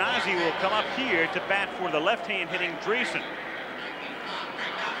Pagnazzi will come up here to bat for the left-hand hitting Dreesen.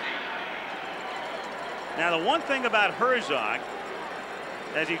 Now the one thing about Herzog,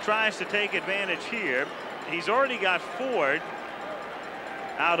 as he tries to take advantage here, he's already got Ford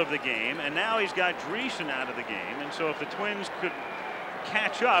out of the game, and now he's got Dreesen out of the game, and so if the Twins could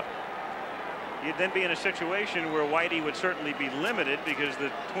catch up, you'd then be in a situation where Whitey would certainly be limited because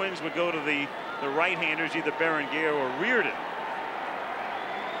the Twins would go to the right-handers, either Berenguer or Reardon.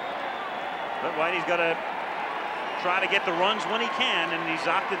 But Whitey's got to try to get the runs when he can, and he's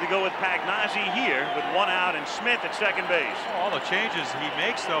opted to go with Pagnazzi here with 1 out and Smith at 2nd base. All the changes he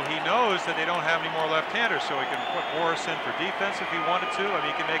makes, though, he knows that they don't have any more left-handers, so he can put Morris in for defense if he wanted to. I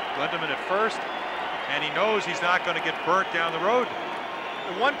mean, he can make Lindemann at first, and he knows he's not going to get burnt down the road.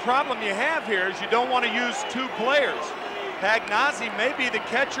 The one problem you have here is you don't want to use 2 players. Pagnazzi may be the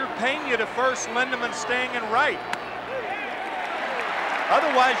catcher, Pena to first, Lindemann staying in right.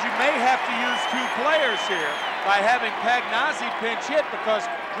 Otherwise, you may have to use 2 players here by having Pagnozzi pinch hit because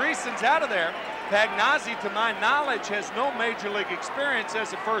Dreesen's out of there. Pagnozzi, to my knowledge, has no major league experience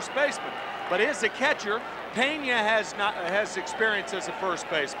as a first baseman, but is a catcher. Pena has experience as a first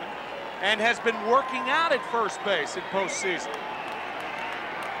baseman and has been working out at first base in postseason.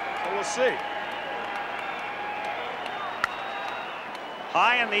 So we'll see.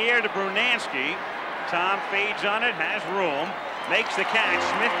 High in the air to Brunansky. Tom fades on it, has room, makes the catch.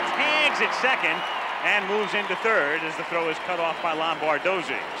 Smith tags at second and moves into third as the throw is cut off by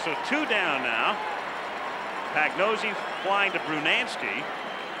Lombardozzi. So 2 down now. Pagnozzi flying to Brunansky,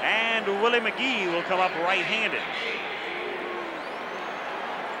 and Willie McGee will come up right-handed.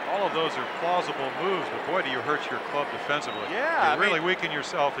 All of those are plausible moves, but boy, do you hurt your club defensively. Yeah, you really weaken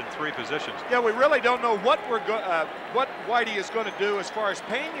yourself in 3 positions. Yeah, we really don't know what what Whitey is going to do as far as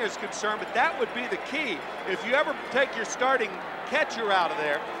Pena is concerned, but that would be the key. If you ever take your starting catcher out of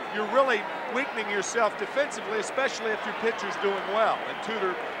there, you're really weakening yourself defensively, especially if your pitcher's doing well. And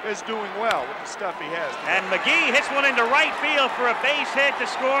Tudor is doing well with the stuff he has. And McGee hits one into right field for a base hit to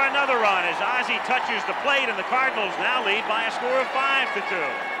score another run as Ozzie touches the plate, and the Cardinals now lead by a score of 5-2.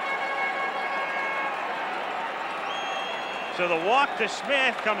 So the walk to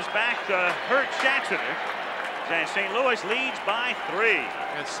Smith comes back to hurt Schatzeder, and St. Louis leads by 3.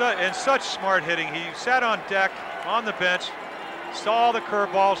 And such smart hitting. He sat on deck on the bench, saw the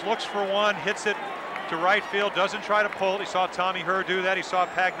curveballs, looks for one, hits it to right field, doesn't try to pull it. He saw Tommy Herr do that. He saw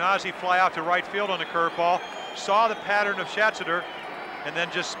Pagnozzi fly out to right field on the curveball, saw the pattern of Schatzeder, and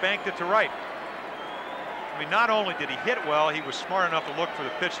then just spanked it to right. I mean, not only did he hit well, he was smart enough to look for the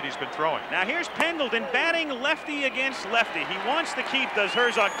pitch that he's been throwing. Now here's Pendleton batting lefty against lefty. He wants to keep, does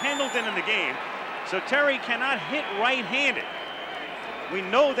Herzog, Pendleton in the game, so Terry cannot hit right-handed. We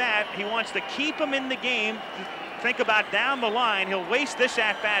know that. He wants to keep him in the game. Think about down the line. He'll waste this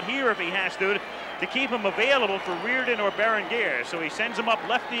at-bat here if he has to keep him available for Reardon or Berenguer. So he sends him up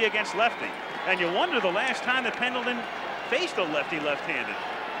lefty against lefty. And you wonder the last time that Pendleton faced a lefty left-handed.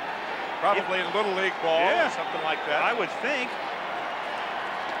 Probably in Little League ball or something like that. I would think.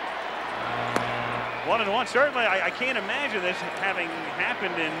 1-1. Certainly, I can't imagine this having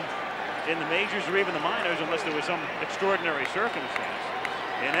happened in the majors or even the minors unless there was some extraordinary circumstance.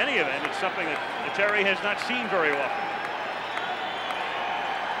 In any event, it's something that Terry has not seen very often.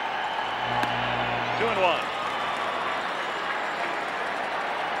 2-1.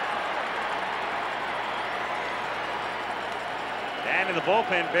 And in the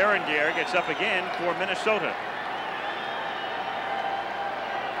bullpen, Berenguer gets up again for Minnesota.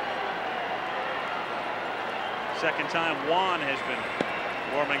 Second time Juan has been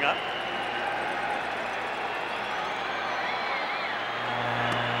warming up.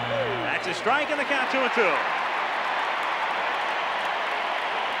 That's a strike and the count 2-2.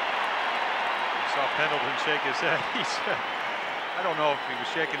 Saw Pendleton shake his head. He said, I don't know if he was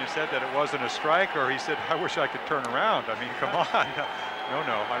shaking his head that it wasn't a strike, or he said, I wish I could turn around. I mean, come on. No,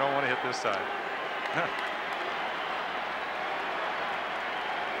 I don't want to hit this side.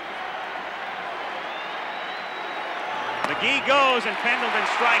 McGee goes and Pendleton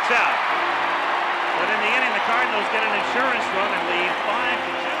strikes out. But in the inning, the Cardinals get an insurance run and lead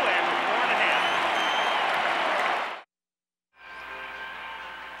 5-2 after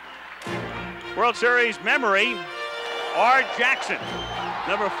 4.5. World Series memory, R. Jackson,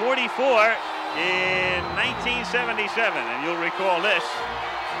 number 44 in 1977. And you'll recall this,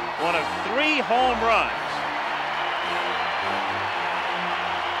 one of 3 home runs,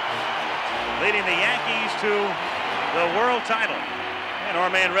 leading the Yankees to the world title. And our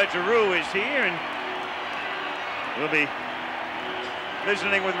man Red Giroux is here, and we'll be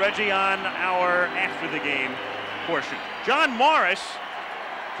visiting with Reggie on our after the game portion. John Morris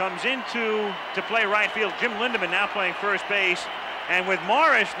comes to play right field. Jim Lindemann now playing first base, and with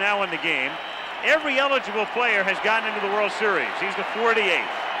Morris now in the game, every eligible player has gotten into the World Series. He's the 48th.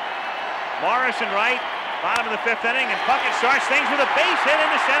 Morris in right, bottom of the 5th inning, and Puckett starts things with a base hit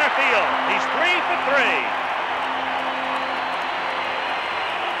into center field. He's 3 for 3.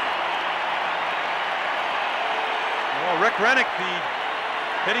 Rick Rennick, the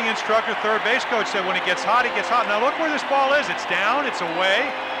hitting instructor, third base coach, said when he gets hot, he gets hot. Now look where this ball is. It's down, it's away,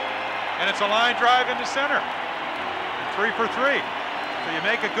 and it's a line drive into center. And 3 for 3. So you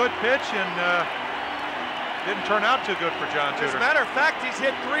make a good pitch, and didn't turn out too good for John Tudor. As a matter of fact, he's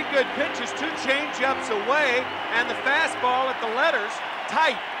hit 3 good pitches, 2 change-ups away, and the fastball at the letters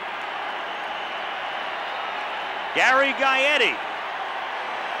tight. Gary Gaetti.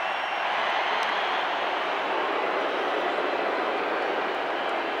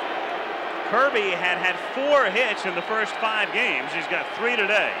 Kirby had 4 hits in the first 5 games. He's got 3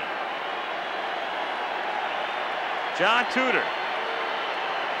 today. John Tudor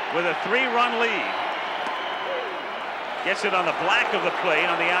with a 3-run lead. Gets it on the black of the plate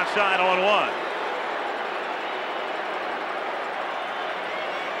on the outside 0-1.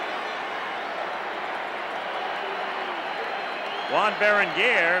 Juan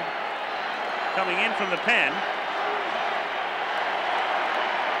Berenguer coming in from the pen.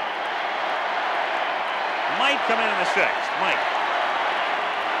 Might come in the 6th. Might.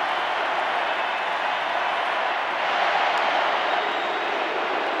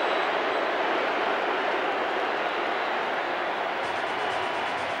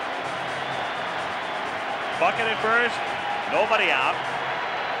 Bucket at first, nobody out.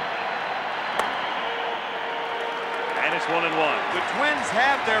 And it's 1-1. The Twins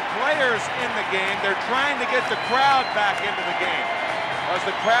have their players in the game. They're trying to get the crowd back into the game, because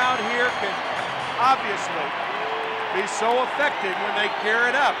the crowd here can obviously be so affected when they gear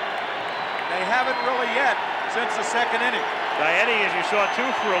it up. They haven't really yet since the 2nd inning. Gaetti, as you saw, 2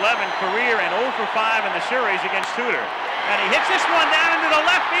 for 11 career and 0 for 5 in the series against Tudor. And he hits this one down into the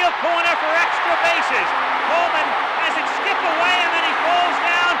left field corner for extra bases. Coleman has it skip away, and then he falls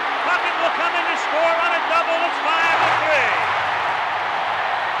down. Puckett will come in to score on a double. It's 5-3.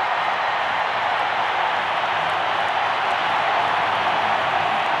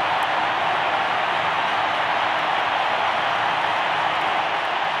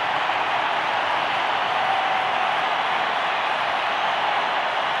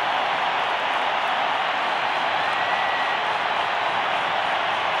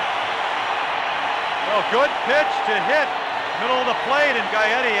 Good pitch to hit middle of the plate, and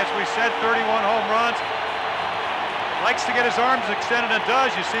Gaetti, as we said, 31 home runs. Likes to get his arms extended and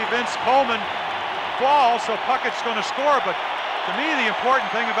does. You see Vince Coleman fall, so Puckett's going to score. But to me, the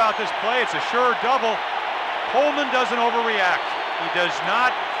important thing about this play, it's a sure double. Coleman doesn't overreact. He does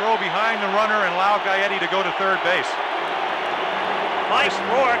not throw behind the runner and allow Gaetti to go to third base. Mike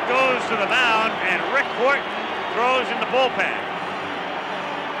Rourke goes to the mound, and Rick Horton throws in the bullpen.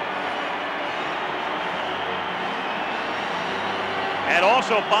 And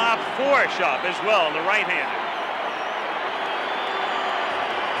also Bob Forshoff as well, the right-hander.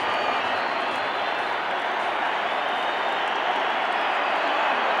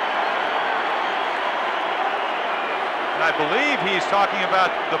 And I believe he's talking about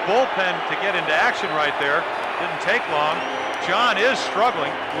the bullpen to get into action right there. Didn't take long. John is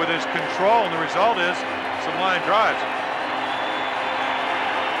struggling with his control, and the result is some line drives.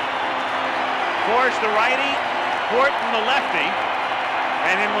 Force the righty, Horton the lefty.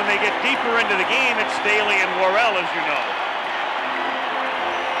 And then when they get deeper into the game, it's Staley and Worrell, as you know.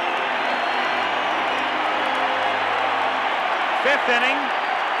 Fifth inning,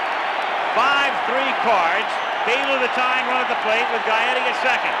 5-3 Cards. Baylor the tying run at the plate with Gaetti at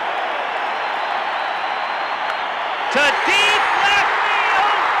second. To deep left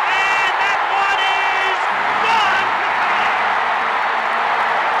field, and that one is gone.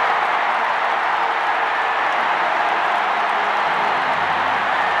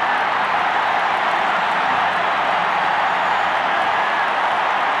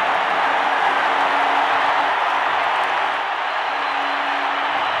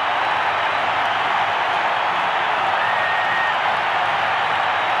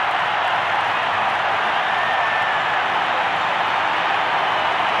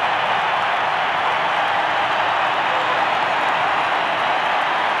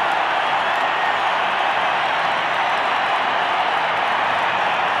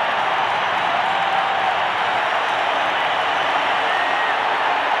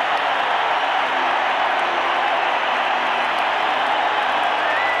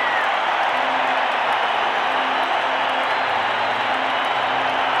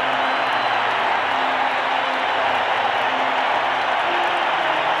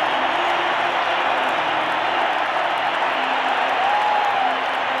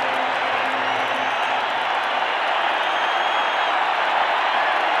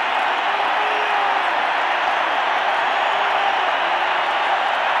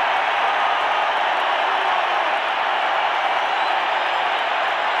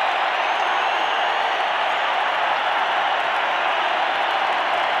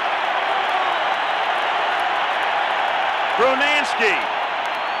 Brunansky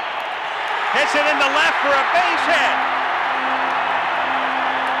hits it in the left for a base hit.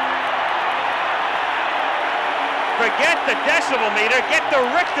 Forget the decibel meter, get the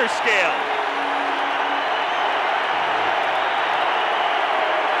Richter scale.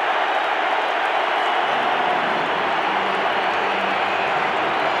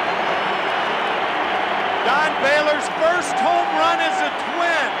 first home run as a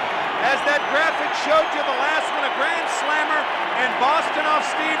Twin. As that graphic showed you, the last one a grand slammer in Boston off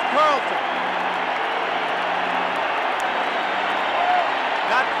Steve Carlton.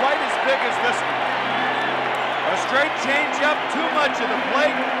 Not quite as big as this one. A straight changeup, too much of the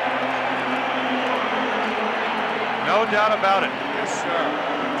plate. No doubt about it. Yes, sir.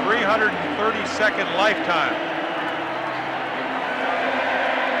 332nd lifetime.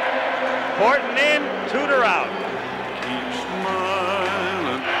 Horton in, Tudor out.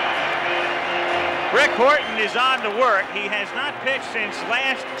 Rick Horton is on to work. He has not pitched since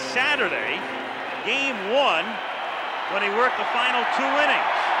last Saturday, game 1, when he worked the final 2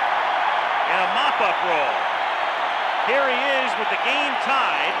 innings in a mop-up role. Here he is with the game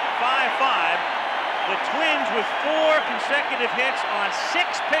tied, 5-5. The Twins with 4 consecutive hits on 6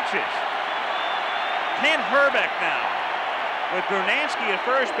 pitches. Ken Hrbek now, with Brunansky at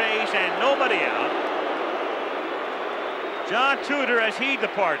first base and nobody out. John Tudor as he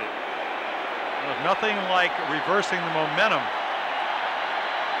departed. There's nothing like reversing the momentum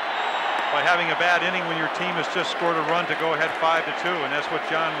by having a bad inning when your team has just scored a run to go ahead 5-2, and that's what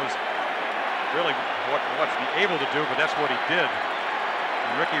John was really what's he able to do, but that's what he did.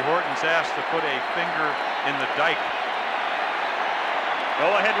 And Ricky Horton's asked to put a finger in the dike. Go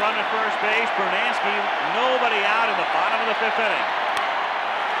ahead run at first base. Brunansky, nobody out in the bottom of the 5th inning.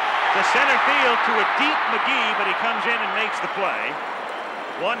 To center field to a deep McGee, but he comes in and makes the play.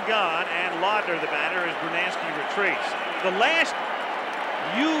 1 gone, and Laudner, the batter, as Brunansky retreats. The last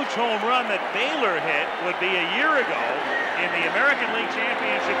huge home run that Baylor hit would be a year ago in the American League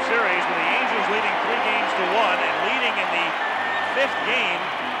Championship Series, with the Angels leading 3-1 and leading in the 5th game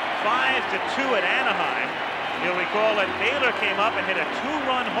 5-2 at Anaheim. You'll recall that Baylor came up and hit a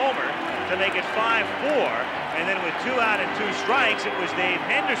 2-run homer to make it 5-4, and then with 2 out and 2 strikes, it was Dave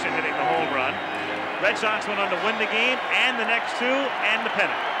Henderson hitting the home run. Red Sox went on to win the game and the next 2 and the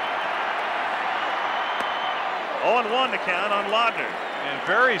pennant. 0-1 to count on Laudner. And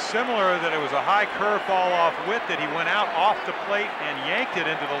very similar, that it was a high curveball off Witt that he went out off the plate and yanked it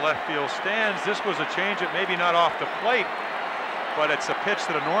into the left field stands. This was a change that maybe not off the plate, but it's a pitch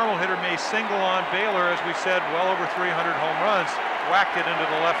that a normal hitter may single on. Baylor, as we said, well over 300 home runs, whacked it into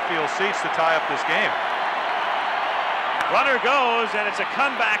the left field seats to tie up this game. Runner goes, and it's a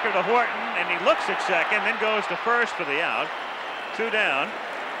comebacker to Horton, and he looks at second, then goes to first for the out. 2 down.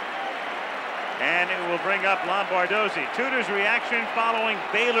 And it will bring up Lombardozzi. Tudor's reaction following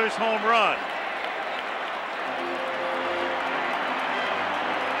Baylor's home run.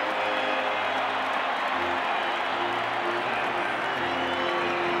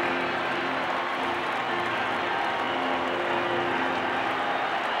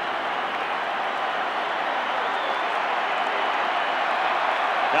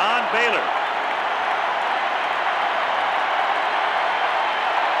 Don Baylor.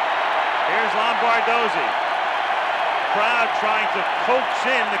 Here's Lombardozzi. Crowd trying to coax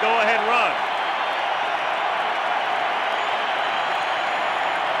in the go-ahead run.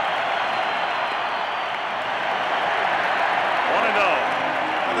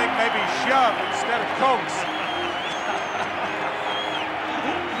 I think maybe shove instead of coax.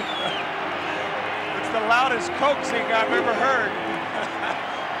 It's the loudest coaxing I've ever heard.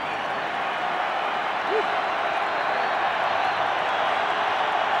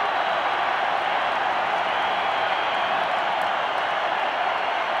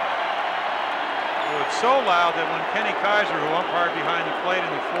 So loud that when Kenny Kaiser, who umpired behind the plate in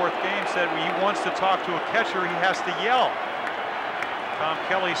the 4th game, said when he wants to talk to a catcher, he has to yell. Tom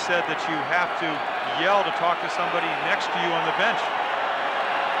Kelly said that you have to yell to talk to somebody next to you on the bench.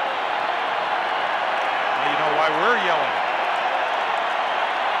 Now you know why we're yelling.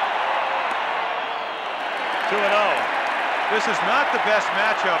 2-0. This is not the best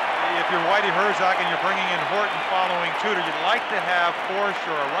matchup if you're Whitey Herzog and you're bringing in Horton following Tudor. You'd like to have Forsch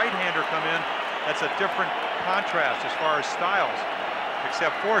or a right-hander come in. That's a different contrast as far as styles,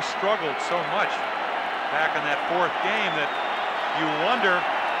 except Forsch struggled so much back in that 4th game that you wonder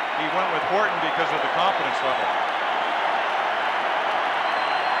he went with Horton because of the confidence level.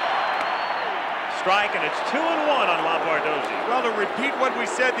 Strike, and it's 2-1 on Lombardozzi. Well, to repeat what we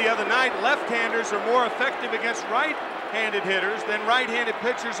said the other night, left-handers are more effective against right-handed hitters than right-handed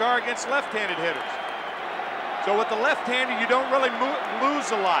pitchers are against left-handed hitters. So with the left-hander, you don't really lose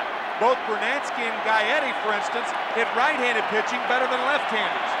a lot. Both Brunansky and Gaetti, for instance, hit right-handed pitching better than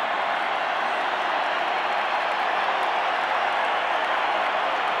left-handers.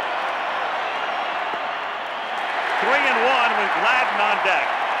 Three and one with Gladden on deck.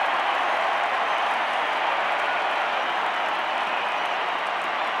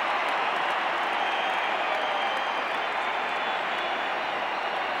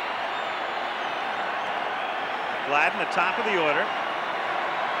 Gladden, the top of the order.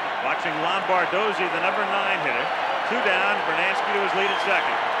 Watching Lombardozzi, the number 9 hitter. 2 down, Bernansky to his lead at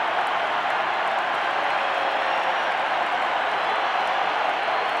second.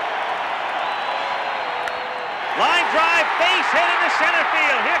 Line drive, base hit into center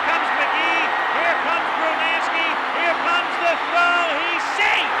field. Here comes McGee. Here comes Bernansky. Here comes the throw. He's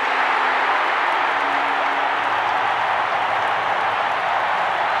safe.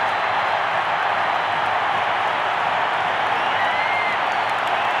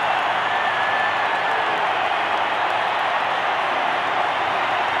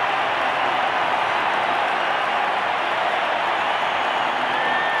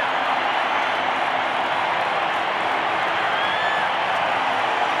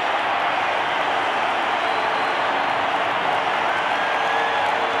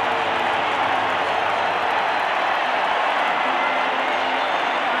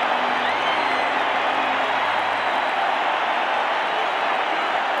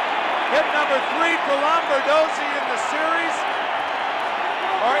 Hit number 3 for Lombardozzi in the series,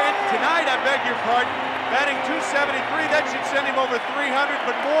 or tonight, I beg your pardon. Batting .273, that should send him over 300,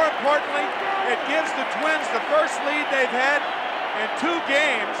 but more importantly, it gives the Twins the first lead they've had in 2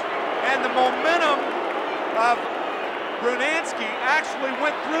 games, and the momentum of Bernansky actually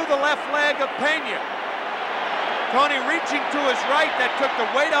went through the left leg of Pena. Tony reaching to his right, that took the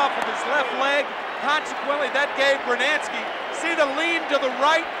weight off of his left leg. Consequently, that gave Bernansky, see the lean to the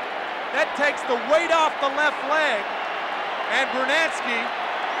right? That takes the weight off the left leg, and Bernansky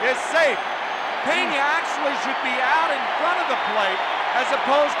is safe. Pena actually should be out in front of the plate as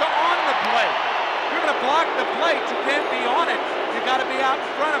opposed to on the plate. If you're going to block the plate, you can't be on it. You got to be out in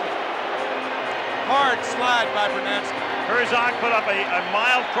front of it. Hard slide by Bernansky. Herzog put up a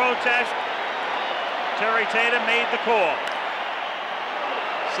mild protest. Terry Tatum made the call.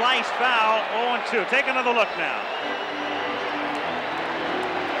 Slice foul, 0-2. Take another look now.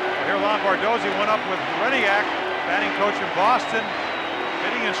 Here Lombardozzi went up with Reniak, batting coach in Boston.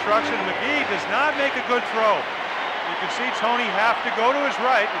 Hitting instruction, McGee does not make a good throw. You can see Tony have to go to his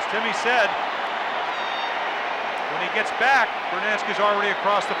right, as Timmy said. When he gets back, Bernansky's already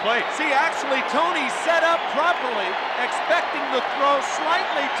across the plate. See, actually, Tony set up properly, expecting the throw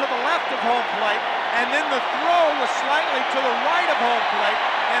slightly to the left of home plate, and then the throw was slightly to the right of home plate,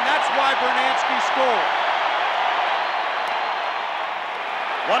 and that's why Bernansky scored.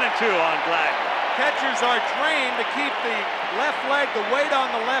 1-2 on Gladden. Catchers are trained to keep the left leg, the weight on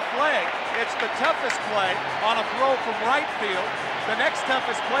the left leg. It's the toughest play on a throw from right field. The next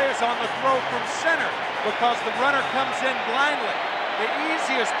toughest play is on the throw from center because the runner comes in blindly. The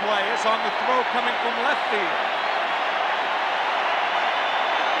easiest play is on the throw coming from left field.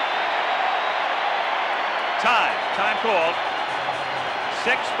 Time called.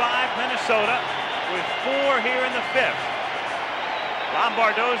 6-5 Minnesota with 4 here in the 5th.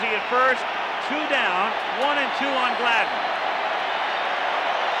 Lombardozzi at first, 2 down, 1-2 on Gladden.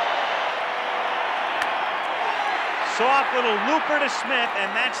 Soft little looper to Smith,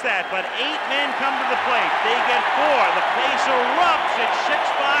 and that's that. But 8 men come to the plate. They get 4. The place erupts. It's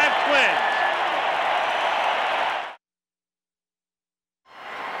 6-5 Twins.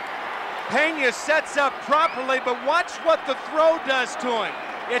 Pena sets up properly, but watch what the throw does to him.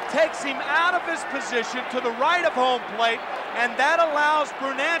 It takes him out of his position to the right of home plate, and that allows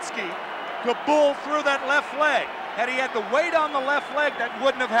Bernansky to bull through that left leg. Had he had the weight on the left leg, that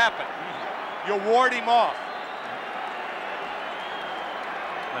wouldn't have happened. You ward him off.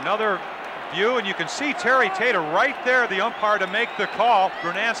 Another view, and you can see Terry Tatum right there, the umpire, to make the call.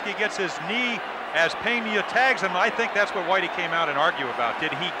 Bernansky gets his knee as Pena tags him. I think that's what Whitey came out and argued about.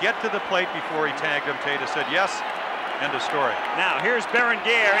 Did he get to the plate before he tagged him? Tatum said yes. End of story. Now here's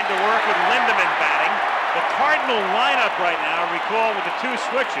Berenguer into work with Lindemann batting. The Cardinal lineup right now, recall with the 2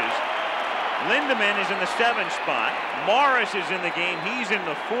 switches. Lindemann is in the 7 spot. Morris is in the game. He's in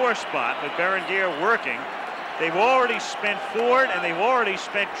the 4 spot with Berenguer working. They've already spent Ford, and they've already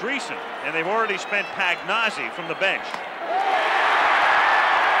spent Dreesen, and they've already spent Pagnozzi from the bench.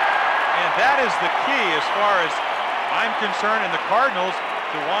 And that is the key as far as I'm concerned. And the Cardinals,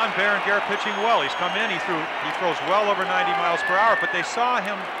 Juan Berenguer pitching well. He's come in, he throws well over 90 miles per hour, but they saw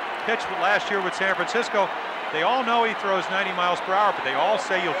him pitch last year with San Francisco. They all know he throws 90 miles per hour, but they all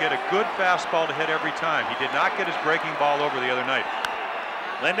say you'll get a good fastball to hit every time. He did not get his breaking ball over the other night.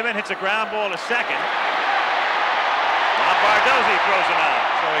 Lindemann hits a ground ball to second. Lombardozzi throws him out.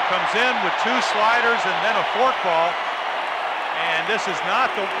 So he comes in with 2 sliders and then a forkball. And this is not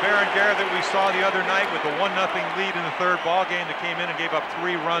the Berenguer that we saw the other night with the 1-0 lead in the 3rd ball game that came in and gave up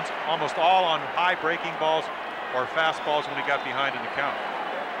 3 runs, almost all on high breaking balls or fastballs when he got behind in the count.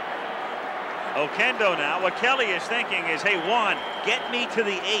 Oquendo now. What Kelly is thinking is, hey, Juan, get me to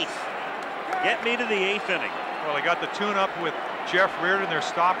the 8th. Get me to the 8th inning. Well, they got the tune-up with Jeff Reardon, their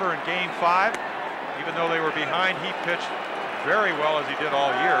stopper in Game 5. Even though they were behind, he pitched very well as he did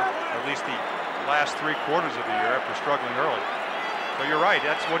all year, at least the last 3 quarters of the year after struggling early. So you're right,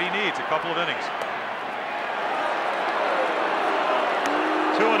 that's what he needs, a couple of innings.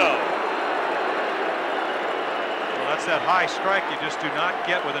 2-0. Well, that's that high strike you just do not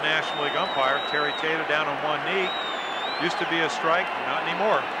get with a National League umpire. Terry Taylor down on one knee. Used to be a strike, not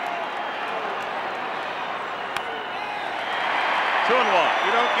anymore. 2-1.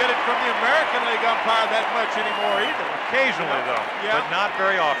 You don't get it from the American League umpire that much anymore either. Occasionally, though, but not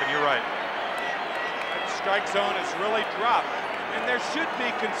very often. You're right. That strike zone has really dropped, and there should be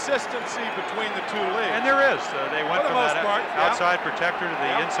consistency between the two leagues. And there is. They went from that outside protector to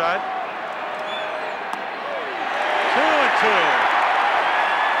the inside. 2-2.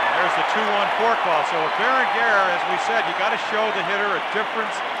 There's the 2-1 fork ball. So with Berenguer, as we said, you got to show the hitter a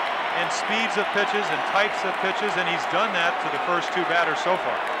difference in speeds of pitches and types of pitches, and he's done that to the first 2 batters so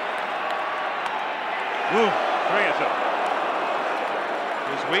far. Woo, 3-2.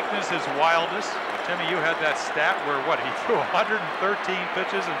 His weakness is wildness. Timmy, you had that stat where he threw 113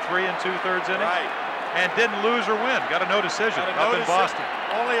 pitches in 3 2/3 innings, right, and didn't lose or win. Got a no decision up in Boston.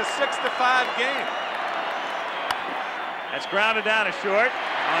 Only a 6-5 game. That's grounded down to short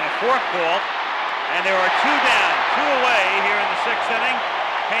on a fork ball, and there are 2 down, 2 away here in the 6th inning.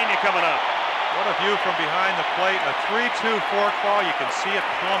 Pena coming up. What a view from behind the plate. A 3-2 fork ball. You can see it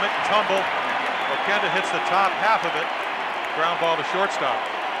plummet, tumble. Oquendo hits the top half of it. Ground ball to shortstop.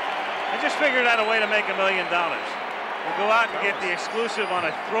 I just figured out a way to make $1 million. We'll go out and get the exclusive on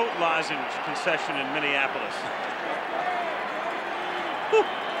a throat lozenge concession in Minneapolis. Whew.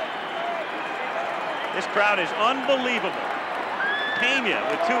 This crowd is unbelievable. Pena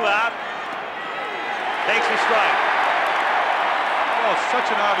with 2 out. Takes a strike. Well, it's such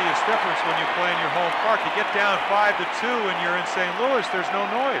an obvious difference when you play in your home park. You get down 5-2 and you're in St. Louis, there's no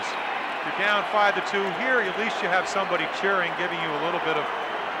noise. You're down 5-2 here, at least you have somebody cheering, giving you a little bit of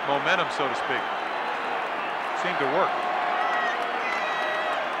momentum, so to speak. Seemed to work.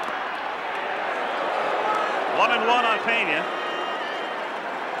 1-1 on Pena.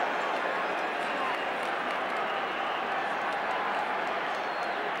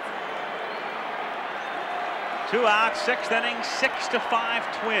 Two out, 6th inning, 6-5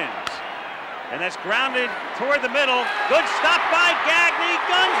 Twins. And that's grounded toward the middle. Good stop by Gagne,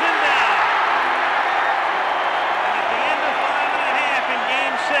 guns him down. And at the end of 5 1/2 in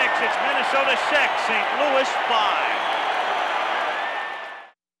Game 6, it's Minnesota 6, St. Louis 5.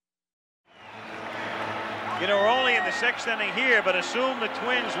 You know, we're only in the 6th inning here, but assume the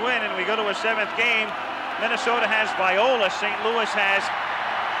Twins win and we go to a 7th game. Minnesota has Viola, St. Louis has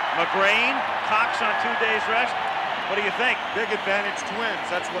McGrain, Cox on 2 days rest. What do you think? Big advantage Twins,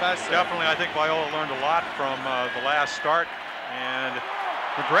 that's what I said. Definitely, I think Viola learned a lot from the last start. And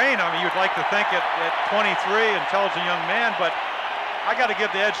McGrain, I mean, you'd like to think at 23, intelligent young man, but I got to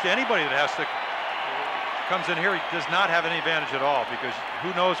give the edge to anybody that comes in here. He does not have any advantage at all, because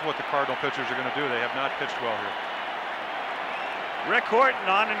who knows what the Cardinal pitchers are going to do. They have not pitched well here. Rick Horton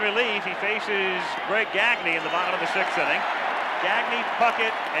on in relief. He faces Greg Gagne in the bottom of the 6th inning. Gagne,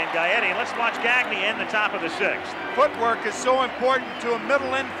 Puckett, and Gaetti. Let's watch Gagne in the top of the 6th. Footwork is so important to a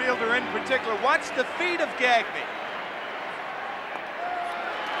middle infielder in particular. Watch the feet of Gagne.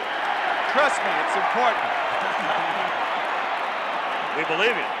 Trust me, it's important. We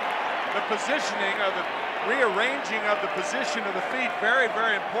believe you. The positioning of the rearranging of the position of the feet, very,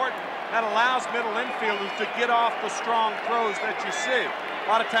 very important. That allows middle infielders to get off the strong throws that you see. A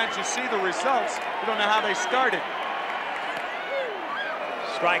lot of times you see the results, you don't know how they started.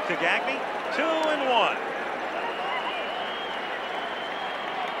 Strike to Gagne, 2-1.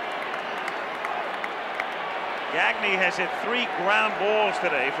 Gagne has hit 3 ground balls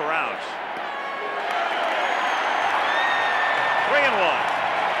today for outs. 3-1.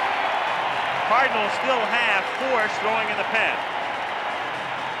 Cardinals still have Force throwing in the pen.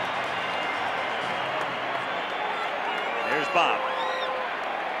 Here's Bob.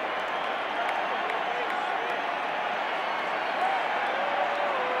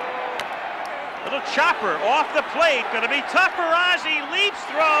 Little chopper off the plate. Going to be tough for Ozzie. Leaps,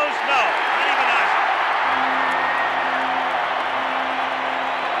 throws. No, not even Ozzie.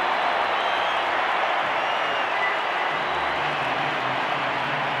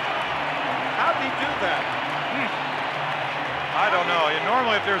 How'd he do that? I don't know.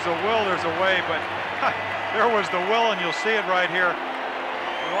 Normally if there's a will, there's a way, but there was the will, and you'll see it right here.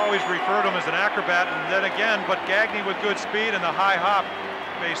 We always refer to him as an acrobat, and then again, but Gagne with good speed and the high hop,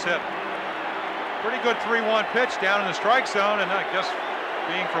 base hit. Pretty good 3-1 pitch down in the strike zone, and I guess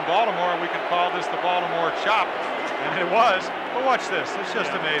being from Baltimore, we could call this the Baltimore chop, and it was. But watch this. It's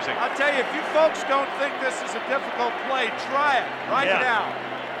just amazing. I'll tell you, if you folks don't think this is a difficult play, try it right now.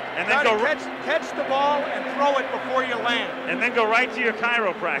 And then go catch the ball and throw it before you land. And then go right to your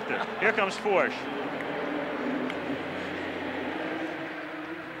chiropractor. Here comes Forsch.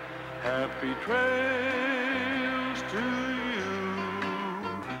 Happy trails to you.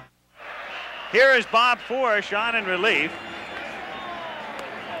 Here is Bob Forsch on in relief.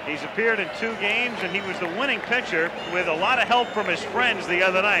 He's appeared in 2 games, and he was the winning pitcher with a lot of help from his friends the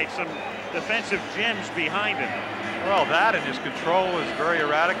other night. Some defensive gems behind him. Well, that and his control is very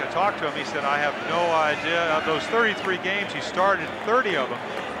erratic. I talked to him. He said, I have no idea. Of those 33 games, he started 30 of them.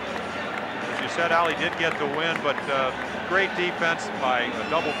 As you said, Al, he did get the win, but great defense by a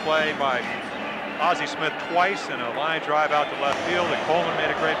double play by Ozzie Smith twice and a line drive out to left field that Coleman made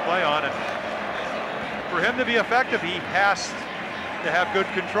a great play on. And for him to be effective, he has to have good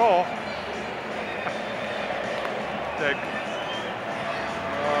control.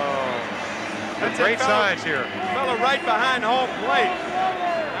 Great signs here. Fella right behind home plate.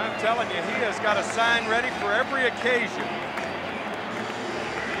 I'm telling you, he has got a sign ready for every occasion.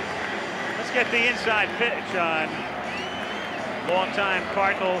 Let's get the inside pitch on longtime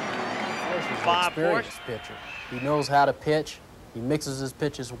Cardinal Bob Forsch. Pitcher. He knows how to pitch. He mixes his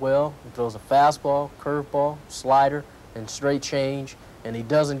pitches well. He throws a fastball, curveball, slider, and straight change, and he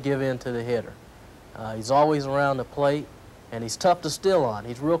doesn't give in to the hitter. He's always around the plate, and he's tough to steal on.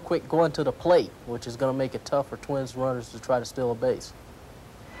 He's real quick going to the plate, which is going to make it tough for Twins runners to try to steal a base.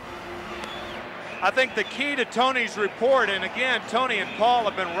 I think the key to Tony's report, and again, Tony and Paul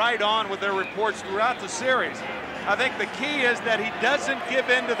have been right on with their reports throughout the series. I think the key is that he doesn't give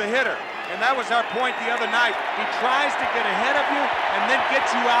in to the hitter. And that was our point the other night. He tries to get ahead of you and then get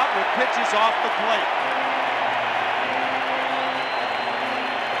you out with pitches off the plate.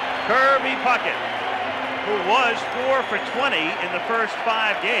 Kirby Puckett, who was 4 for 20 in the first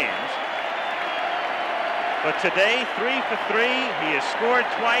 5 games. But today, 3 for 3. He has scored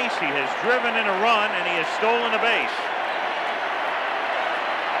twice, he has driven in a run, and he has stolen a base.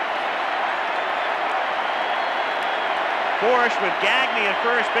 Forsch with Gagne at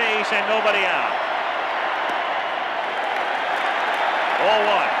first base and nobody out.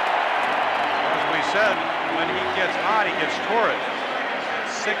 0-1. As we said, when he gets hot, he gets torrid.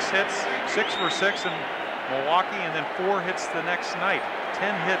 6 hits, 6 for 6 in Milwaukee, and then 4 hits the next night.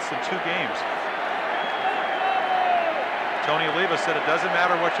 10 hits in 2 games. Tony Oliva said it doesn't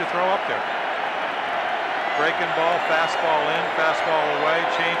matter what you throw up there. Breaking ball, fastball in, fastball away,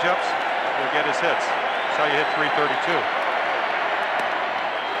 changeups, will get his hits. That's how you hit 332.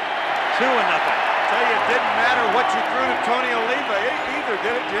 2-0. Tell you, it didn't matter what you threw to Tony Oliva either,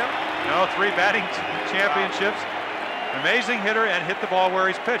 did it, Jim? No, 3 batting championships. Amazing hitter and hit the ball where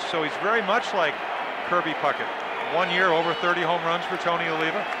he's pitched. So he's very much like Kirby Puckett. 1 year, over 30 home runs for Tony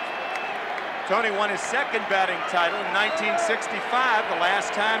Oliva. Tony won his 2nd batting title in 1965, the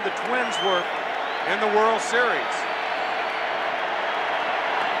last time the Twins were in the World Series.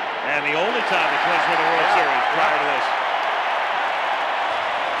 And the only time the Twins won the World Series prior to this.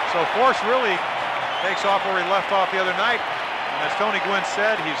 So Forsch really takes off where he left off the other night. And as Tony Gwynn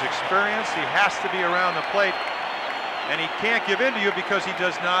said, he's experienced. He has to be around the plate. And he can't give in to you because he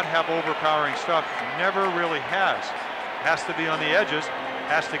does not have overpowering stuff. He never really has. Has to be on the edges.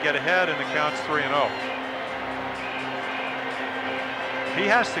 Has to get ahead, and the count's 3-0. He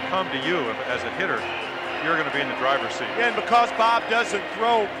has to come to you as a hitter. You're going to be in the driver's seat. And because Bob doesn't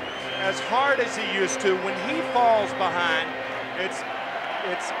throw as hard as he used to, when he falls behind, it's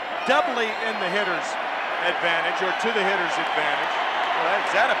doubly in the hitter's advantage, or to the hitter's advantage. Well,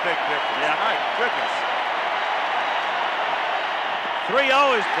 is that a big difference? Yeah. My goodness. 3-0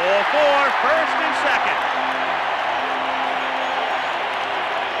 is ball 4, first and second.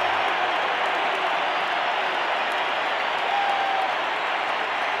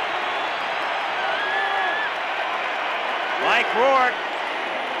 Mike Rourke.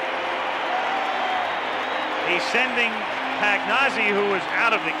 He's sending Pagnazzi, who was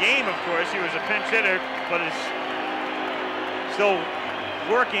out of the game, of course. He was a pinch hitter, but is still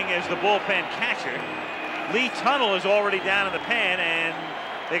working as the bullpen catcher. Lee Tunnell is already down in the pen, and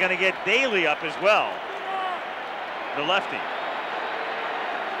they're going to get Daly up as well, the lefty.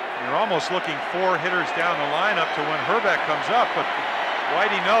 You're almost looking 4 hitters down the lineup to when Hrbek comes up, but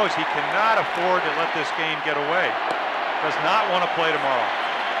Whitey knows he cannot afford to let this game get away. Does not want to play tomorrow.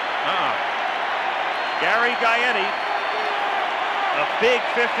 Gary Gaetti, a big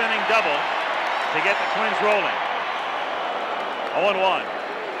 5th inning double to get the Twins rolling. 0-1.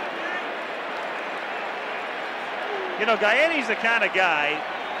 You know, Gaetti's the kind of guy,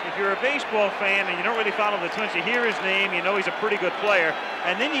 if you're a baseball fan and you don't really follow the Twins, you hear his name, you know he's a pretty good player,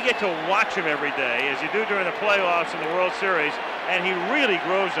 and then you get to watch him every day, as you do during the playoffs and the World Series, and he really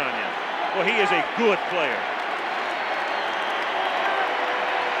grows on you. Well, he is a good player.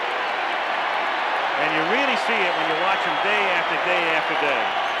 And you really see it when you watch him day after day after day.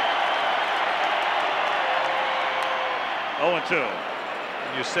 0-2.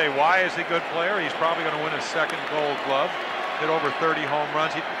 And you say, why is he a good player? He's probably going to win his second Gold Glove. Hit over 30 home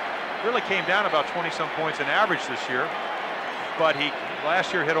runs. He really came down about 20-some points in average this year. But he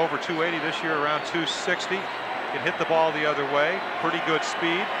last year hit over 280. This year around 260. Can hit the ball the other way. Pretty good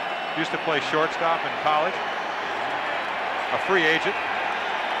speed. Used to play shortstop in college. A free agent.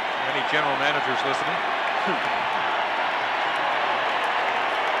 Any general managers listening?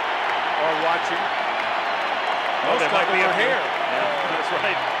 Or watching. Oh, Most of them are here. Yeah, that's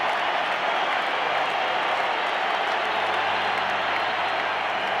right.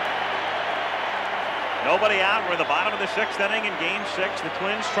 Nobody out. We're in the bottom of the 6th inning in Game 6. The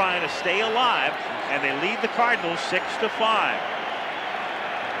Twins trying to stay alive, and they lead the Cardinals 6-5.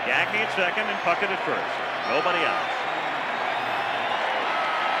 Gagne at second and Puckett at first. Nobody out.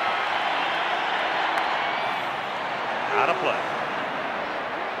 Out of play.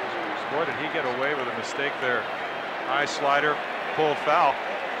 Boy, did he get away with a mistake there. High slider, pulled foul.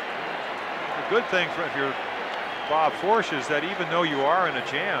 The good thing for if you're Bob Forsch is that even though you are in a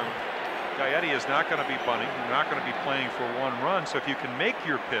jam, Gaetti is not going to be bunting. You're not going to be playing for 1 run. So if you can make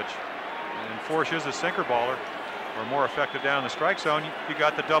your pitch, and Forsch is a sinker baller, or more effective down the strike zone, you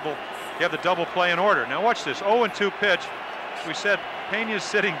got the double. You have the double play in order. Now watch this 0-2 pitch. We said Pena's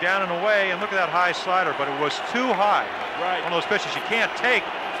sitting down and away, and look at that high slider, but it was too high. Right. One of those pitches you can't take,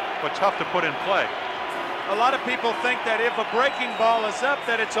 but tough to put in play. A lot of people think that if a breaking ball is up,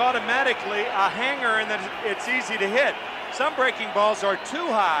 that it's automatically a hanger and that it's easy to hit. Some breaking balls are too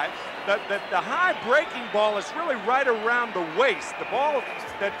high. The high breaking ball is really right around the waist. The ball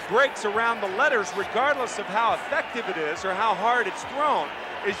that breaks around the letters, regardless of how effective it is or how hard it's thrown,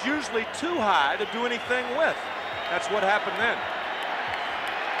 is usually too high to do anything with. That's what happened then.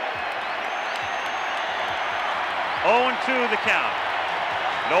 0-2 the count.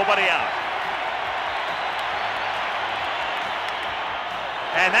 Nobody out.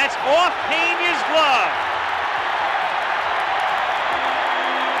 And that's off Pena's glove.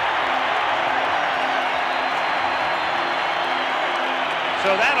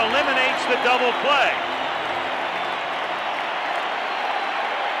 So that eliminates the double play.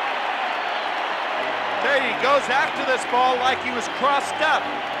 There he goes after this ball like he was crossed up.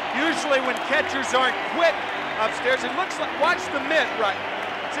 Usually when catchers aren't quick upstairs, it looks like, watch the mitt, right?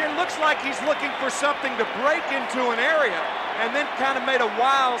 See, it looks like he's looking for something to break into an area and then kind of made a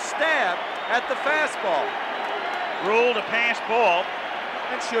wild stab at the fastball. Ruled a pass ball.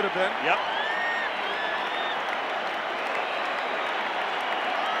 It should have been. Yep.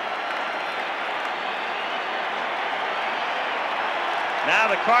 Now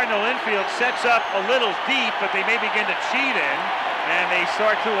the Cardinal infield sets up a little deep, but they may begin to cheat in, and they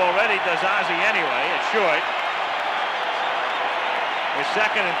start to already. Does Ozzie anyway at short. With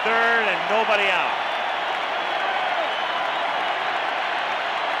second and third and nobody out.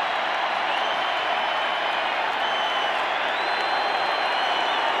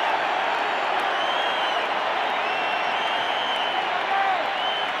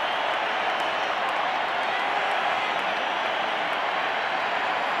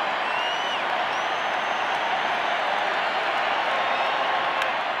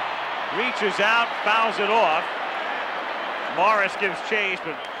 Reaches out, fouls it off. Morris gives chase,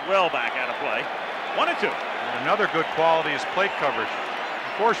 but well back out of play. 1-2. And another good quality is plate coverage.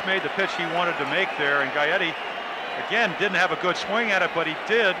 Forsch made the pitch he wanted to make there, and Gaetti, again, didn't have a good swing at it, but he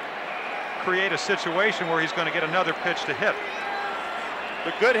did create a situation where he's going to get another pitch to hit.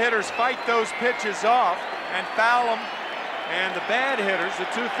 The good hitters fight those pitches off and foul them, and the bad hitters, the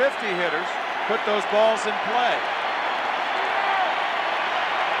 250 hitters, put those balls in play.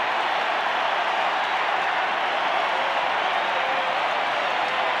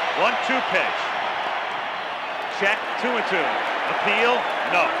 1-2 pitch. Check, 2-2. Appeal,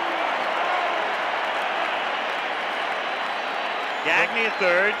 no. Gagne at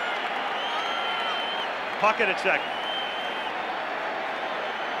third. Puckett at second.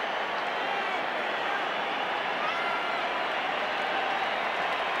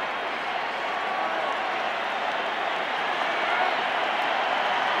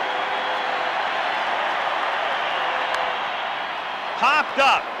 Popped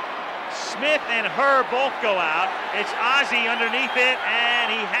up. Smith and Hrbek both go out. It's Ozzie underneath it,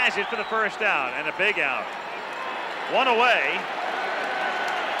 and he has it for the first out, and a big out. One away.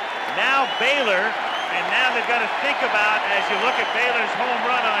 Now Baylor, and now they've got to think about, as you look at Baylor's home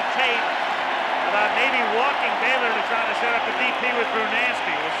run on tape, about maybe walking Baylor to try to set up a DP with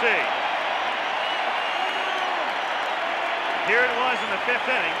Brunansky. We'll see. Here it was in the 5th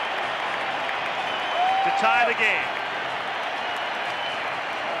inning to tie the game.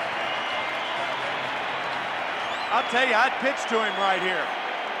 I'll tell you, I'd pitch to him right here.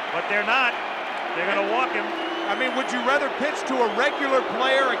 But they're not. They're going to walk him. I mean, would you rather pitch to a regular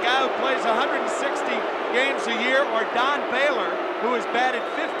player, a guy who plays 160 games a year, or Don Baylor, who has batted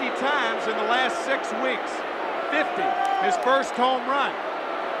 50 times in the last 6 weeks? 50, his first home run.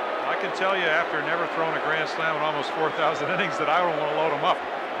 I can tell you, after never throwing a grand slam in almost 4,000 innings, that I don't want to load him up.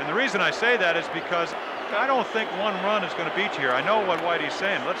 And the reason I say that is because I don't think one run is going to beat you here. I know what Whitey's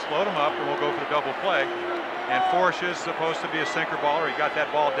saying. Let's load him up, and we'll go for the double play. And Forsh is supposed to be a sinker baller. He got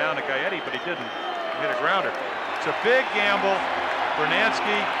that ball down to Gaetti, but he didn't. He hit a grounder. It's a big gamble.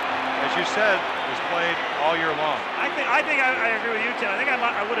 Brunansky, as you said, was played all year long. I agree with you, Tim. I think I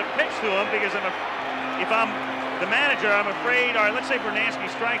would have pitched to him because if I'm the manager, I'm afraid, or let's say Brunansky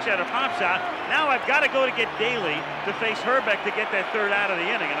strikes out or pops out. Now I've got to go to get Daly to face Hrbek to get that 3rd out of the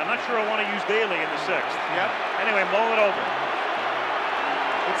inning, and I'm not sure I want to use Daly in the 6th. Yep. Anyway, mull it over.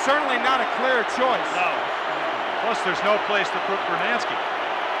 It's certainly not a clear choice. No. Plus, there's no place to put Brunansky.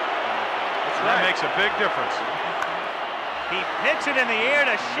 That makes a big difference. He hits it in the air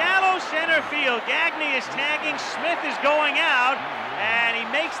to shallow center field. Gagne is tagging. Smith is going out, and he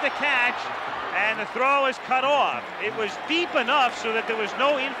makes the catch, and the throw is cut off. It was deep enough so that there was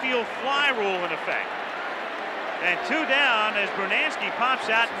no infield fly rule in effect. And 2 down as Brunansky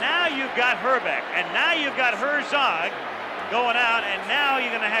pops out. Now you've got Hrbek, and now you've got Herzog going out, and now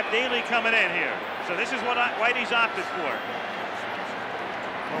you're going to have Daly coming in here. So this is what Whitey's opted for.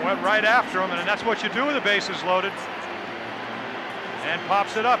 Well, went right after him, and that's what you do with the bases loaded. And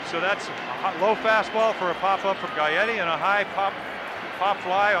pops it up. So that's a low fastball for a pop-up from Gaetti and a high pop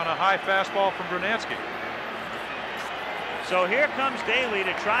fly on a high fastball from Brunansky. So here comes Daly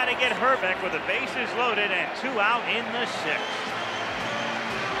to try to get Hrbek with the bases loaded and 2 out in the 6th.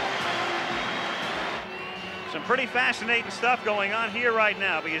 Some pretty fascinating stuff going on here right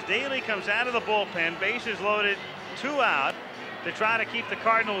now because Daly comes out of the bullpen, bases loaded, 2 out, to try to keep the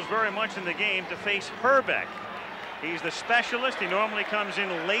Cardinals very much in the game to face Hrbek. He's the specialist. He normally comes in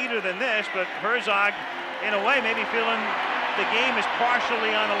later than this, but Herzog, in a way, maybe feeling the game is partially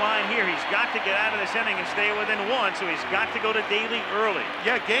on the line here. He's got to get out of this inning and stay within 1, so he's got to go to Daly early.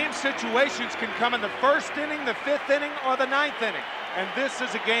 Yeah, game situations can come in the 1st inning, the 5th inning, or the 9th inning, and this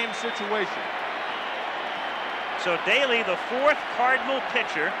is a game situation. So Daly, the 4th Cardinal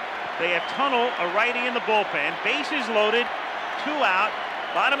pitcher. They have Tunnel, a righty in the bullpen. Bases loaded, 2 out.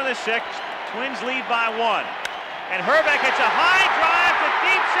 Bottom of the 6th. Twins lead by 1. And Hrbek hits a high drive to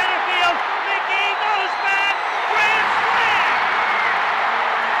deep center field. McGee goes back. Grand slam!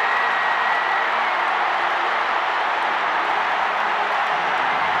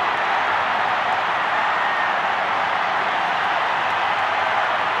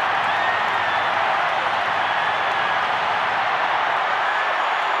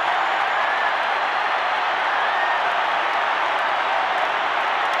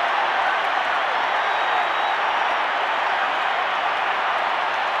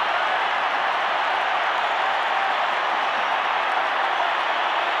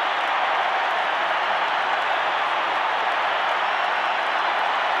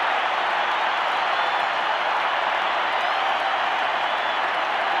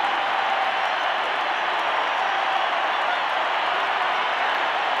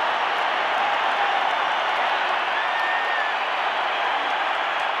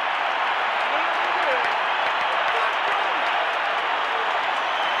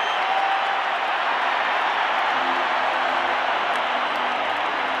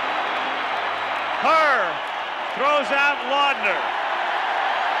 Throws out Laudner.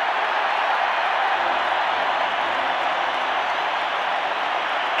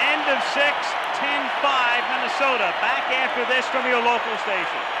 End of 6th, 10-5 Minnesota. Back after this from your local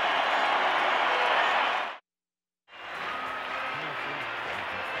station.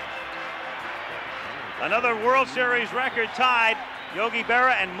 Another World Series record tied. Yogi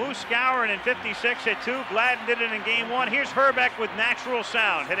Berra and Moose Skowron in 56 hit 2. Gladden did it in game 1. Here's Hrbek with natural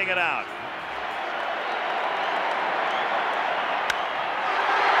sound hitting it out.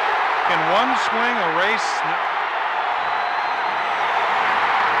 Can one swing erase?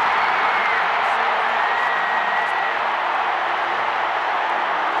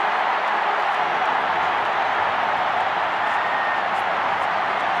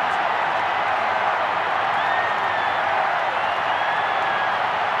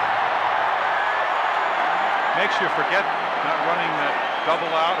 makes you forget not running that double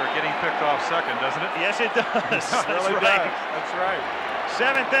out or getting picked off second, doesn't it? Yes, it does. That's really right. does. That's right.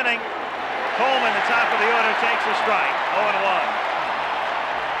 7th inning. Coleman, the top of the order, takes a strike.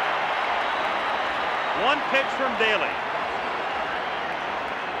 0-1. One pitch from Daly.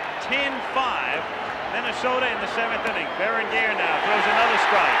 10-5. Minnesota in the 7th inning. Berenguer now throws another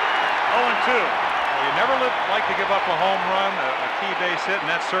strike. 0-2. Well, you never like to give up a home run, a key base hit,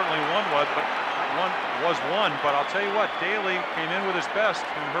 and that certainly was one. But I'll tell you what, Daly came in with his best,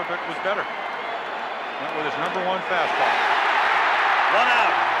 and Hrbek was better. Went with his #1 fastball. 1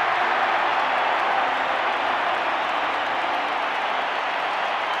 out.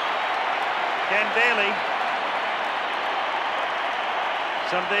 Ken Daly.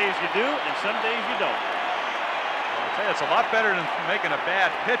 Some days you do, and some days you don't. I'll tell you, it's a lot better than making a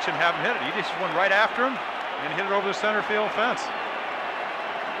bad pitch and having hit it. He just went right after him and hit it over the center field fence.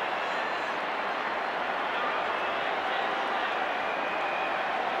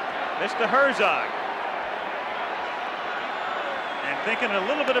 Mr. Herzog. And thinking a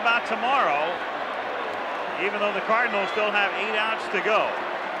little bit about tomorrow, even though the Cardinals still have 8 outs to go.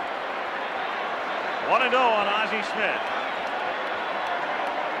 1-0 on Ozzie Smith.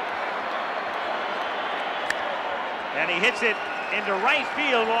 And he hits it into right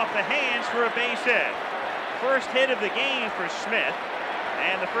field off the hands for a base hit. First hit of the game for Smith.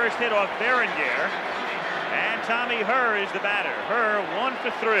 And the first hit off Berenguer. And Tommy Herr is the batter. Herr 1 for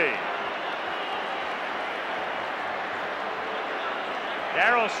 3.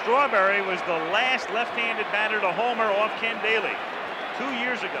 Darryl Strawberry was the last left-handed batter to homer off Ken Daly 2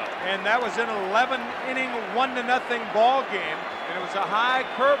 years ago. And that was an 11-inning, 1-0 ball game. And it was a high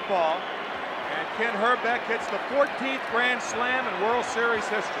curveball. And Ken Hrbek hits the 14th Grand Slam in World Series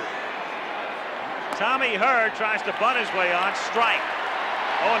history. Tommy Herr tries to bunt his way on. Strike.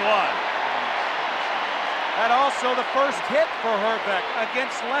 0-1. That also the first hit for Hrbek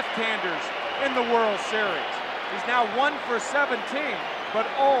against left-handers in the World Series. He's now 1 for 17, but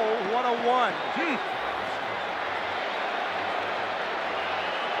oh, what a 1.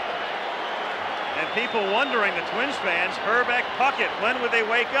 And people wondering, the Twins fans, Hrbek, Puckett, when would they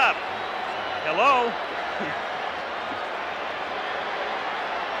wake up? Hello?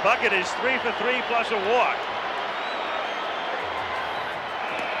 Puckett is 3 for 3 plus a walk.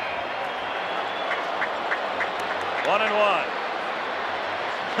 One and one.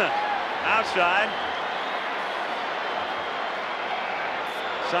 Outside.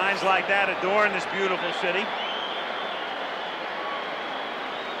 Signs like that adorn this beautiful city.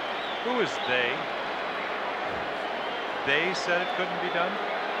 Who is they? They said it couldn't be done?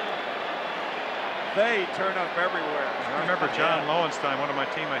 They turn up everywhere. I remember John Lowenstein, one of my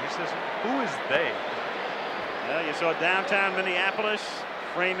teammates, he says, who is they? Well, you saw downtown Minneapolis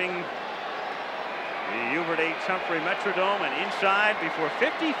framing the Hubert H. Humphrey Metrodome, and inside before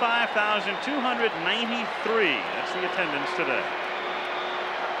 55,293. That's the attendance today.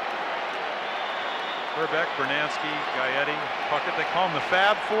 Hrbek, Bernansky, Gaetti, Puckett, they call them the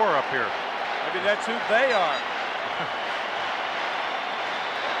Fab Four up here. Maybe that's who they are.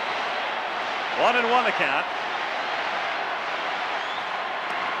 1-1 the count.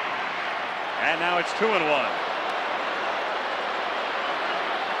 And now it's 2-1.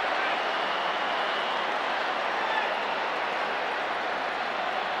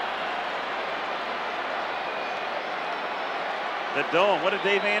 The dome. What did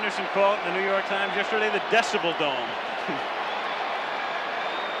Dave Anderson call it in the New York Times yesterday? The Decibel Dome.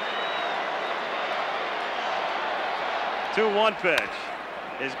 2-1 pitch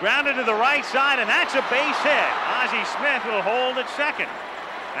is grounded to the right side, and that's a base hit. Ozzie Smith will hold at second.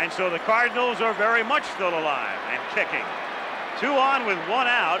 And so the Cardinals are very much still alive and kicking. 2 on with 1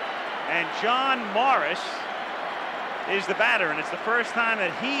 out, and John Morris is the batter, and it's the first time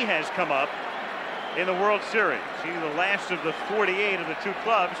that he has come up in the World Series. He's the last of the 48 of the 2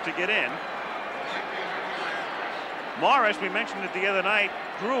 clubs to get in. Morris, we mentioned it the other night,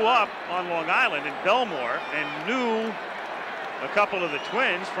 grew up on Long Island in Belmore and knew a couple of the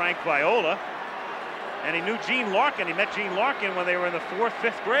Twins, Frank Viola, and he knew Gene Larkin. He met Gene Larkin when they were in the 4th,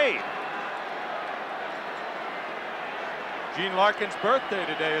 5th grade. Gene Larkin's birthday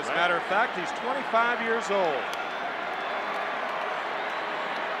today, as a matter of fact. He's 25 years old.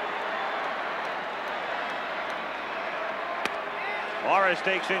 Morris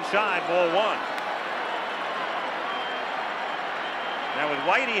takes inside, ball 1. Now with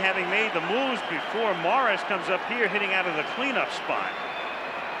Whitey having made the moves before, Morris comes up here hitting out of the cleanup spot.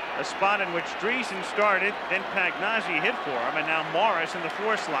 A spot in which Dreesen started, then Pagnazzi hit for him, and now Morris in the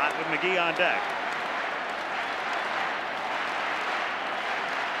 4 slot with McGee on deck.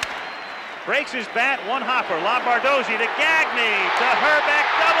 Breaks his bat, one hopper. Lombardozzi to Gagne to Hrbek,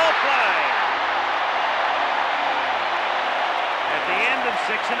 double play. At the end of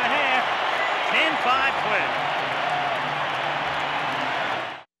 6½, 10-5 Twins.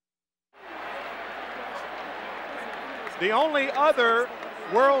 The only other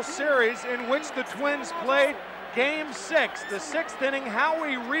World Series in which the Twins played Game 6, the 6th inning,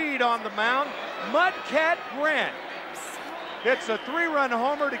 Howie Reed on the mound. Mudcat Grant hits a 3-run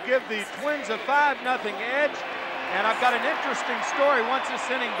homer to give the Twins a 5-0 edge. And I've got an interesting story once this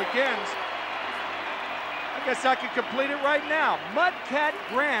inning begins. I guess I could complete it right now. Mudcat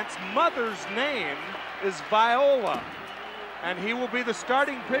Grant's mother's name is Viola, and he will be the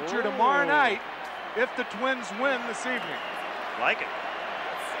starting pitcher tomorrow night if the Twins win this evening. Like it.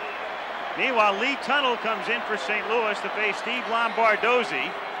 Meanwhile, Lee Tunnell comes in for St. Louis to face Steve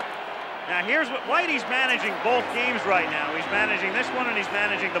Lombardozzi. Now here's what Whitey's managing both games right now. He's managing this one and he's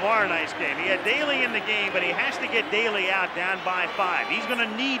managing tomorrow night's game. He had Daly in the game, but he has to get Daly out down by 5. He's going to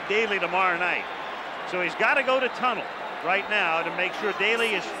need Daly tomorrow night. So he's got to go to Tunnell right now to make sure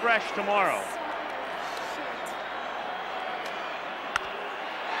Daly is fresh tomorrow.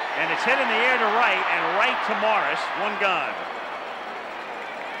 And it's hit in the air to right and right to Morris. One gone.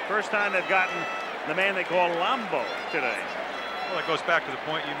 First time they've gotten the man they call Lombo today. Well, that goes back to the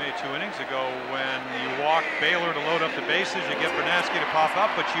point you made 2 innings ago when you walk Baylor to load up the bases, you get Bernansky to pop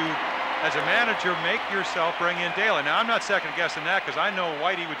up, but you, as a manager, make yourself bring in Daly. Now, I'm not second guessing that because I know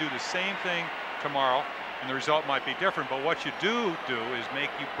Whitey would do the same thing tomorrow, and the result might be different, but what you do is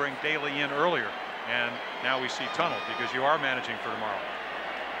make you bring Daly in earlier, and now we see Tunnell because you are managing for tomorrow.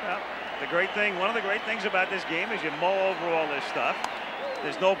 Well, the great thing, one of the great things about this game is you mull over all this stuff.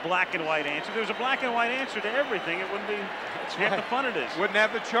 There's no black and white answer. If there was a black and white answer to everything, it wouldn't be half the fun it is. Wouldn't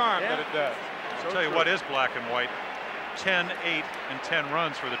have the charm that it does. I'll tell you what is black and white. 10, 8, and 10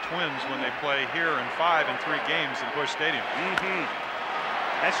 runs for the Twins when they play here in 5 and 3 games in Busch Stadium.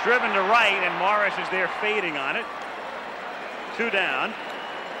 That's driven to right, and Morris is there fading on it. 2 down,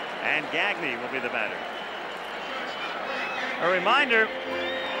 and Gagne will be the batter. A reminder,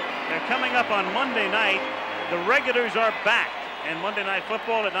 they're coming up on Monday night. The regulars are back. And Monday Night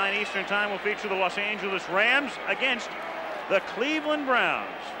Football at 9 Eastern Time will feature the Los Angeles Rams against the Cleveland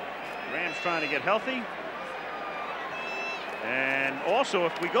Browns. Rams trying to get healthy. And also,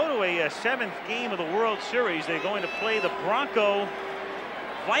 if we go to a 7th game of the World Series, they're going to play the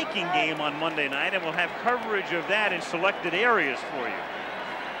Bronco-Viking game on Monday night, and we'll have coverage of that in selected areas for you.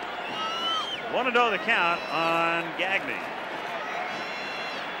 1-0 the count on Gagne.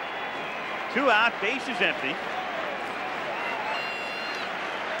 2 out, bases empty.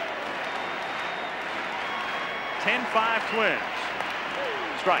 10-5 Twins.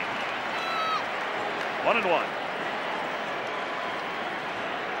 Strike. 1-1.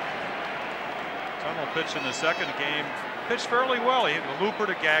 Tunnell pitched in the second game. Pitched fairly well. He hit a looper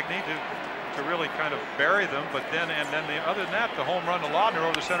to Gagne to really kind of bury them, but then other than that, the home run to Laudner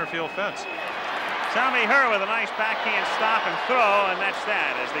over the center field fence. Tommy Herr with a nice backhand stop and throw, and that's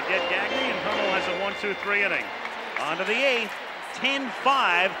that as they get Gagne, and Tunnell has a 1-2-3 inning. On to the 8th.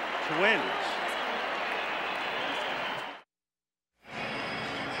 10-5 Twins.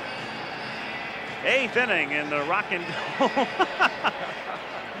 Eighth inning in the Rockin' Dome.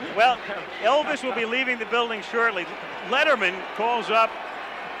 Well, Elvis will be leaving the building shortly. Letterman calls up,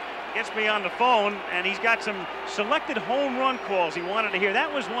 gets me on the phone, and he's got some selected home run calls he wanted to hear.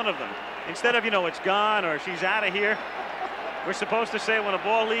 That was one of them. Instead of, it's gone or she's out of here, we're supposed to say when a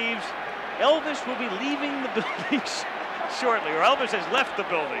ball leaves, Elvis will be leaving the building shortly, or Elvis has left the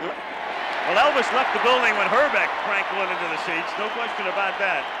building. Well, Elvis left the building when Hrbek cranked one into the seats. No question about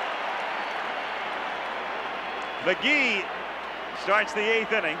that. McGee starts the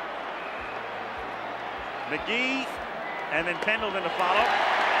 8th inning. McGee and then Pendleton to follow.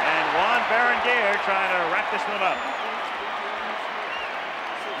 And Juan Berenguer trying to wrap this one up.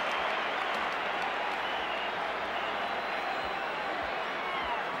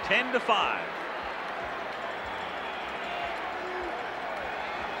 Ten to 5.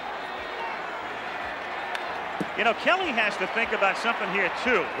 Kelly has to think about something here,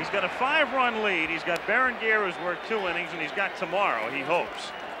 too. He's got a 5-run lead. He's got Berenguer who's worked 2 innings, and he's got tomorrow, he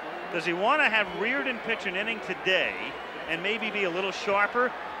hopes. Does he want to have Reardon pitch an inning today and maybe be a little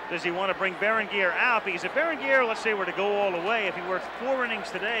sharper? Does he want to bring Berenguer out? Because if Berenguer, let's say, were to go all the way, if he worked 4 innings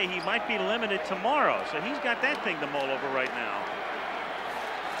today, he might be limited tomorrow. So he's got that thing to mull over right now.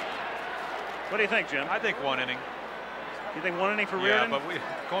 What do you think, Jim? I think 1 inning. You think 1 inning for Reardon? Yeah, but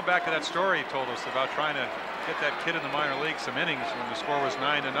going back to that story he told us about trying to get that kid in the minor leagues some innings when the score was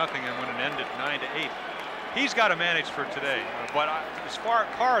 9-0 and when it ended 9-8. he's got to manage for today. But as far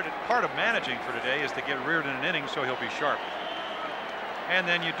part of managing for today is to get Reardon an inning so he'll be sharp. And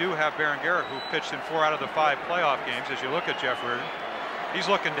then you do have Baron Garrett, who pitched in 4 out of the 5 playoff games. As you look at Jeff Reardon, he's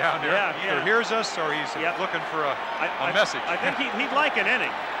looking down there. Either hears us or he's looking for a message. I think he'd like an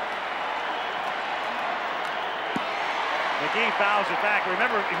inning. McGee fouls it back.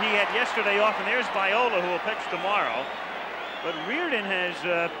 Remember, he had yesterday off, and there's Viola, who will pitch tomorrow. But Reardon has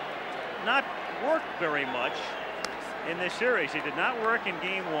not worked very much in this series. He did not work in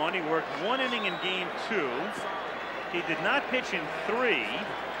game 1. He worked 1 inning in game 2. He did not pitch in 3.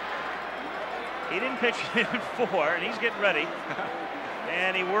 He didn't pitch in 4, and he's getting ready.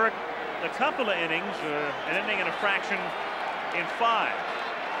 And he worked a couple of innings, an inning and a fraction in 5.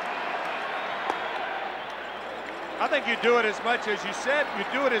 I think you do it as much as you said. You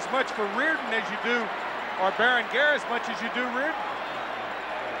do it as much for Reardon as you do, or Baron Garrett as much as you do Reardon.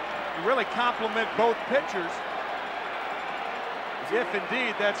 You really compliment both pitchers. If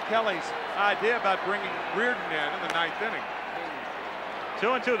indeed that's Kelly's idea about bringing Reardon in the 9th inning.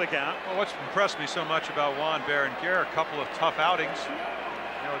 2-2 the count. Well, what's impressed me so much about Juan Baron Garrett, a couple of tough outings.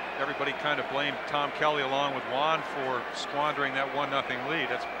 You know, everybody kind of blamed Tom Kelly along with Juan for squandering that 1-0 lead.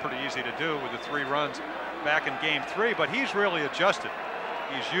 That's pretty easy to do with the 3 runs back in game 3, but he's really adjusted.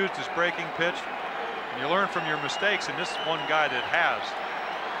 He's used his breaking pitch, and you learn from your mistakes, and this is one guy that has.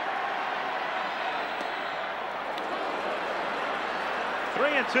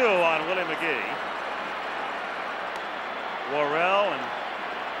 3-2 on Willie McGee. Worrell and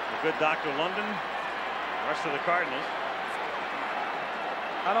the good Dr. London, the rest of the Cardinals.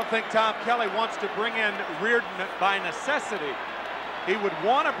 I don't think Tom Kelly wants to bring in Reardon by necessity. He would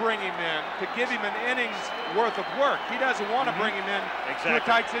want to bring him in to give him an inning's worth of work. He doesn't want to bring him in to a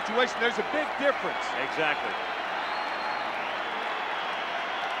tight situation. There's a big difference. Exactly.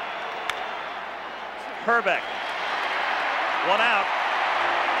 Hrbek. 1 out.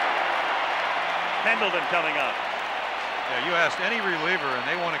 Pendleton coming up. Yeah, you asked any reliever, and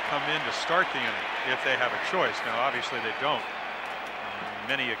they want to come in to start the inning if they have a choice. Now, obviously, they don't on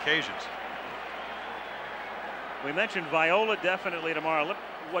many occasions. We mentioned Viola definitely tomorrow. Look,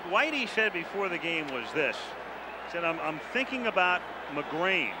 what Whitey said before the game was this. He said, I'm thinking about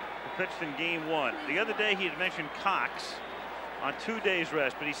McGrain, who pitched in game 1. The other day, he had mentioned Cox on 2 days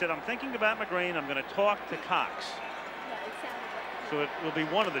rest, but he said, I'm thinking about McGrain. I'm going to talk to Cox. So it will be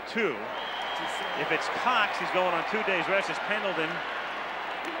one of the two. If it's Cox, he's going on 2 days rest as Pendleton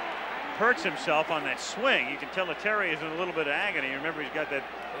hurts himself on that swing. You can tell that Terry is in a little bit of agony. Remember, he's got that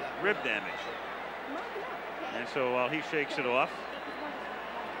rib damage. And so while he shakes it off,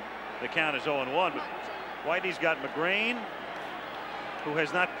 the count is 0-1. But Whitey's got McGrain, who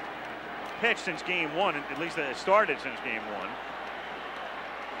has not pitched since game 1, at least it started since game 1.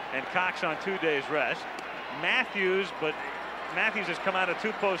 And Cox on 2 days rest. Matthews, but Matthews has come out of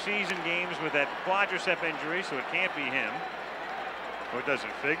 2 postseason games with that quadricep injury, so it can't be him. Or it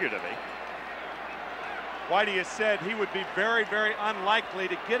doesn't figure to be. Whitey has said he would be very, very unlikely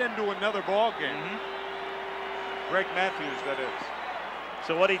to get into another ball game. Greg Matthews, that is.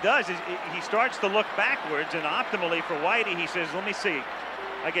 So what he does is he starts to look backwards, and optimally for Whitey, he says, let me see.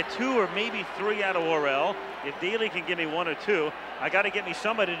 I get 2 or maybe 3 out of Worrell. If Daly can give me 1 or 2, I got to get me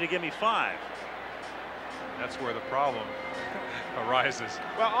somebody to give me 5. That's where the problem arises.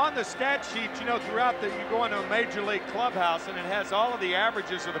 Well, on the stat sheet, you know, throughout you go into a major league clubhouse and it has all of the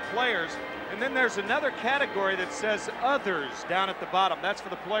averages of the players. And then there's another category that says others down at the bottom. That's for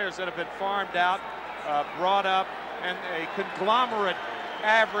the players that have been farmed out, brought up, and a conglomerate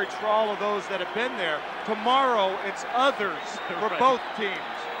average for all of those that have been there. Tomorrow, it's others for both teams.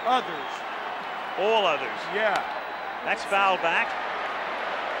 Others. All others. Yeah. That's fouled back.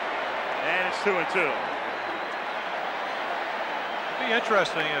 And it's 2-2. It'd be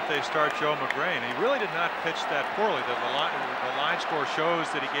interesting if they start Joe McGrain. He really did not pitch that poorly. The line score shows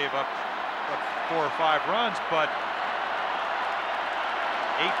that he gave up 4 or 5 runs, but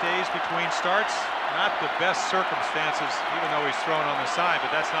 8 days between starts, not the best circumstances, even though he's thrown on the side,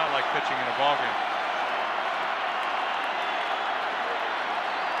 but that's not like pitching in a ball game.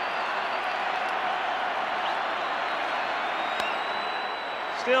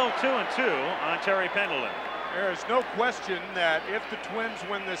 Still 2-2 on Terry Pendleton. There is no question that if the Twins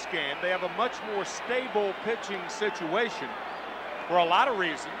win this game, they have a much more stable pitching situation for a lot of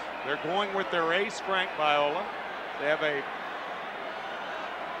reasons. They're going with their ace, Frank Viola. They have a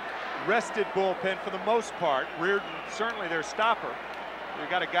rested bullpen for the most part. Reardon, certainly their stopper. They've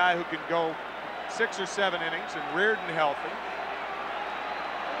got a guy who can go 6 or 7 innings, and Reardon healthy.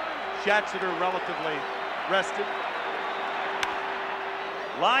 Shatzer relatively rested.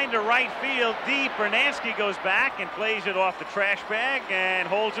 Line to right field, deep. Bernansky goes back and plays it off the trash bag and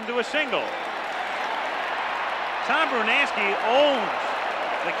holds him to a single. Tom Bernansky owns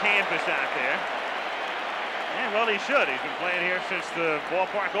the canvas out there. And, well, he should. He's been playing here since the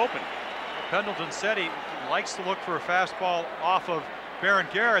ballpark opened. Pendleton said he likes to look for a fastball off of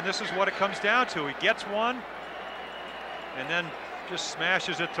Berenguer, and this is what it comes down to. He gets one and then just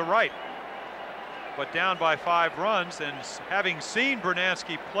smashes it to right. But down by 5 runs, and having seen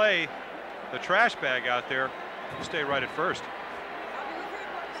Bernansky play the trash bag out there, you stay right at first.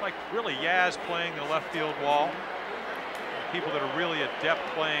 It's like really Yaz playing the left field wall. People that are really adept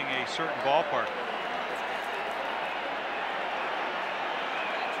playing a certain ballpark.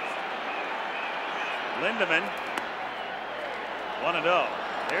 Lindemann, 1-0.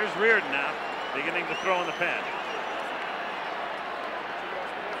 There's Reardon now, beginning to throw in the pen.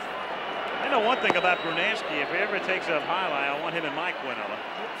 I know one thing about Bernansky. If he ever takes a highlight, I want him and Mike Quinella.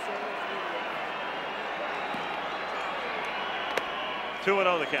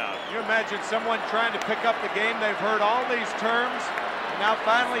 2-0 the count. You imagine someone trying to pick up the game. They've heard all these terms, and now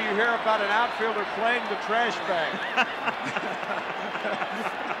finally you hear about an outfielder playing the trash bag.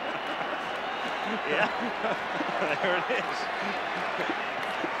 Yeah, there it is.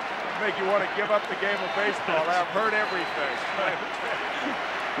 Make you want to give up the game of baseball. I've heard everything.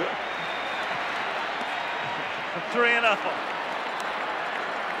 3-0.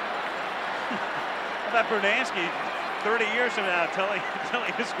 How about Bernansky 30 years from now telling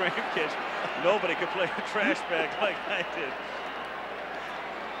his grandkids nobody could play a trash bag like I did.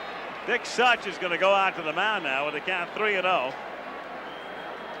 Dick Such is going to go out to the mound now with a count 3-0.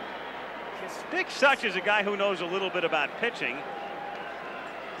 Dick Such is a guy who knows a little bit about pitching.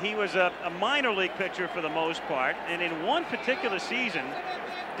 He was a minor league pitcher for the most part, and in one particular season,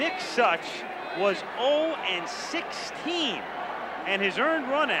 Dick Such was 0-16, and his earned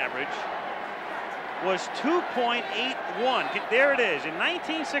run average was 2.81. There it is. In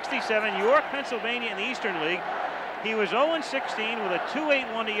 1967, York, Pennsylvania in the Eastern League, he was 0-16 with a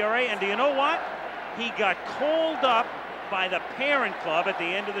 2.81 ERA, and do you know what? He got called up by the parent club at the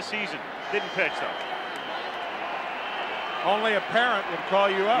end of the season. Didn't pitch, though. Only a parent would call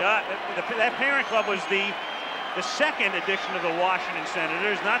you up. Yeah, that parent club was the second edition of the Washington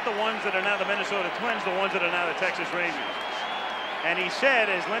Senators, not the ones that are now the Minnesota Twins, the ones that are now the Texas Rangers. And he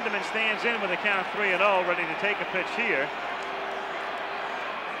said, as Lindemann stands in with a count 3-0, ready to take a pitch here,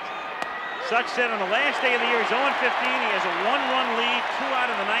 Such said on the last day of the year, he's 0-15. He has a 1-run lead, 2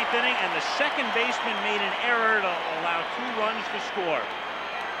 out of the 9th inning, and the second baseman made an error to allow 2 runs to score.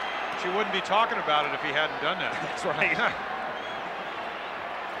 But you wouldn't be talking about it if he hadn't done that. That's right.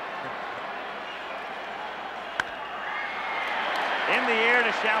 In the air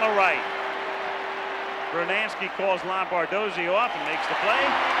to shallow right. Bernansky calls Lombardozzi off and makes the play.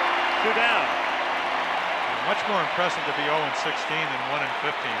 2 down. Much more impressive to be 0-16 than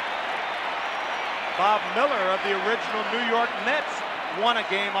 1-15. Bob Miller of the original New York Mets won a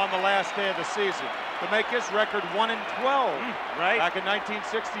game on the last day of the season to make his record 1-12 right back in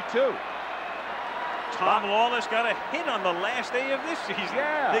 1962. Tom Lawless got a hit on the last day of this season.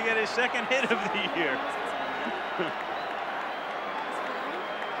 Yeah. They get his second hit of the year.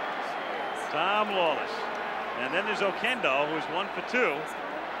 Tom Lawless. And then there's Oquendo, who's 1 for 2. It'll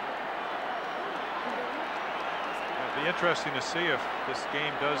be interesting to see if this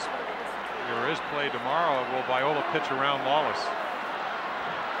game does or is played tomorrow. Will Viola pitch around Lawless?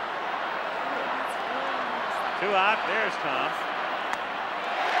 2 out. There's Tom.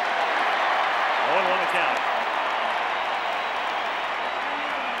 0-1 to count.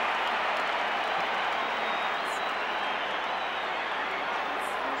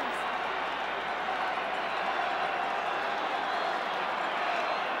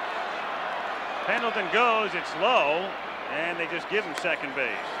 Pendleton goes, it's low, and they just give him second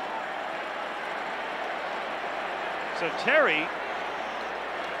base. So Terry,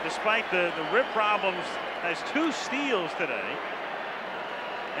 despite the rib problems, has 2 steals today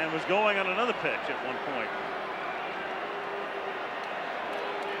and was going on another pitch at one point.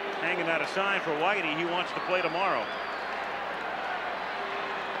 Hanging out a sign for Whitey, he wants to play tomorrow.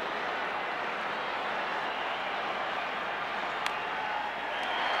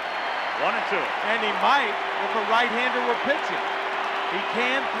 One and 2. And he might if a right-hander were pitching. He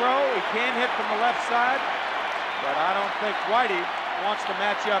can throw, he can hit from the left side, but I don't think Whitey wants to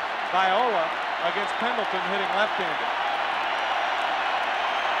match up Viola against Pendleton hitting left-handed.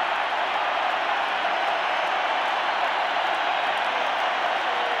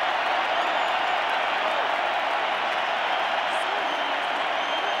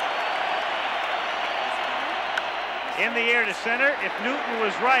 In the air to center. If Newton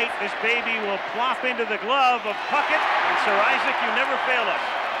was right, this baby will plop into the glove of Puckett. And Sir Isaac, you never fail us.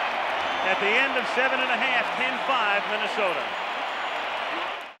 At the end of 7 1/2, 10-5 Minnesota.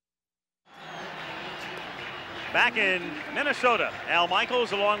 Back in Minnesota, Al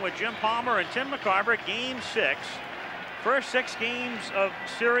Michaels along with Jim Palmer and Tim McCarver, game 6. First 6 games of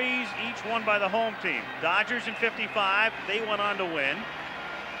series, each won by the home team. Dodgers in 55, they went on to win.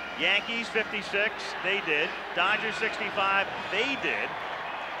 Yankees 56, they did. Dodgers 65, they did.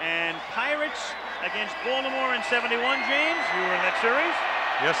 And Pirates against Baltimore in 71, James, you were in that series?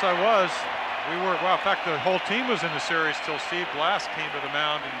 Yes, I was. We were, well, in fact, the whole team was in the series till Steve Blass came to the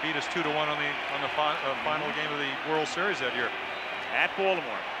mound and beat us 2-1 on the final game of the World Series that year. At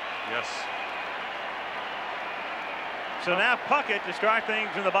Baltimore. Yes. So now Puckett to start things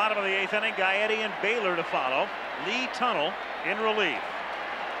in the bottom of the 8th inning. Gaetti and Baylor to follow. Lee Tunnell in relief.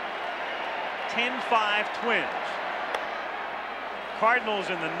 10-5 Twins. Cardinals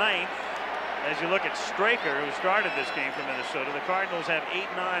in the 9th. As you look at Straker, who started this game for Minnesota, the Cardinals have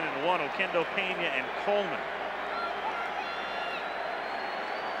 8-9-1. Oquendo, Pena, and Coleman.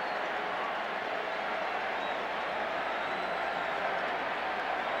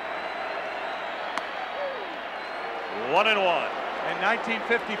 One and one. In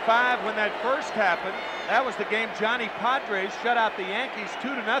 1955, when that first happened, that was the game Johnny Padres shut out the Yankees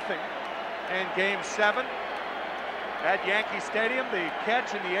 2-0 in Game 7 at Yankee Stadium. The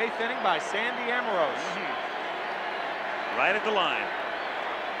catch in the 8th inning by Sandy Amoros. Right at the line.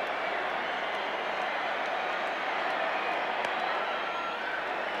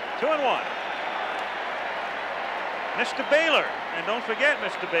 Two and one. Mr. Baylor, and don't forget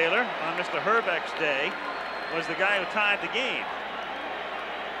Mr. Baylor on Mr. Hrbek's day was the guy who tied the game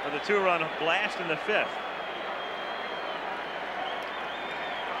with a 2-run blast in the 5th.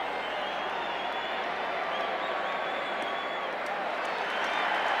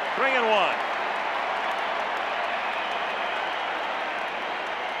 Three and one.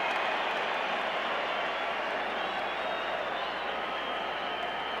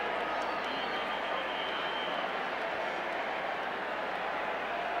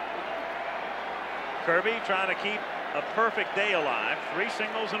 Kirby trying to keep a perfect day alive. 3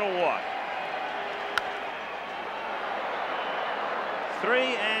 singles and a walk.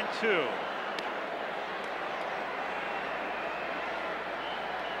 3-2.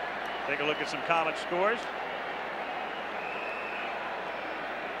 Take a look at some college scores.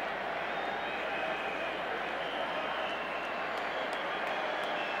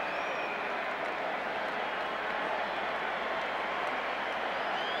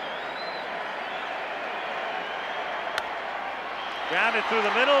 Grounded through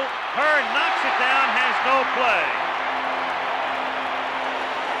the middle. Hearn knocks it down, has no play.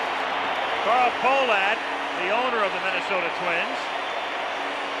 Carl Pohlad, the owner of the Minnesota Twins,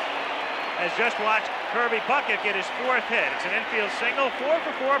 has just watched Kirby Puckett get his 4th hit. It's an infield single, 4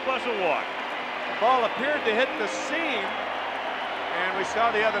 for 4 plus a walk. The ball appeared to hit the seam, and we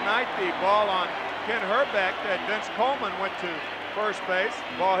saw the other night the ball on Ken Hrbek that Vince Coleman went to first base.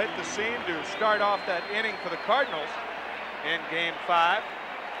 The ball hit the seam to start off that inning for the Cardinals in Game 5.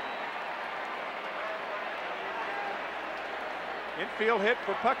 Infield hit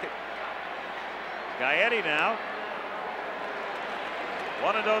for Puckett. Gaetti now.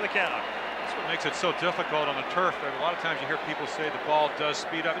 1-0 the count. That's what makes it so difficult on the turf. A lot of times you hear people say the ball does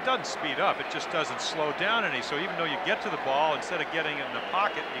speed up. It doesn't speed up. It just doesn't slow down any. So even though you get to the ball, instead of getting it in the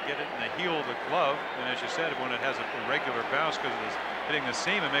pocket, you get it in the heel of the glove. And as you said, when it has a regular bounce because it's hitting the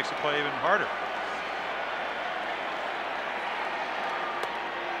seam, it makes the play even harder.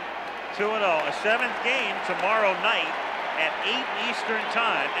 2-0. A 7th game tomorrow night at 8 Eastern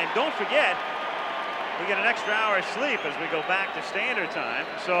time. And don't forget, we get an extra hour of sleep as we go back to standard time.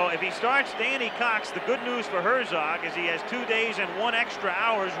 So if he starts Danny Cox, the good news for Herzog is he has 2 days and 1 extra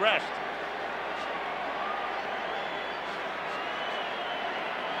hour's rest.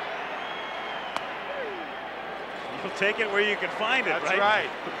 You'll take it where you can find it, right? That's right.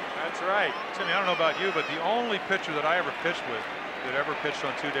 That's right. Timmy, I don't know about you, but the only pitcher that I ever pitched with that ever pitched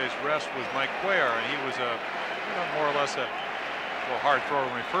on 2 days rest was Mike Cuellar, and he was more or less a hard thrower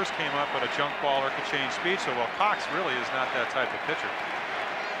when he first came up, but a junk baller, could change speed. So, well, Cox really is not that type of pitcher.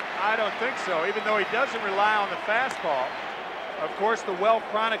 I don't think so, even though he doesn't rely on the fastball. Of course, the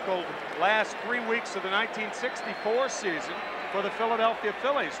well-chronicled last 3 weeks of the 1964 season for the Philadelphia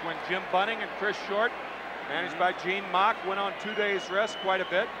Phillies, when Jim Bunning and Chris Short, managed by Gene Mock, went on 2 days rest quite a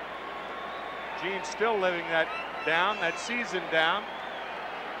bit. Gene's still living that down, that season down,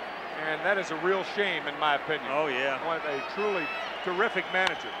 and that is a real shame in my opinion. Oh yeah, a truly terrific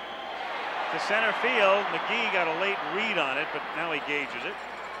manager. to center field. McGee got a late read on it, but now he gauges it.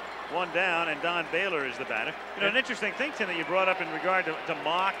 One down, and Don Baylor is the batter. You know, an interesting thing, Tim, that you brought up in regard to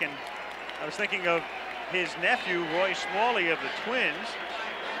Mock, and I was thinking of his nephew, Roy Smalley of the Twins.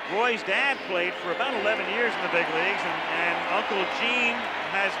 Roy's dad played for about 11 years in the big leagues, and Uncle Gene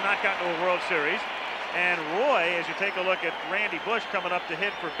has not gotten to a World Series. And Roy, as you take a look at Randy Bush coming up to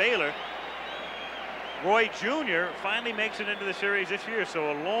hit for Baylor, Roy Jr. finally makes it into the series this year,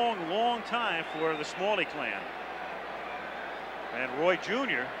 so a long, long time for the Smalley clan. And Roy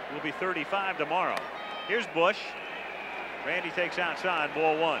Jr. will be 35 tomorrow. Here's Bush. Randy takes outside,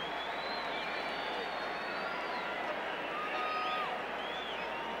 ball one.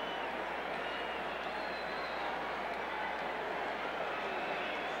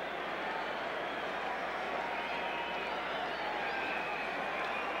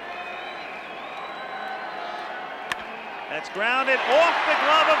 That's grounded off the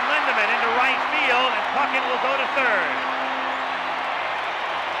glove of Lindemann into right field, and Puckett will go to third.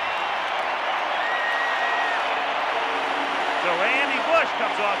 So Randy Bush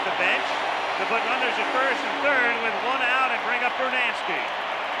comes off the bench to put runners at first and third with one out and bring up Bernansky.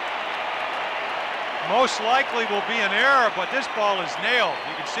 Most likely will be an error, but this ball is nailed.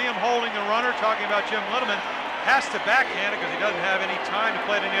 You can see him holding the runner, talking about Jim Lindemann. Has to backhand it because he doesn't have any time to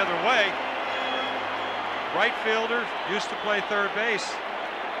play it any other way. Right fielder, used to play third base.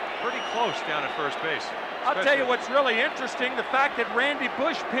 Pretty close down at first base. I'll tell you what's really interesting, the fact that Randy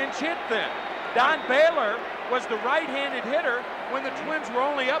Bush pinch hit then. Don Baylor was the right-handed hitter when the Twins were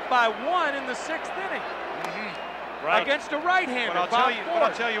only up by 1 in the 6th inning. Right. Against a right-hander. But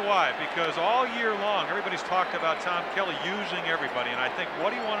I'll tell you why. Because all year long, everybody's talked about Tom Kelly using everybody, and I think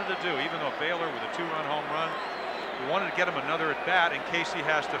what he wanted to do, even though Baylor with a 2-run home run, he wanted to get him another at-bat in case he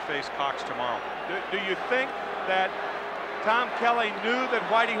has to face Cox tomorrow. Do you think that Tom Kelly knew that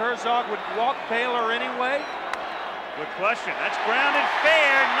Whitey Herzog would walk Baylor anyway? Good question. That's grounded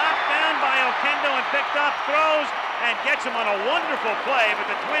fair, knocked down by Oquendo and picked up, throws, and gets him on a wonderful play, but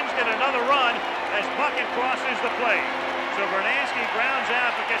the Twins get another run as Puckett crosses the plate. So Bernansky grounds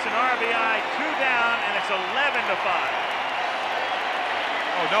out but gets an RBI, 2 down, and it's 11-5.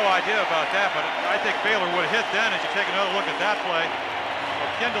 Oh, no idea about that, but I think Baylor would have hit then as you take another look at that play. Well,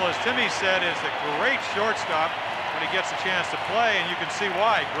 Kendall, as Timmy said, is a great shortstop when he gets a chance to play, and you can see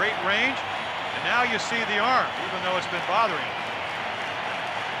why. Great range, and now you see the arm, even though it's been bothering him.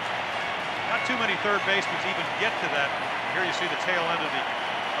 Not too many third basemen even get to that. Here you see the tail end of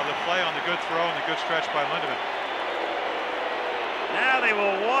the play on the good throw and the good stretch by Lindemann. Now they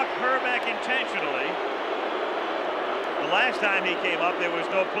will walk Hrbek intentionally. The last time he came up, there was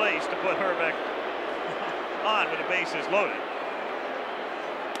no place to put Hrbek on with the bases loaded.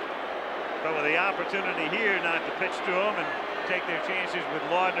 But with the opportunity here not to pitch to him and take their chances with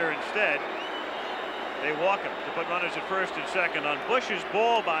Laudner instead, they walk him to put runners at first and second. On Bush's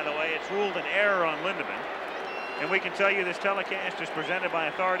ball, by the way, it's ruled an error on Lindemann. And we can tell you this telecast is presented by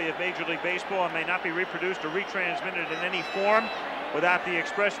authority of Major League Baseball and may not be reproduced or retransmitted in any form without the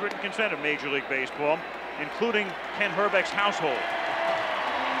express written consent of Major League Baseball, including Ken Hrbek's household,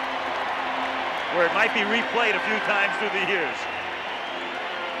 where it might be replayed a few times through the years.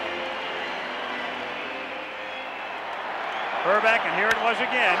 Hrbek, and here it was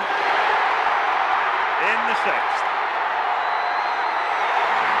again in the 6th.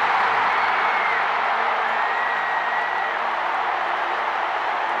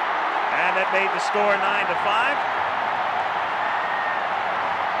 And that made the score 9-5.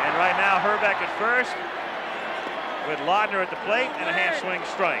 And right now Hrbek at first with Laudner at the plate and a half swing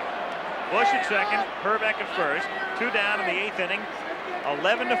strike. Bush at second, Hrbek at first. 2 down in the 8th inning.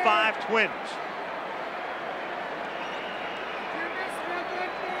 11-5 Twins.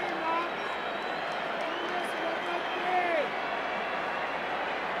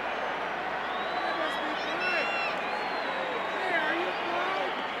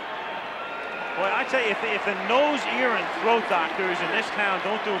 Boy, I tell you, if the nose, ear, and throat doctors in this town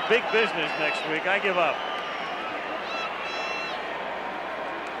don't do big business next week, I give up.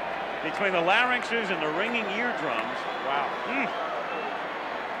 Between the larynxes and the ringing eardrums. Wow.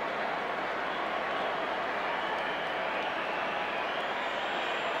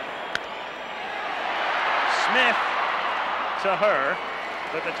 Smith to her,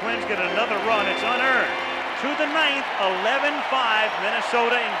 but the Twins get another run. It's unearned. To the 9th, 11-5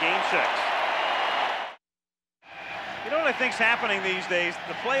 Minnesota in Game 6. You know what I think's happening these days?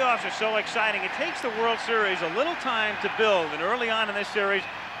 The playoffs are so exciting. It takes the World Series a little time to build, and early on in this series,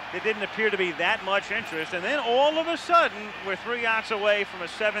 there didn't appear to be that much interest. And then all of a sudden, we're 3 outs away from a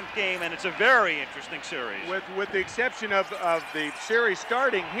 7th game, and it's a very interesting series. With the exception of the series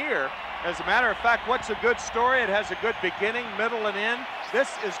starting here, as a matter of fact, what's a good story? It has a good beginning, middle, and end. This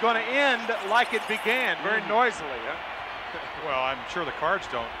is going to end like it began, very noisily. Huh? Well, I'm sure the Cards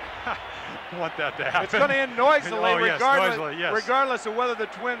don't want that to happen. It's going to end noisily, oh, regardless, noisily, yes. regardless of whether the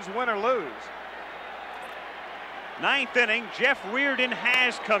Twins win or lose. 9th inning, Jeff Reardon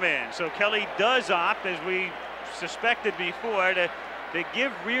has come in. So Kelly does opt, as we suspected before, to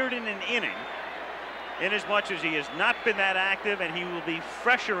give Reardon an inning, inasmuch as he has not been that active, and he will be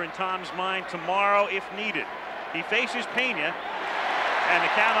fresher in Tom's mind tomorrow if needed. He faces Pena, and the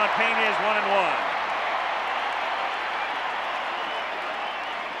count on Pena is 1-1.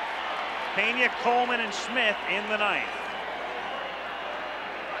 Pena, Coleman, and Smith in the 9th.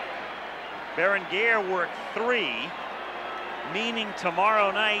 Berenguer worked 3, meaning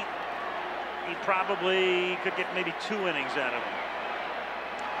tomorrow night he probably could get maybe 2 innings out of him.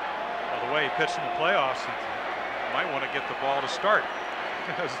 Well, the way he pitched in the playoffs, he might want to get the ball to start.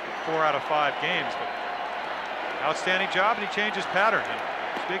 4 out of 5 games, but outstanding job, and he changed his pattern. And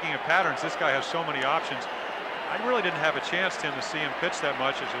speaking of patterns, this guy has so many options. I really didn't have a chance, Tim, to see him pitch that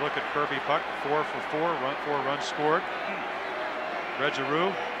much. As you look at Kirby Puck, 4 for 4, 4 runs scored. Reg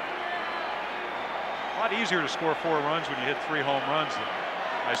Giroux, a lot easier to score 4 runs when you hit 3 home runs.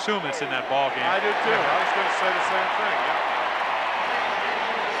 I assume it's in that ball game. I do too. I was going to say the same thing. Yeah.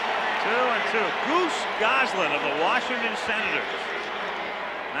 2-2. Goose Goslin of the Washington Senators.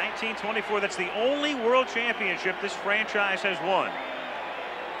 1924. That's the only world championship this franchise has won.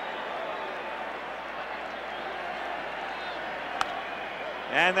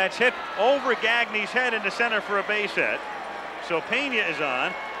 And that's hit over Gagne's head into center for a base hit. So Pena is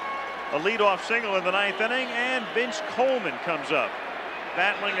on. A leadoff single in the 9th inning, and Vince Coleman comes up.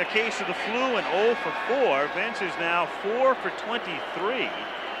 Battling a case of the flu and 0 for 4. Vince is now 4 for 23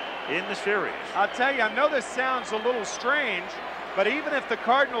 in the series. I'll tell you, I know this sounds a little strange, but even if the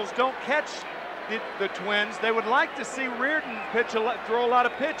Cardinals don't catch the Twins, they would like to see Reardon throw a lot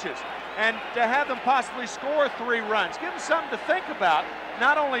of pitches, and to have them possibly score 3 runs. Give them something to think about.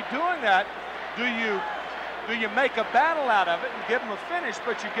 Not only doing that, do you make a battle out of it and give them a finish,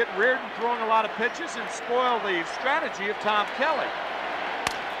 but you get Reardon throwing a lot of pitches and spoil the strategy of Tom Kelly.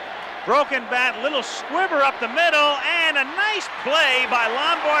 Broken bat, little squibber up the middle, and a nice play by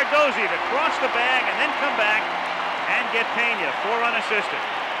Lombardozzi to cross the bag and then come back and get Pena, 4 unassisted.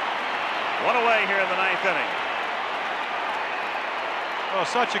 1 away here in the 9th inning. Oh,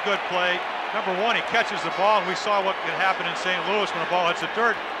 such a good play. Number 1, he catches the ball, and we saw what could happen in St. Louis when a ball hits the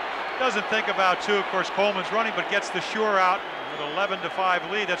dirt. Doesn't think about 2. Of course, Coleman's running, but gets the sure out with an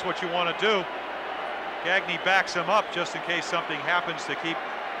 11-5 lead. That's what you want to do. Gagne backs him up just in case something happens to keep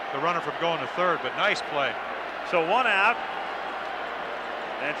the runner from going to 3rd, but nice play. So 1 out.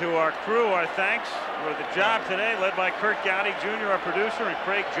 And to our crew, our thanks for the job today, led by Kurt Gowdy Jr., our producer, and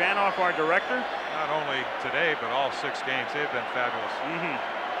Craig Janoff, our director. Not only today, but all 6 games. They've been fabulous.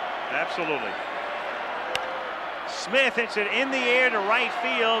 Absolutely. Smith hits it in the air to right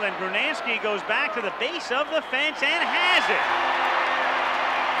field, and Grunansky goes back to the base of the fence and has it.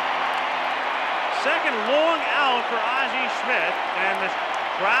 Second long out for Ozzie Smith, and the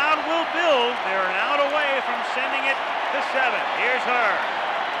crowd will build. They're an out away from sending it to 7. Here's her.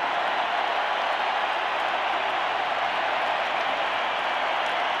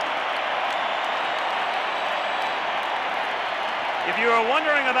 If you were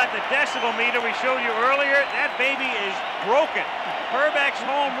wondering about the decibel meter we showed you earlier, that baby is broken. Hrbek's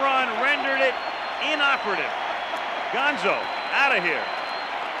home run rendered it inoperative. Gonzo, out of here.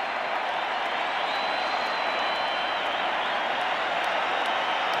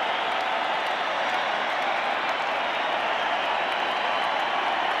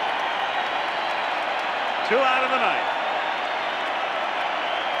 Two out of the 9th.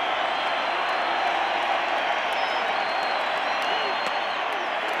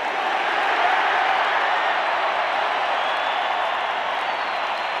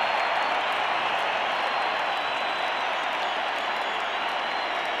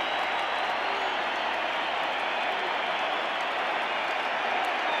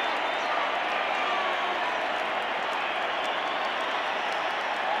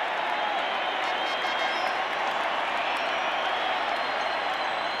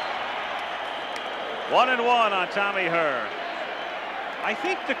 One and one on Tommy Herr. I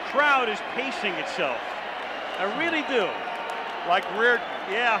think the crowd is pacing itself. I really do. Like Reardon.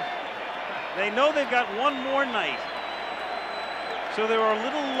 Yeah. They know they've got one more night. So there are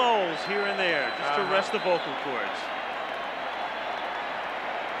little lulls here and there just to rest the vocal cords.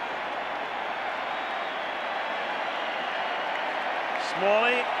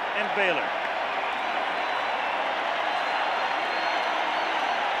 Smalley and Baylor.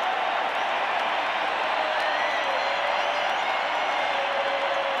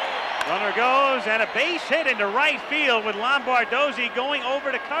 Runner goes, and a base hit into right field with Lombardozzi going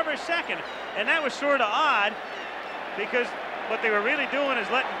over to cover second. And that was sort of odd because what they were really doing is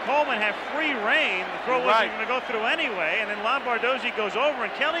letting Coleman have free rein. The throw wasn't going to go through anyway, and then Lombardozzi goes over,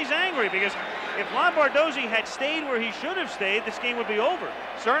 and Kelly's angry because if Lombardozzi had stayed where he should have stayed, this game would be over.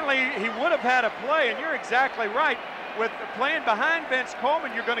 Certainly, he would have had a play, and you're exactly right. With playing behind Vince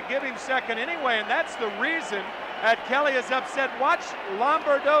Coleman, you're going to give him second anyway, and that's the reason that Kelly is upset. Watch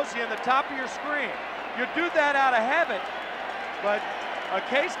Lombardozzi on the top of your screen. You do that out of habit, but a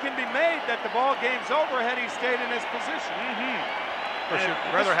case can be made that the ball game's over had he stayed in his position. Of course,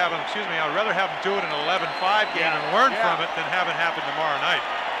 I'd rather have him, I'd rather have him do it in an 11-5 game and learn from it than have it happen tomorrow night.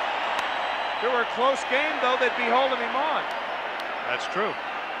 If it were a close game, though, they'd be holding him on. That's true.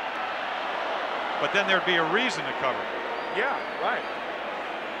 But then there'd be a reason to cover. Yeah, right.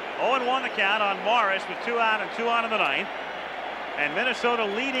 0-1 the count on Morris with 2 out and 2 on in the ninth. And Minnesota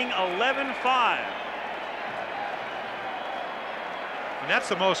leading 11-5. And that's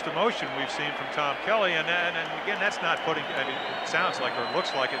the most emotion we've seen from Tom Kelly. And again, that's not putting, it sounds like, or it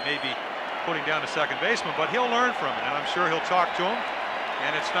looks like it may be putting down a second baseman, but he'll learn from it. And I'm sure he'll talk to him,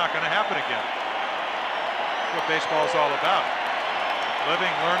 and it's not going to happen again. That's what baseball is all about.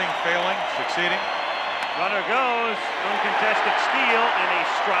 Living, learning, failing, succeeding. Runner goes, uncontested steal, and a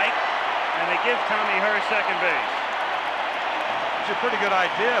strike. And they give Tommy Hrbek second base. It's a pretty good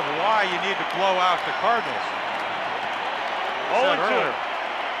idea of why you need to blow out the Cardinals. 0-2.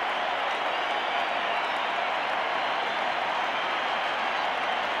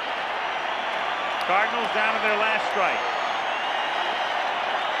 Cardinals down to their last strike.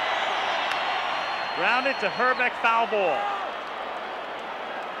 Grounded to Hrbek, foul ball.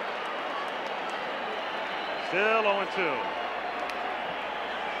 Still 0-2.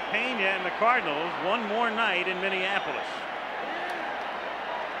 Pena and the Cardinals one more night in Minneapolis.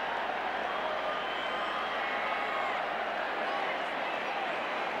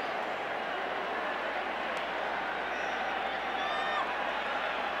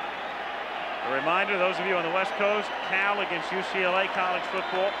 A reminder, those of you on the West Coast, Cal against UCLA college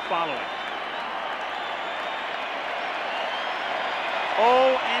football following.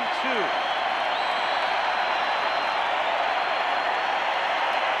 0-2.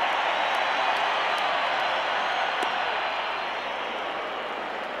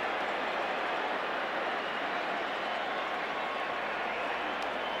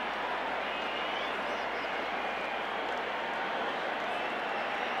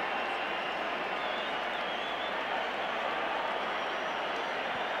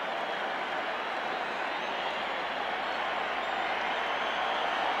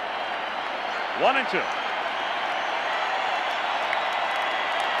 One and two.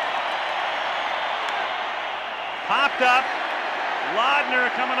 Popped up. Laudner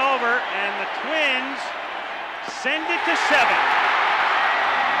coming over, and the Twins send it to 7.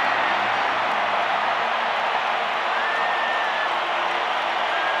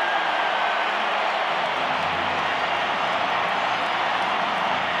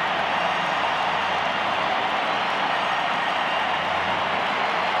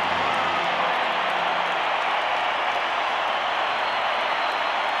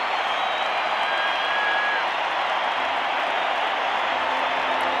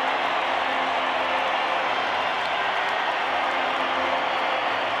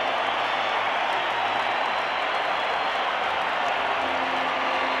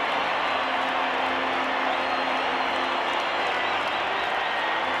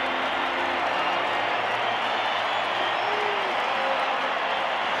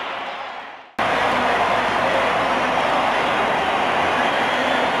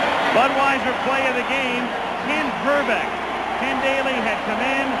 Budweiser play of the game, Ken Hrbek. Ken Daly had come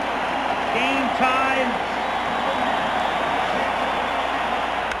in, game tied,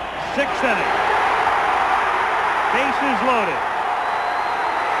 6th inning. Bases loaded.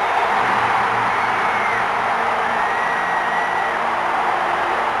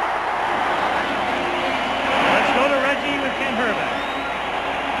 Let's go to Reggie with Ken Hrbek.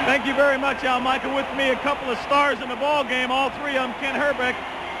 Thank you very much, Al Michael. With me, a couple of stars in the ball game, all three of them, Ken Hrbek.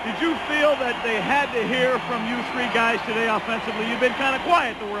 Did you feel that they had to hear from you three guys today offensively? You've been kind of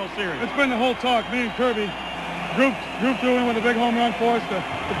quiet the World Series. It's been the whole talk. Me and Kirby grouped through in with a big home run for us to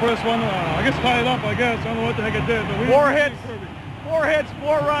put us one. I guess tie it up. I guess I don't know what the heck it did. But four hits,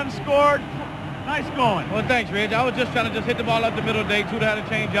 4 runs scored. Nice going. Well, thanks, Rich. I was just trying to hit the ball up the middle today. Two had a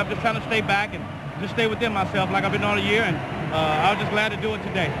change up, just trying to stay back and just stay within myself like I've been all year. And I was just glad to do it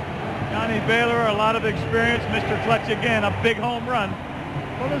today. Johnny Baylor, a lot of experience. Mr. Clutch again, a big home run.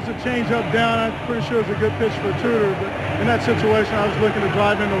 Well, it's a change-up down. I'm pretty sure it's a good pitch for Tudor, but in that situation, I was looking to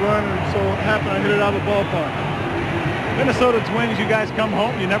drive in the run, and so it happened I hit it out of the ballpark. Minnesota Twins, you guys come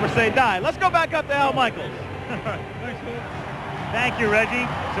home. You never say die. Let's go back up to Al Michaels. Thanks, Phil. Thank you, Reggie.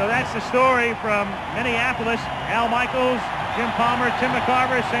 So that's the story from Minneapolis. Al Michaels, Jim Palmer, Tim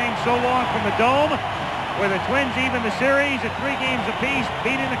McCarver saying so long from the Dome, where the Twins even the series at 3 games apiece,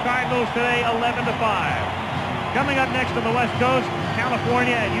 beating the Cardinals today 11-5. Coming up next on the West Coast,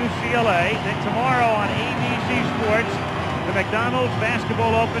 California at UCLA. Then tomorrow on ABC Sports, the McDonald's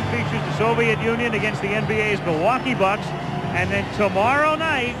Basketball Open features the Soviet Union against the NBA's Milwaukee Bucks. And then tomorrow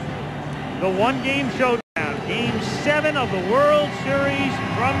night, the one-game showdown. Game 7 of the World Series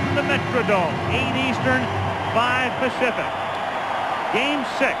from the Metrodome. 8 Eastern, 5 Pacific. Game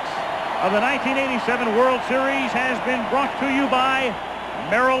 6 of the 1987 World Series has been brought to you by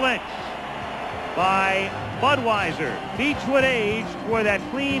Merrill Lynch, by Budweiser, Beechwood Aged for that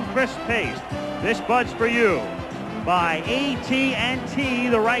clean, crisp taste. This Bud's for you. By AT&T,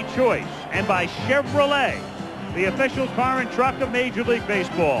 the right choice. And by Chevrolet, the official car and truck of Major League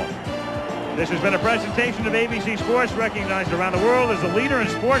Baseball. This has been a presentation of ABC Sports, recognized around the world as the leader in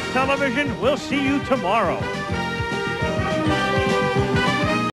sports television. We'll see you tomorrow.